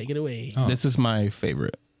either. Take it away. Oh. This is my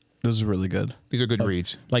favorite. This is really good. These are good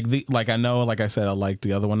reads. Like I know, like I said, I liked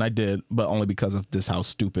the other one I did, but only because of this how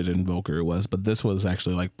stupid and vulgar it was. But this was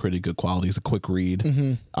actually like pretty good quality. It's a quick read.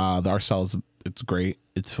 The art style it's great.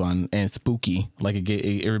 It's fun and it's spooky. Like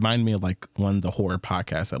it reminded me of like one of the horror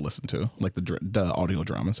podcasts I listened to, like the audio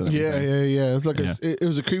dramas. And everything. Yeah. It's like it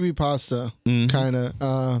was a creepypasta kind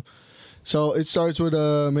of. So it starts with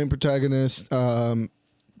a main protagonist.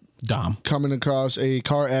 Dom coming across a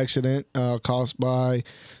car accident caused by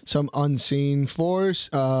some unseen force.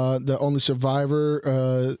 The only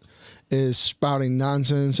survivor is spouting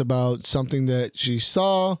nonsense about something that she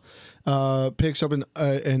saw. Picks up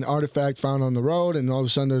an artifact found on the road, and all of a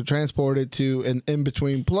sudden they're transported to an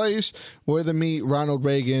in-between place where they meet Ronald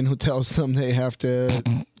Reagan, who tells them they have to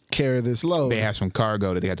carry this load. They have some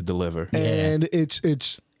cargo that they have to deliver. And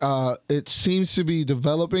it seems to be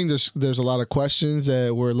developing. There's a lot of questions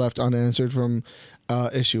that were left unanswered from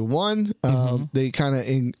issue 1. They kind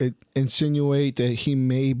of insinuate that he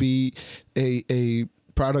may be a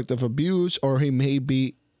product of abuse, or he may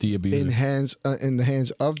be the abuser. in the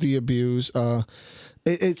hands of the abuse.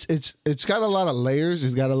 It's got a lot of layers.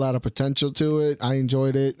 It's got a lot of potential to it. I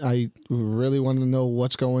enjoyed it. I really wanted to know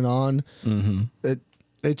what's going on.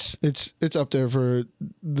 It's up there for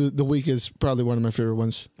the week. Is probably one of my favorite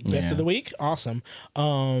ones. Best of the week, awesome.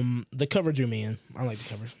 The cover drew me in. I like the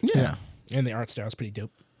cover. Yeah, and the art style is pretty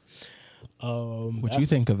dope. What you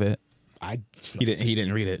think of it? He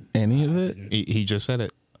didn't read it. Any of it? He just said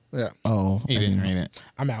it. Yeah. Oh, he didn't read it.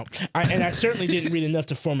 I'm out. And I certainly didn't read enough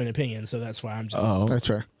to form an opinion, so that's why I'm just. Oh, that's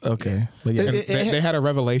fair. Okay, but yeah, They had a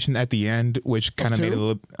revelation at the end, which kind of made it a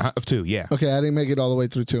little of 2. Yeah. Okay, I didn't make it all the way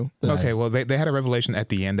through 2. Okay, well, they had a revelation at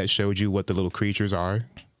the end that showed you what the little creatures are.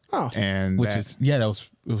 Oh, and it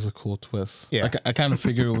was a cool twist. Yeah, I kind of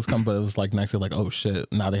figured it was coming, but it was like next to like, oh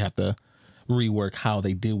shit, now they have to rework how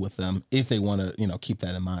they deal with them if they want to, keep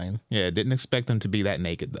that in mind. Yeah, didn't expect them to be that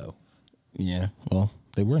naked though. Yeah, well,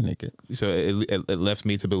 they were naked, so it left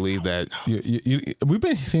me to believe that we've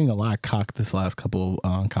been seeing a lot of cock this last couple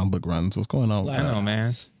comic book runs. What's going on? I don't know,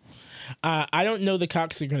 man. I don't know the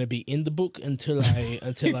cocks are going to be in the book until I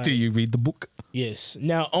Do you read the book? Yes.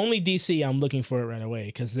 Now only DC. I'm looking for it right away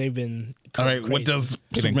because they've been. All right. crazy. What does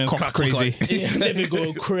Superman's cock crazy? look like? Yeah, they've been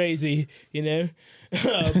going crazy,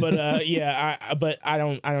 but I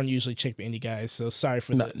don't usually check the indie guys. So sorry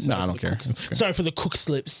for I don't care. Okay. Sorry for the cook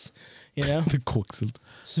slips. The cooks.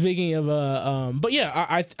 Speaking of, but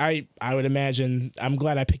yeah, I would imagine. I'm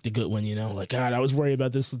glad I picked a good one. Like God, I was worried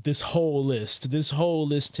about this whole list. This whole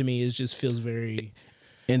list to me just feels very.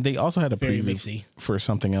 And they also had a very preview mixy for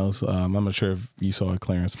something else. I'm not sure if you saw it,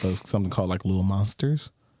 Clarence, but it's something called like Little Monsters.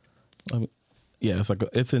 Yeah, it's like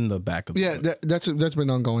it's in the back of the book. that's been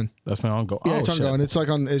ongoing. That's been ongoing. Yeah, it's ongoing. It's like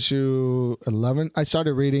on issue 11. I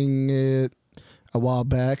started reading it a while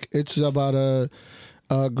back. It's about a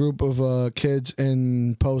group of kids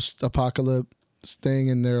in post-apocalypse thing,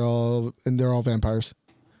 and they're all vampires.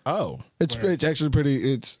 Oh, it's actually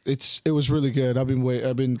pretty. It was really good. I've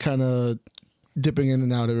been kind of dipping in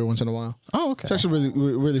and out every once in a while. Oh, okay. It's actually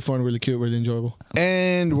really fun, really cute, really enjoyable.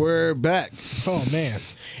 And we're back. Oh man,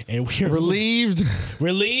 and we're relieved.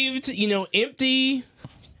 Empty,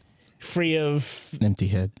 free of empty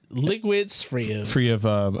head, liquids, free of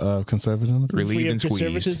conservatism, free of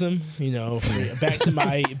conservatism. Back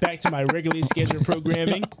to my regularly scheduled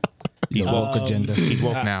programming. The woke agenda. He's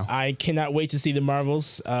woke now. I cannot wait to see the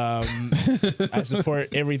Marvels. I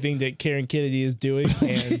support everything that Karen Kennedy is doing,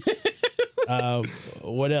 and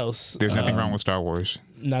what else? There's nothing wrong with Star Wars.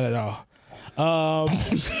 Not at all.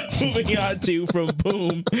 Moving on to from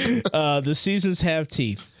Boom, the seasons have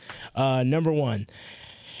teeth. Number 1,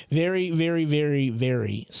 very, very, very,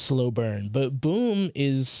 very slow burn. But Boom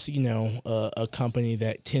is, a company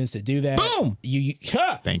that tends to do that. Boom.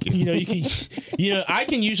 Thank you. You can, I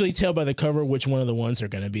can usually tell by the cover which one of the ones are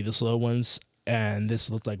going to be the slow ones. And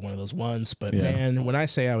this looked like one of those ones. But man, when I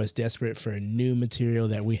say I was desperate for new material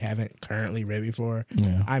that we haven't currently read before,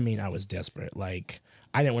 I mean, I was desperate. Like,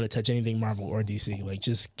 I didn't want to touch anything Marvel or DC. Like,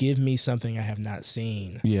 just give me something I have not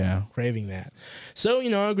seen. Yeah. Craving that. So,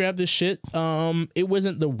 I grabbed this shit. It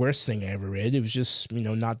wasn't the worst thing I ever read. It was just,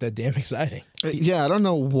 not that damn exciting. Yeah, I don't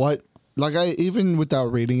know what. Like, I even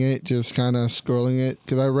without reading it, just kind of scrolling it,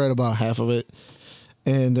 because I read about half of it.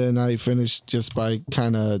 And then I finished just by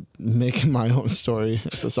kind of making my own story.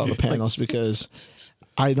 I saw the panels because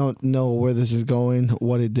I don't know where this is going,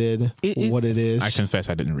 what it did, what it is. I confess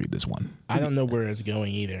I didn't read this one. I don't know where it's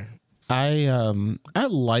going either. I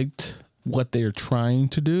liked what they're trying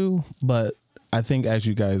to do, but I think as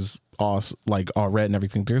you guys all read and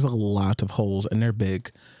everything, there's a lot of holes and they're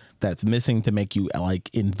big that's missing to make you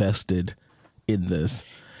like invested in this.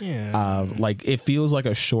 Yeah. Like it feels like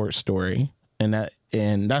a short story, and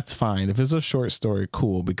that's fine. If it's a short story,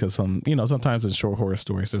 cool, because sometimes in short horror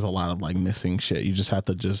stories there's a lot of like missing shit. You just have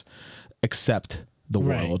to just accept the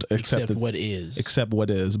world, accept what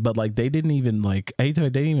is. But like they didn't even they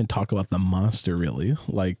didn't even talk about the monster really.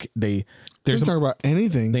 Like they didn't talk about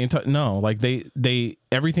anything. They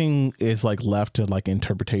everything is like left to like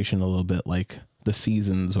interpretation a little bit, like the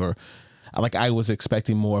seasons, or like I was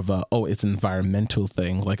expecting more of it's an environmental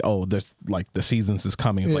thing, like there's like the seasons is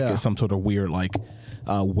coming, like it's some sort of weird like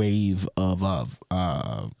wave of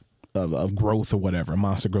growth or whatever,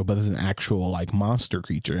 monster growth, but it's an actual like monster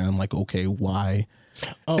creature, and I'm like, okay, why?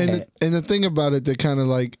 And the thing about it that kind of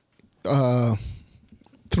like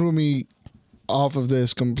threw me off of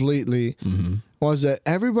this completely was that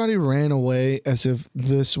everybody ran away as if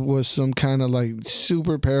this was some kind of like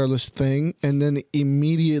super perilous thing, and then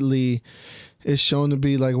immediately it's shown to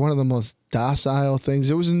be like one of the most docile things.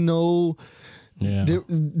 There was no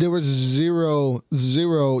there was zero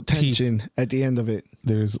tension at the end of it.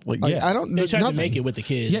 There's I don't. They tried nothing. to make it with the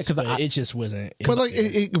kids, but it just wasn't. But like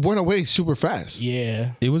it went away super fast.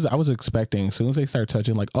 Yeah, it was. I was expecting as soon as they started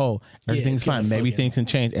touching, like, everything's fine. Maybe things can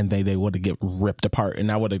change, and they would have get ripped apart,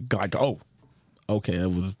 and I would have like, okay, it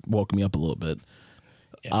would woke me up a little bit.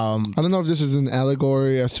 Yeah. I don't know if this is an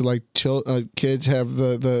allegory as to like kids have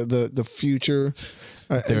the future.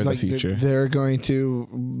 They're the future. They're going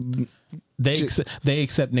to. They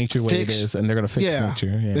accept nature the way it is, and they're going to fix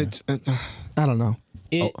nature. Yeah. It's I don't know.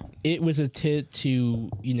 It was a tit to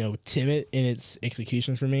timid in its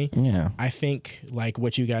execution for me. Yeah, I think like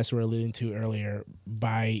what you guys were alluding to earlier.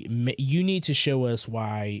 You need to show us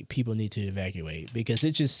why people need to evacuate, because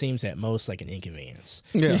it just seems at most like an inconvenience.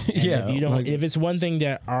 Yeah, If you don't, if it's one thing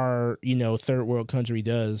that our third world country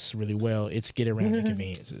does really well, it's get around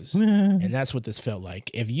inconveniences, and that's what this felt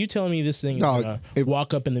like. If you tell me this thing is gonna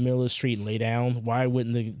walk up in the middle of the street and lay down, why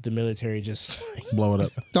wouldn't the military just blow it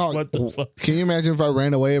up? Dog, what the fuck? Can you imagine if I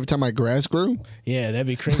ran away every time my grass grew? Yeah, that'd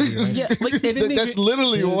be crazy. Right? Yeah, like that's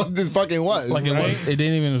literally what this fucking was. Like it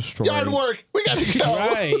didn't even destroy yard work. We gotta go.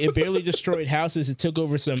 Right, it barely destroyed houses. It took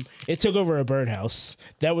over a birdhouse.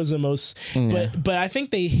 That was the most. But I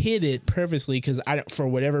think they hid it purposely because for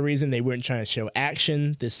whatever reason they weren't trying to show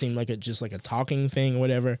action. This seemed like just like a talking thing or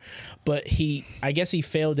whatever. But I guess he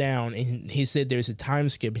fell down and he said there's a time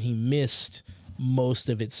skip and he missed most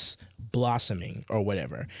of its blossoming or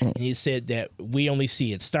whatever. And he said that we only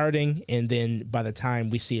see it starting, and then by the time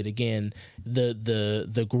we see it again,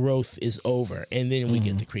 the growth is over, and then we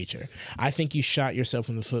get the creature. I think you shot yourself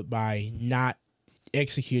in the foot by not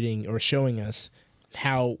executing or showing us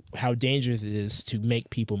how dangerous it is to make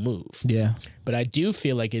people move. Yeah. But I do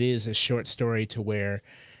feel like it is a short story to where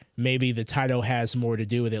maybe the title has more to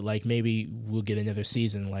do with it. Like maybe we'll get another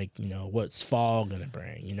season. Like, what's fall gonna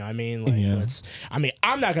bring? You know what I mean? Like,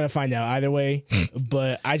 I'm not gonna find out either way.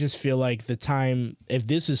 But I just feel like the time, if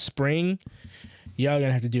this is spring, y'all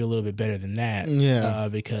gonna have to do a little bit better than that. Yeah.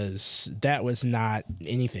 Because that was not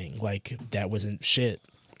anything. Like that wasn't shit.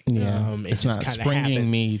 Yeah, it's not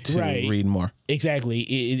springing me to read more. Exactly.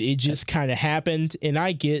 It just kind of happened, and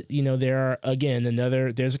I get there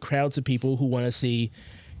are there's crowds of people who want to see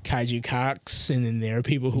kaiju cocks, and then there are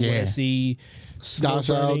people who want to see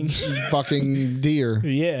slow-burning fucking deer.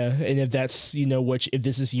 Yeah, and if that's if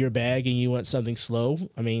this is your bag and you want something slow,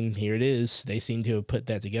 here it is. They seem to have put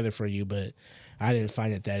that together for you, but I didn't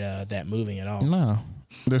find it that moving at all. No,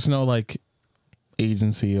 there's no like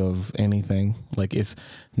agency of anything. Like it's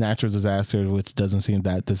natural disaster, which doesn't seem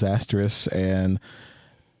that disastrous, and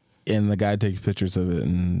the guy takes pictures of it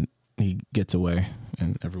and he gets away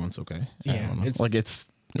and everyone's okay. Yeah,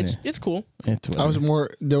 it's cool.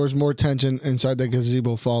 There was more tension inside the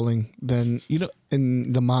gazebo falling than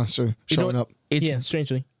in the monster showing up.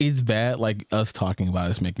 Strangely, it's bad. Like us talking about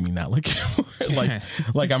it's making me not like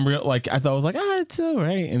like I'm real. Like I thought I was like it's all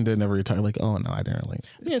right, and then every time like no, I didn't really.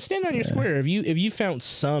 Yeah, stand on your square. If you found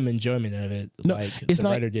some enjoyment of it, the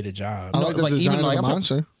writer did a job. I like the design of the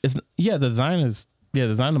monster. The design is. Yeah,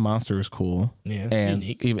 the design of the monster is cool. Yeah, and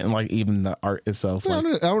unique. even the art itself. I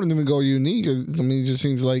wouldn't even go unique. It just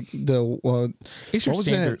seems like it's your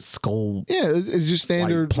standard skull. Yeah, it's just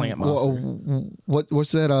standard plant monster.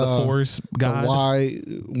 What's that? The forest god.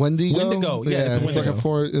 Wendigo. Wendigo. Yeah, it's like a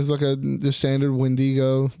forest. It's like the standard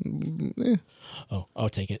Wendigo. Yeah. Oh, I'll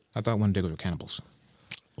take it. I thought Wendigos were cannibals.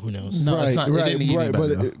 who knows? No, it's right, not. It right, didn't need right.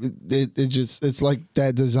 any But better, it just it's like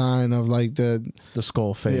that design of like the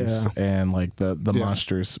skull face and like the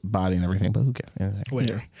monster's body and everything. But who cares? Anything.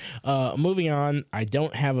 Whatever. Moving on. I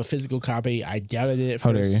don't have a physical copy. I doubted it at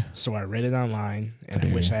How dare first, you. so I read it online, and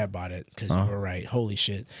I wish I had bought it because you were right. Holy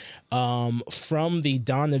shit! From the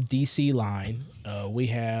Dawn of DC line, we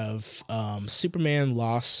have Superman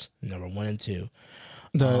Lost #1 and 2.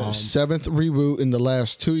 The seventh reboot in the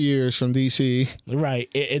last 2 years from DC. Right.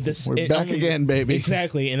 We're back again, baby.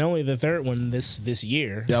 Exactly. And only the third one this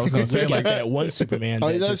year. Yeah, I was gonna say like that one Superman.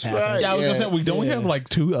 Oh, that that's just happened. right. Yeah, I was gonna say don't we have like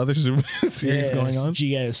 2 other Superman series going on?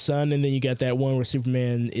 You got his son, and then you got that one where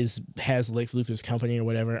Superman has Lex Luthor's company or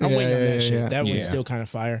whatever. I'm waiting on that shit. yeah. That one's still kind of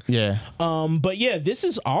fire. Yeah. But yeah, this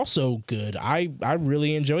is also good. I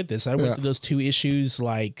really enjoyed this. I went through those 2 issues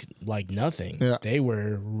like nothing. Yeah. They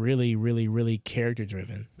were really, really, really character driven.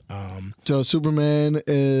 So Superman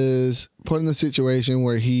is put in a situation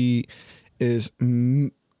where he is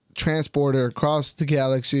transported across the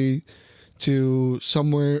galaxy to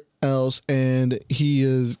somewhere else, and he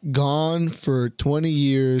is gone for 20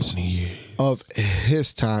 years of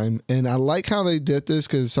his time. And I like how they did this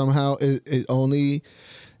because somehow it only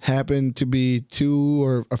happened to be 2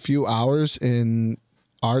 or a few hours in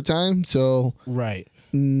our time. So Right.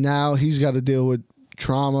 now he's got to deal with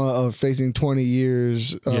trauma of facing 20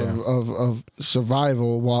 years of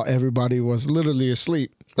survival while everybody was literally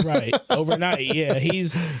asleep. Right. Overnight. Yeah.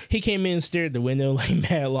 He came in and stared at the window like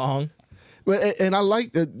mad long. But and I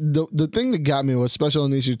like the thing that got me was special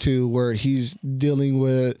in issue 2 where he's dealing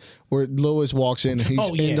with where Lois walks in and he's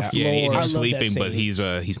in the floor. Yeah, I love he's that sleeping, but scene.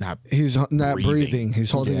 he's not. He's not breathing. He's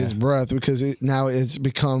holding Yeah. his breath because now it's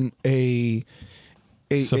become a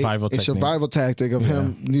Survival technique. survival tactic of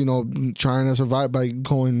him, trying to survive by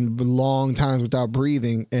going long times without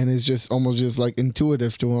breathing, and it's just almost just like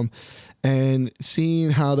intuitive to him. And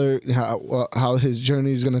seeing how his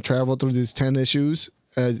journey is going to travel through these 10 issues,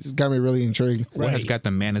 it's got me really intrigued. What has Right. got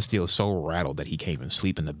the Man of Steel so rattled that he can't even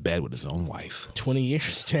sleep in the bed with his own wife? 20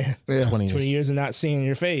 years, man. Yeah. 20 years of not seeing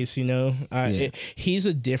your face, he's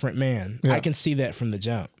a different man. Yeah. I can see that from the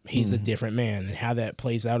jump. He's a different man, and how that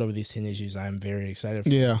plays out over these 10 issues, I'm very excited for.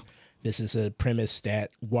 Yeah. This is a premise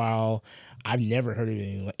that, while I've never heard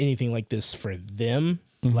of anything like this for them,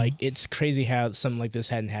 like, it's crazy how something like this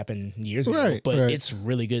hadn't happened years ago, Right, but right. it's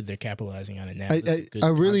really good they're capitalizing on it now. I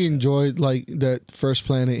really enjoyed like that first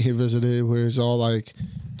planet he visited where it's all like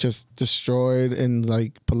just destroyed and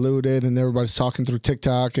like polluted and everybody's talking through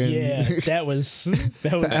TikTok and that was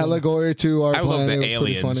the allegory to our I love planet the was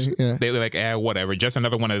pretty aliens. funny. Yeah. They were like, whatever, just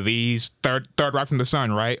another one of these. Third rock from the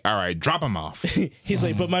sun, right? All right, drop them off. He's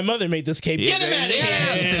like, but my mother made this cape. Get him out of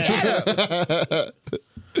here!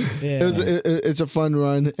 Yeah. It's a fun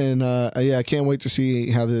run, and I can't wait to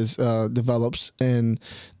see how this develops and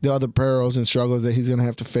the other perils and struggles that he's gonna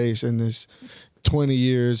have to face in this 20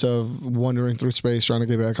 years of wandering through space trying to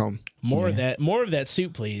get back home. More of that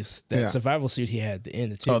suit, please. That Yeah. survival suit he had at the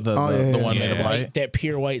end too. Oh, the one made of Like light. that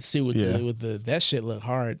pure white suit with the that shit looked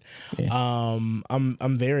hard.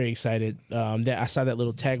 I'm very excited. That I saw that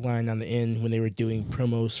little tagline on the end when they were doing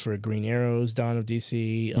promos for Green Arrow's Dawn of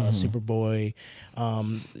DC, Superboy.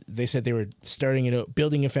 They said they were starting it up,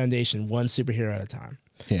 building a foundation, one superhero at a time.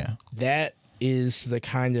 Yeah. That is the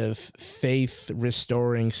kind of faith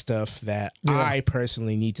restoring stuff that I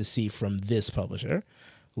personally need to see from this publisher.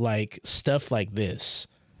 Like stuff like this.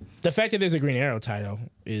 The fact that there's a Green Arrow title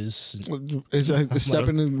is It's a step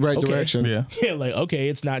in the right okay. direction. Yeah. like, okay,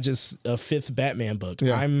 it's not just a 5th Batman book.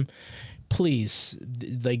 Yeah.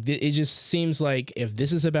 It just seems like if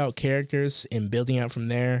this is about characters and building out from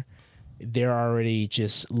there, they're already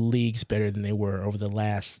just leagues better than they were over the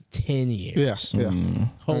last 10 years. Yeah.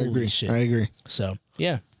 Holy shit. I agree. So,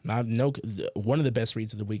 yeah, one of the best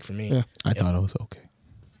reads of the week for me. Yeah. I thought it was okay.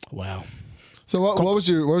 Wow. So what was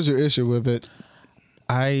your issue with it?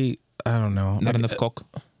 I don't know. Not enough coke.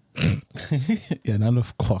 Yeah, not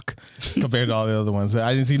enough cock compared to all the other ones.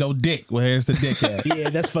 I didn't see no dick. Well, here's the dick at. Yeah,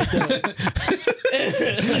 that's fucked up.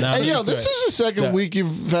 Hey, yo, this is the second week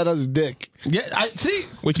you've fed us dick. Yeah, I see.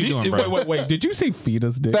 What you doing, bro? Wait. Did you say feed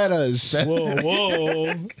us dick? Fed us.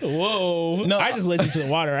 Whoa. No, I just led you to the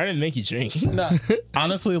water. I didn't make you drink. No,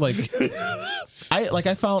 honestly,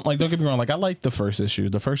 I found, like, don't get me wrong, like, I liked the first issue.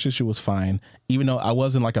 The first issue was fine, even though I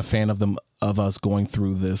wasn't like a fan of us going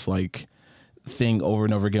through this like thing over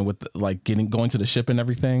and over again with like going to the ship and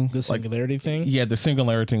everything. The singularity thing? Yeah, the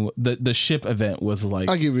singularity. The ship event was like,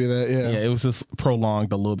 I'll give you that. Yeah. yeah, it was just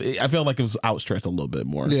prolonged a little bit. I felt like it was outstretched a little bit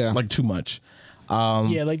more. Yeah. Like too much.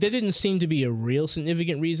 Yeah, like there didn't seem to be a real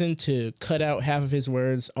significant reason to cut out half of his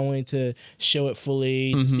words, only to show it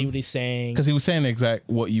fully, to see what he's saying. Because he was saying exact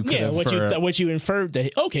what you could have. What you inferred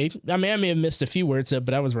that okay. I mean, I may have missed a few words,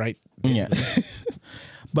 but I was right. Yeah.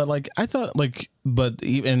 But like I thought, like, but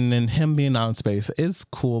even in him being out in space is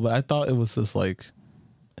cool. But I thought it was just like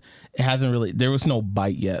it hasn't really. There was no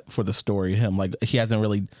bite yet for the story. Him like he hasn't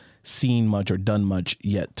really seen much or done much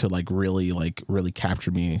yet to really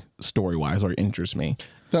capture me story wise or interest me.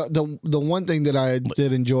 The one thing that I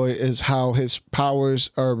did enjoy is how his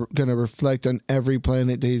powers are going to reflect on every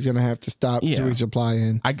planet that he's going to have to stop to resupply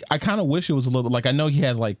in. I kind of wish it was a little bit like I know he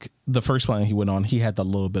had like the first planet he went on, he had a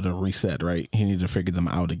little bit of reset, right? He needed to figure them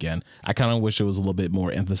out again. I kind of wish it was a little bit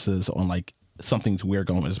more emphasis on like something's weird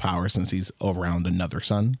going with his power since he's around another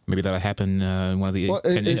sun. Maybe that'll happen in one of the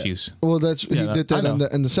 10 issues. Well, he did that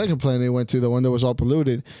in the second planet he went to, the one that was all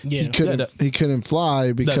polluted. Yeah. He couldn't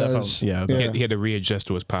fly because he had to readjust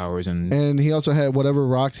to his powers, and he also had whatever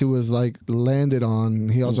rock he was like landed on.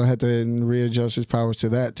 He also had to readjust his powers to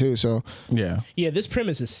that too. So this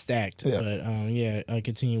premise is stacked. Yeah. But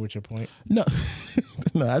continue with your point. No,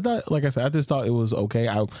 I thought, like I said, I just thought it was okay.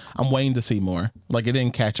 I'm waiting to see more. Like it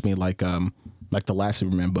didn't catch me like the last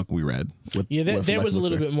Superman book we read. That was a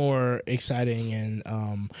little bit more exciting,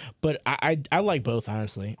 and but I like both,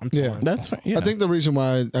 honestly. I'm torn. That's fine. Yeah. I think the reason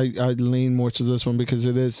why I lean more to this one because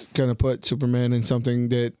it is going to put Superman in something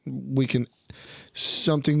that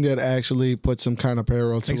something that actually puts some kind of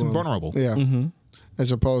peril to makes him. him vulnerable. Yeah. Mm-hmm.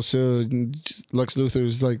 As opposed to Lex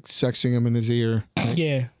Luthor's like sexing him in his ear.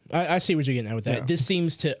 Yeah. I see what you're getting at with that. Yeah. This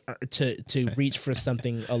seems to reach for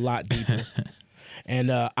something a lot deeper.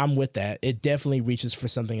 And I'm with that. It definitely reaches for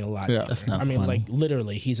something a lot deeper. I mean, like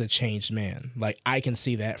literally, he's a changed man. Like I can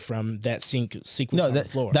see that from that sequence on the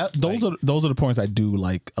floor. Those are the points I do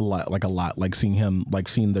like a lot. Like seeing him, like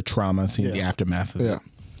seeing the trauma, seeing the aftermath of it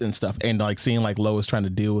and stuff, and like seeing like Lois trying to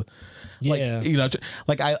deal with.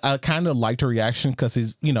 Like I kind of liked her reaction because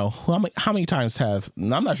he's how many times I'm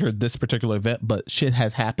not sure this particular event, but shit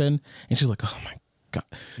has happened, and she's like, oh my god,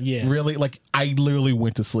 really? Like I literally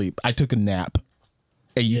went to sleep. I took a nap.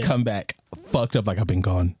 And you come back fucked up like I've been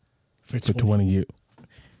gone for 20 years.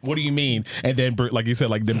 What do you mean? And then, like you said,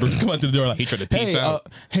 then Bruce come out to the door like, he tried to peace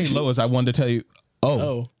out. Hey, Lois, I wanted to tell you.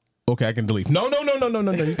 Oh. Okay, I can delete. No.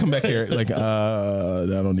 You come back here. Like, I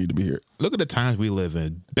don't need to be here. Look at the times we live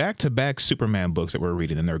in. Back-to-back Superman books that we're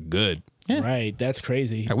reading, and they're good. Yeah. Right, that's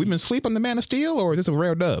crazy. Have we been asleep on the Man of Steel, or is this a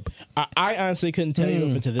rare dub? I honestly couldn't tell you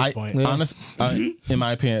up until this point. In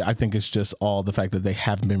my opinion, I think it's just all the fact that they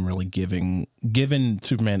haven't been really given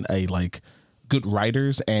Superman a good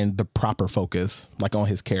writers and the proper focus on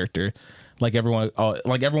his character. Like everyone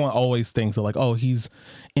always thinks of he's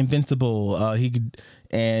invincible.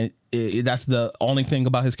 That's the only thing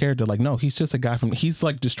about his character. Like, no, he's just a guy he's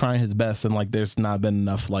just trying his best, and there's not been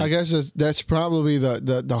enough. I guess that's probably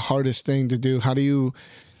the hardest thing to do. How do you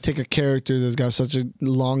take a character that's got such a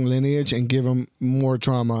long lineage and give him more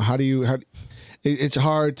trauma? It's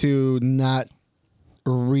hard to not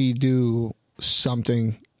redo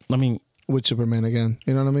something. I mean, with Superman again,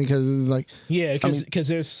 you know what I mean? Because because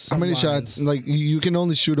there's how many shots? Like you can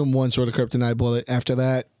only shoot him once with a kryptonite bullet. After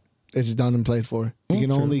that, it's done and played for. You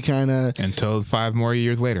can only kind of until 5 more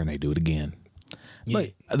years later, and they do it again.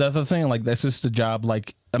 But that's the thing. That's just the job.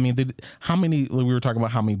 How many? We were talking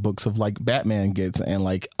about how many books of Batman gets,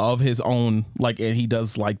 and of his own, and he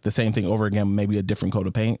does the same thing over again, maybe a different coat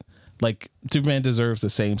of paint. Superman deserves the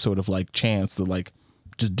same sort of chance to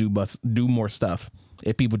just do more stuff.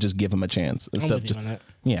 If people just give him a chance instead of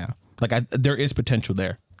there is potential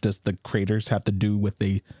there. Just the creators have to do what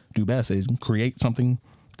they do best: is create something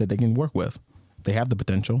that they can work with. They have the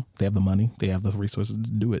potential, they have the money, they have the resources to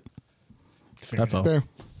do it. That's all. Fair.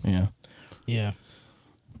 Yeah.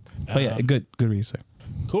 But good research.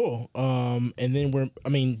 Cool. And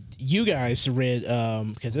then you guys read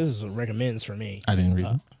because this is recommends for me. I didn't read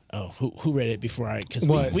it. Who read it before I? Because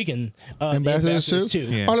we can Ambassadors too.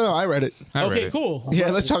 Yeah. Oh no, I read it. Cool.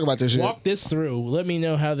 Yeah, let's talk about this. Walk this through. Let me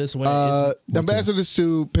know how this went. Ambassadors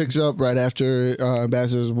 2 picks up right after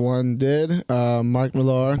Ambassadors 1 did. Mark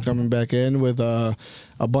Millar coming back in with a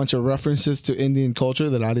bunch of references to Indian culture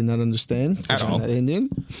that I did not understand at all. I'm not Indian.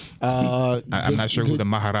 I'm not sure who the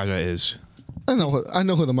Maharaja is. I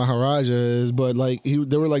know who the Maharaja is, but they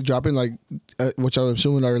were dropping which I'm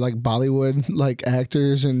assuming are Bollywood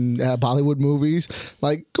actors and Bollywood movies.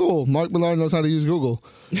 Cool. Mark Millar knows how to use Google.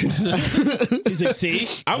 He's like, see,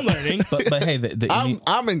 I'm learning. But hey,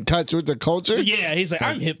 I'm in touch with the culture. Yeah, he's like,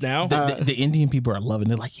 I'm hip now. The Indian people are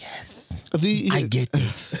loving it. Yes. I get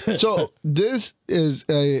this. So this is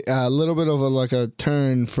a little bit of a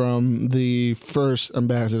turn from the first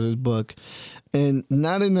Ambassador's book, and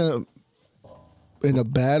not in a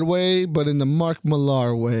bad way, but in the Mark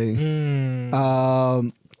Millar way.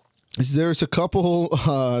 There's a couple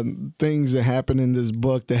things that happened in this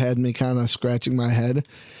book that had me kind of scratching my head.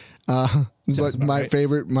 But my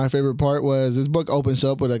favorite part was this book opens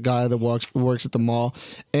up with a guy that works at the mall,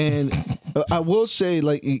 and I will say,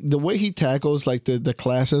 like, the way he tackles like the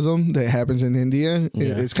classism that happens in India,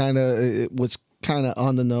 it was kind of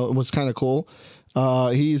on the note. It was kind of cool.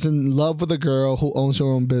 He's in love with a girl who owns her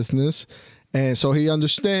own business. And so he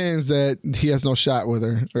understands that he has no shot with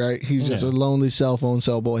her, right? He's just a lonely cell phone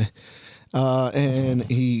cell boy. And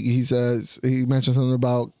he says, he mentions something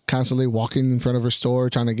about constantly walking in front of her store,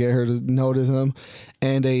 trying to get her to notice him.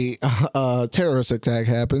 And a terrorist attack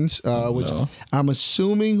happens, which I'm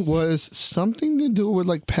assuming was something to do with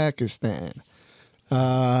like Pakistan.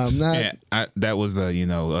 That was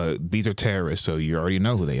the these are terrorists, so you already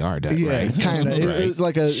know who they are. Right? Kind of. It was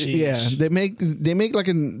like they make like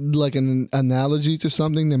an analogy to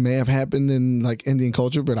something that may have happened in like Indian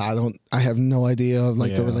culture, but I have no idea of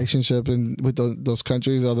like the relationship with those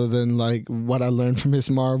countries other than like what I learned from Miss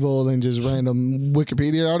Marvel and just random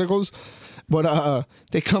Wikipedia articles. But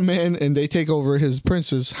they come in and they take over his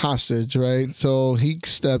princess hostage, right? So he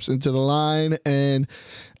steps into the line and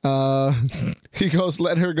he goes,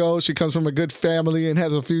 let her go. She comes from a good family and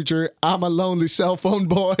has a future. I'm a lonely cell phone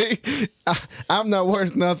boy. I'm not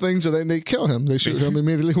worth nothing. So then they kill him. They shoot him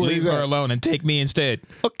immediately. Leave her alone and take me instead.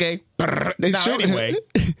 Okay. They shoot him.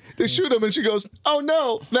 They shoot him and she goes, oh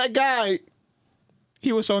no, that guy.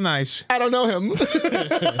 He was so nice. I don't know him.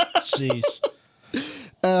 Sheesh.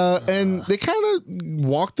 And they kind of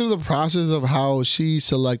walk through the process of how she's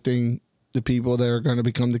selecting the people that are going to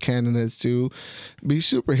become the candidates to be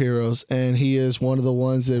superheroes, and he is one of the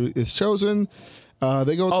ones that is chosen.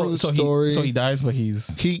 They go through the story. So he dies, but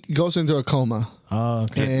he goes into a coma. Oh,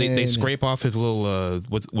 okay. They scrape off his little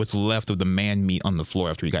what's left of the man meat on the floor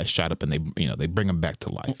after he got shot up, and they bring him back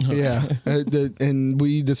to life. Yeah, and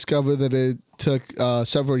we discovered that it took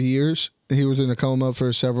several years. He was in a coma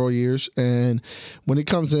for several years, and when he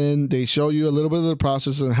comes in, they show you a little bit of the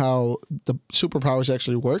process and how the superpowers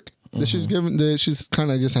actually work. That she's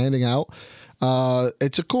kind of just handing out.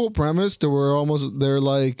 It's a cool premise. They're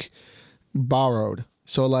like borrowed.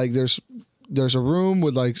 So like there's a room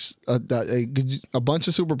with like a bunch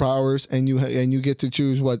of superpowers, and you get to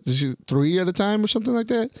choose 3 at a time or something like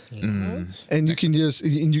that. And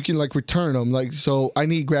you can like return them. Like, so I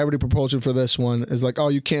need gravity propulsion for this one. It's like, oh,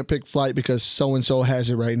 you can't pick flight because so and so has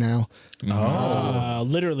it right now.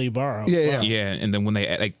 Literally borrow. Yeah. And then when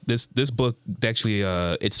they like this book actually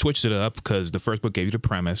it switched it up because the first book gave you the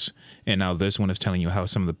premise, and now this one is telling you how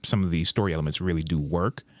some of the story elements really do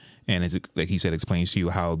work. And it's, like he said, explains to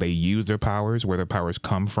you how they use their powers, where their powers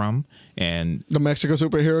come from, and the Mexico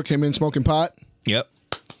superhero came in smoking pot. Yep.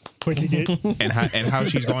 Which he did. and how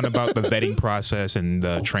she's going about the vetting process and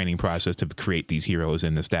the training process to create these heroes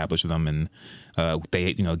and establish them, and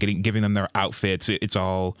they giving them their outfits. It's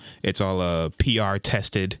all PR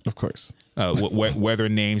tested, of course. Where their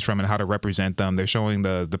names from and how to represent them. They're showing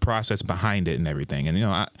the process behind it and everything. And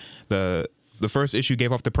the first issue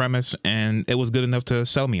gave off the premise, and it was good enough to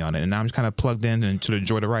sell me on it. And now I'm just kind of plugged in and to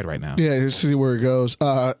enjoy the ride right now. Yeah, just see where it goes.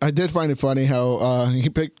 I did find it funny how he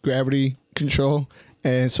picked gravity control,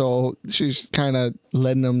 and so she's kind of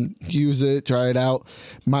letting them use it, try it out.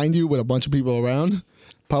 Mind you, with a bunch of people around,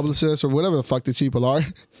 publicists or whatever the fuck these people are.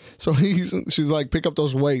 So she's like, pick up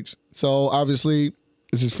those weights. So obviously,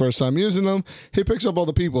 it's his first time using them. He picks up all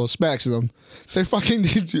the people, smacks them. They're fucking,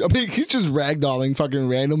 he's just ragdolling fucking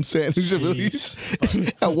random standing civilians.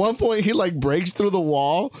 At one point, he like breaks through the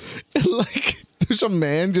wall and like there's a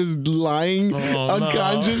man just lying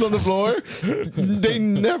unconscious on the floor. They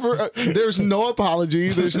never, there's no apology.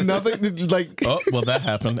 There's nothing like. Oh, well, that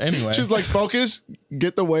happened anyway. She's like, focus,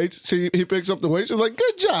 get the weights. See, he picks up the weights. She's like,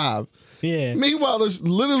 good job. Yeah. Meanwhile, there's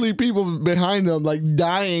literally people behind them like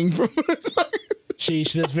dying from.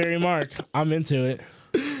 Sheesh, that's very Mark. I'm into it.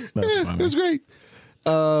 It was great.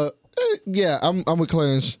 Yeah, I'm with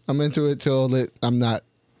Clarence. I'm into it till I'm not.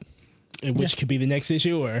 Which could be the next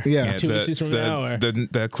issue, or 2 issues from now, or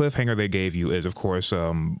the cliffhanger they gave you is, of course,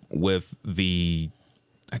 with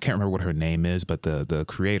I can't remember what her name is, but the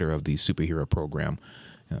creator of the superhero program.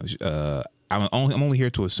 I'm only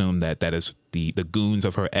here to assume that is the goons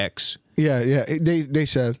of her ex. Yeah. They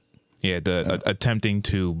said. Yeah, attempting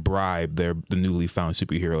to bribe the newly found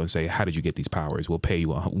superhero and say, "How did you get these powers? We'll pay you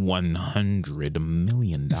 $100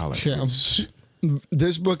 million." Yeah.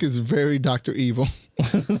 This book is very Dr. Evil.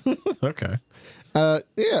 Okay.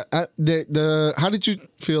 Yeah. How did you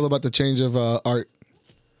feel about the change of art?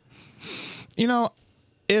 You know,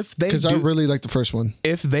 if they Because I really like the first one.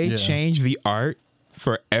 if they change the art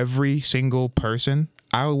for every single person,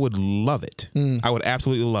 I would love it. I would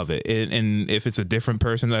absolutely love it. And if it's a different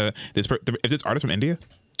person, if this artist from India,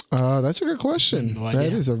 That's a good question. No idea.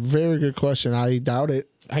 That is a very good question. I doubt it.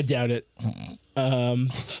 I doubt it.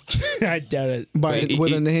 I doubt it. But Wait,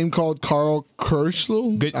 with a name called Carl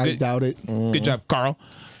Kirschl, I Good- doubt it. good job, Carl.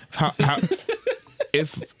 How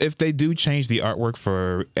if they do change the artwork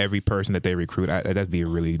for every person that they recruit, that'd be a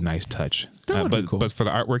really nice touch. would be cool. But for the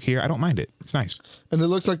artwork here, I don't mind it. It's nice. And it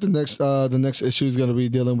looks like the next issue is going to be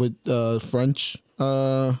dealing with French.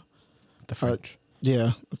 The French.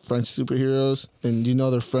 Yeah, French superheroes, and you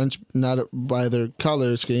know they're French not by their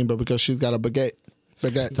color scheme, but because she's got a baguette.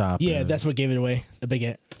 Stop. Yeah, it. that's what gave it away. The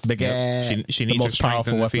baguette. big Yep. ass. She the needs her most strength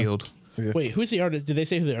powerful in the weapon. field. Wait, who's the artist? Did they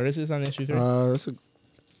say who the artist is on issue 3? That's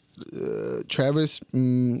Travis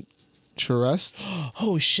Charest.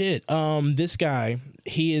 Oh shit! This guy,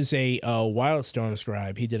 he is a Wildstorm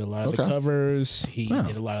scribe. He did a lot of the Okay. covers. He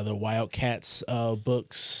did a lot of the Wildcats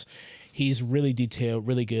books. He's really detailed,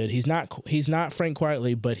 really good. He's not Frank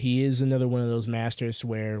Quietly, but he is another one of those masters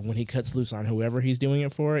where when he cuts loose on whoever he's doing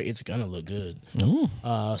it for, it's gonna look good.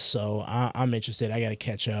 So I'm interested. I got to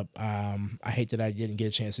catch up. I hate that I didn't get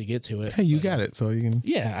a chance to get to it. Hey, you got it, so you can.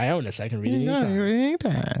 Yeah, I own this. I can read it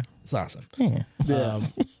anytime. It's awesome. Yeah.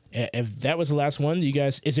 If that was the last one, you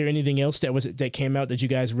guys, is there anything else that came out that you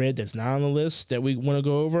guys read that's not on the list that we want to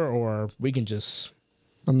go over, or we can just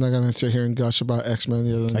I'm not gonna sit here and gush about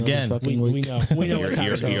X-Men Again, we know You what time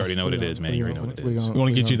it is. already know what it is, man. You already know what it is. We want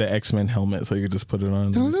to get you the X-Men helmet, so you can just put it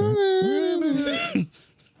on.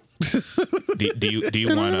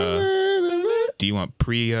 Do you want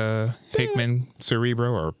pre Hickman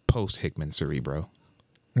Cerebro or post Hickman Cerebro?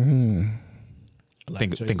 Think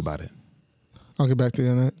about it. I'll get back to you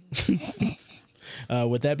on that.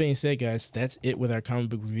 With that being said, guys, that's it with our comic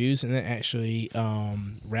book reviews, and that actually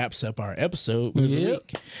wraps up our episode this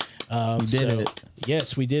week. We did it.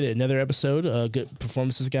 Yes, we did it. Another episode. Good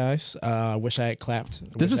performances, guys. I wish I had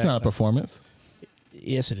clapped. This is not a performance.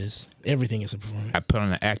 Yes, it is. Everything is a performance. I put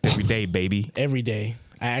on an act every day, baby. Every day.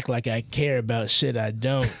 I act like I care about shit I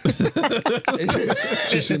don't.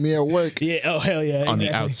 She see me at work. Yeah. Oh, hell yeah. On the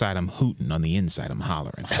exactly. outside, I'm hooting. On the inside, I'm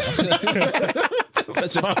hollering.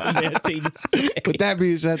 That's what my man Peter said. With that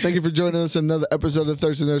being said, thank you for joining us on another episode of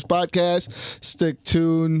Thirsty Nerds Podcast. Stick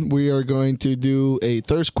tuned. We are going to do a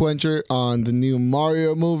thirst quencher on the new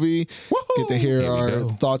Mario movie. Get to hear Here we our go.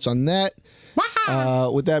 thoughts on that.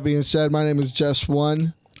 With that being said, my name is Just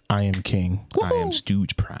One. I am king. I am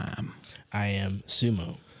Stooge Prime. I am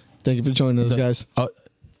Sumo. Thank you for joining us, guys. Oh,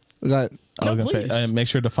 Go ahead. I was gonna please. say, make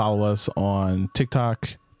sure to follow us on TikTok,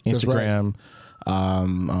 That's right. Instagram,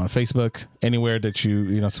 on Facebook, anywhere that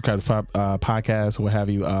you subscribe to podcasts, what have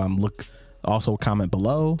you. Look, also comment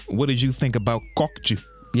below. What did you think about kokju?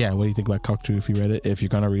 Yeah, what do you think about Kokju if you read it? If you're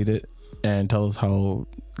gonna read it, and tell us how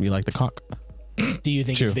you like the cock. Do you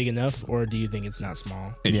think True. it's big enough, or do you think it's not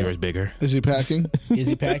small? Is Yeah. yours bigger? Is he packing? Is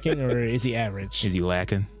he packing or is he average? Is he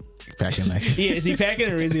lacking? Back in nice. Yeah, is he packing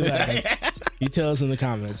or is he lacking? You tell us in the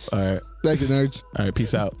comments. All right, Thank you, nerds. all right.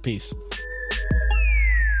 Peace out. Peace.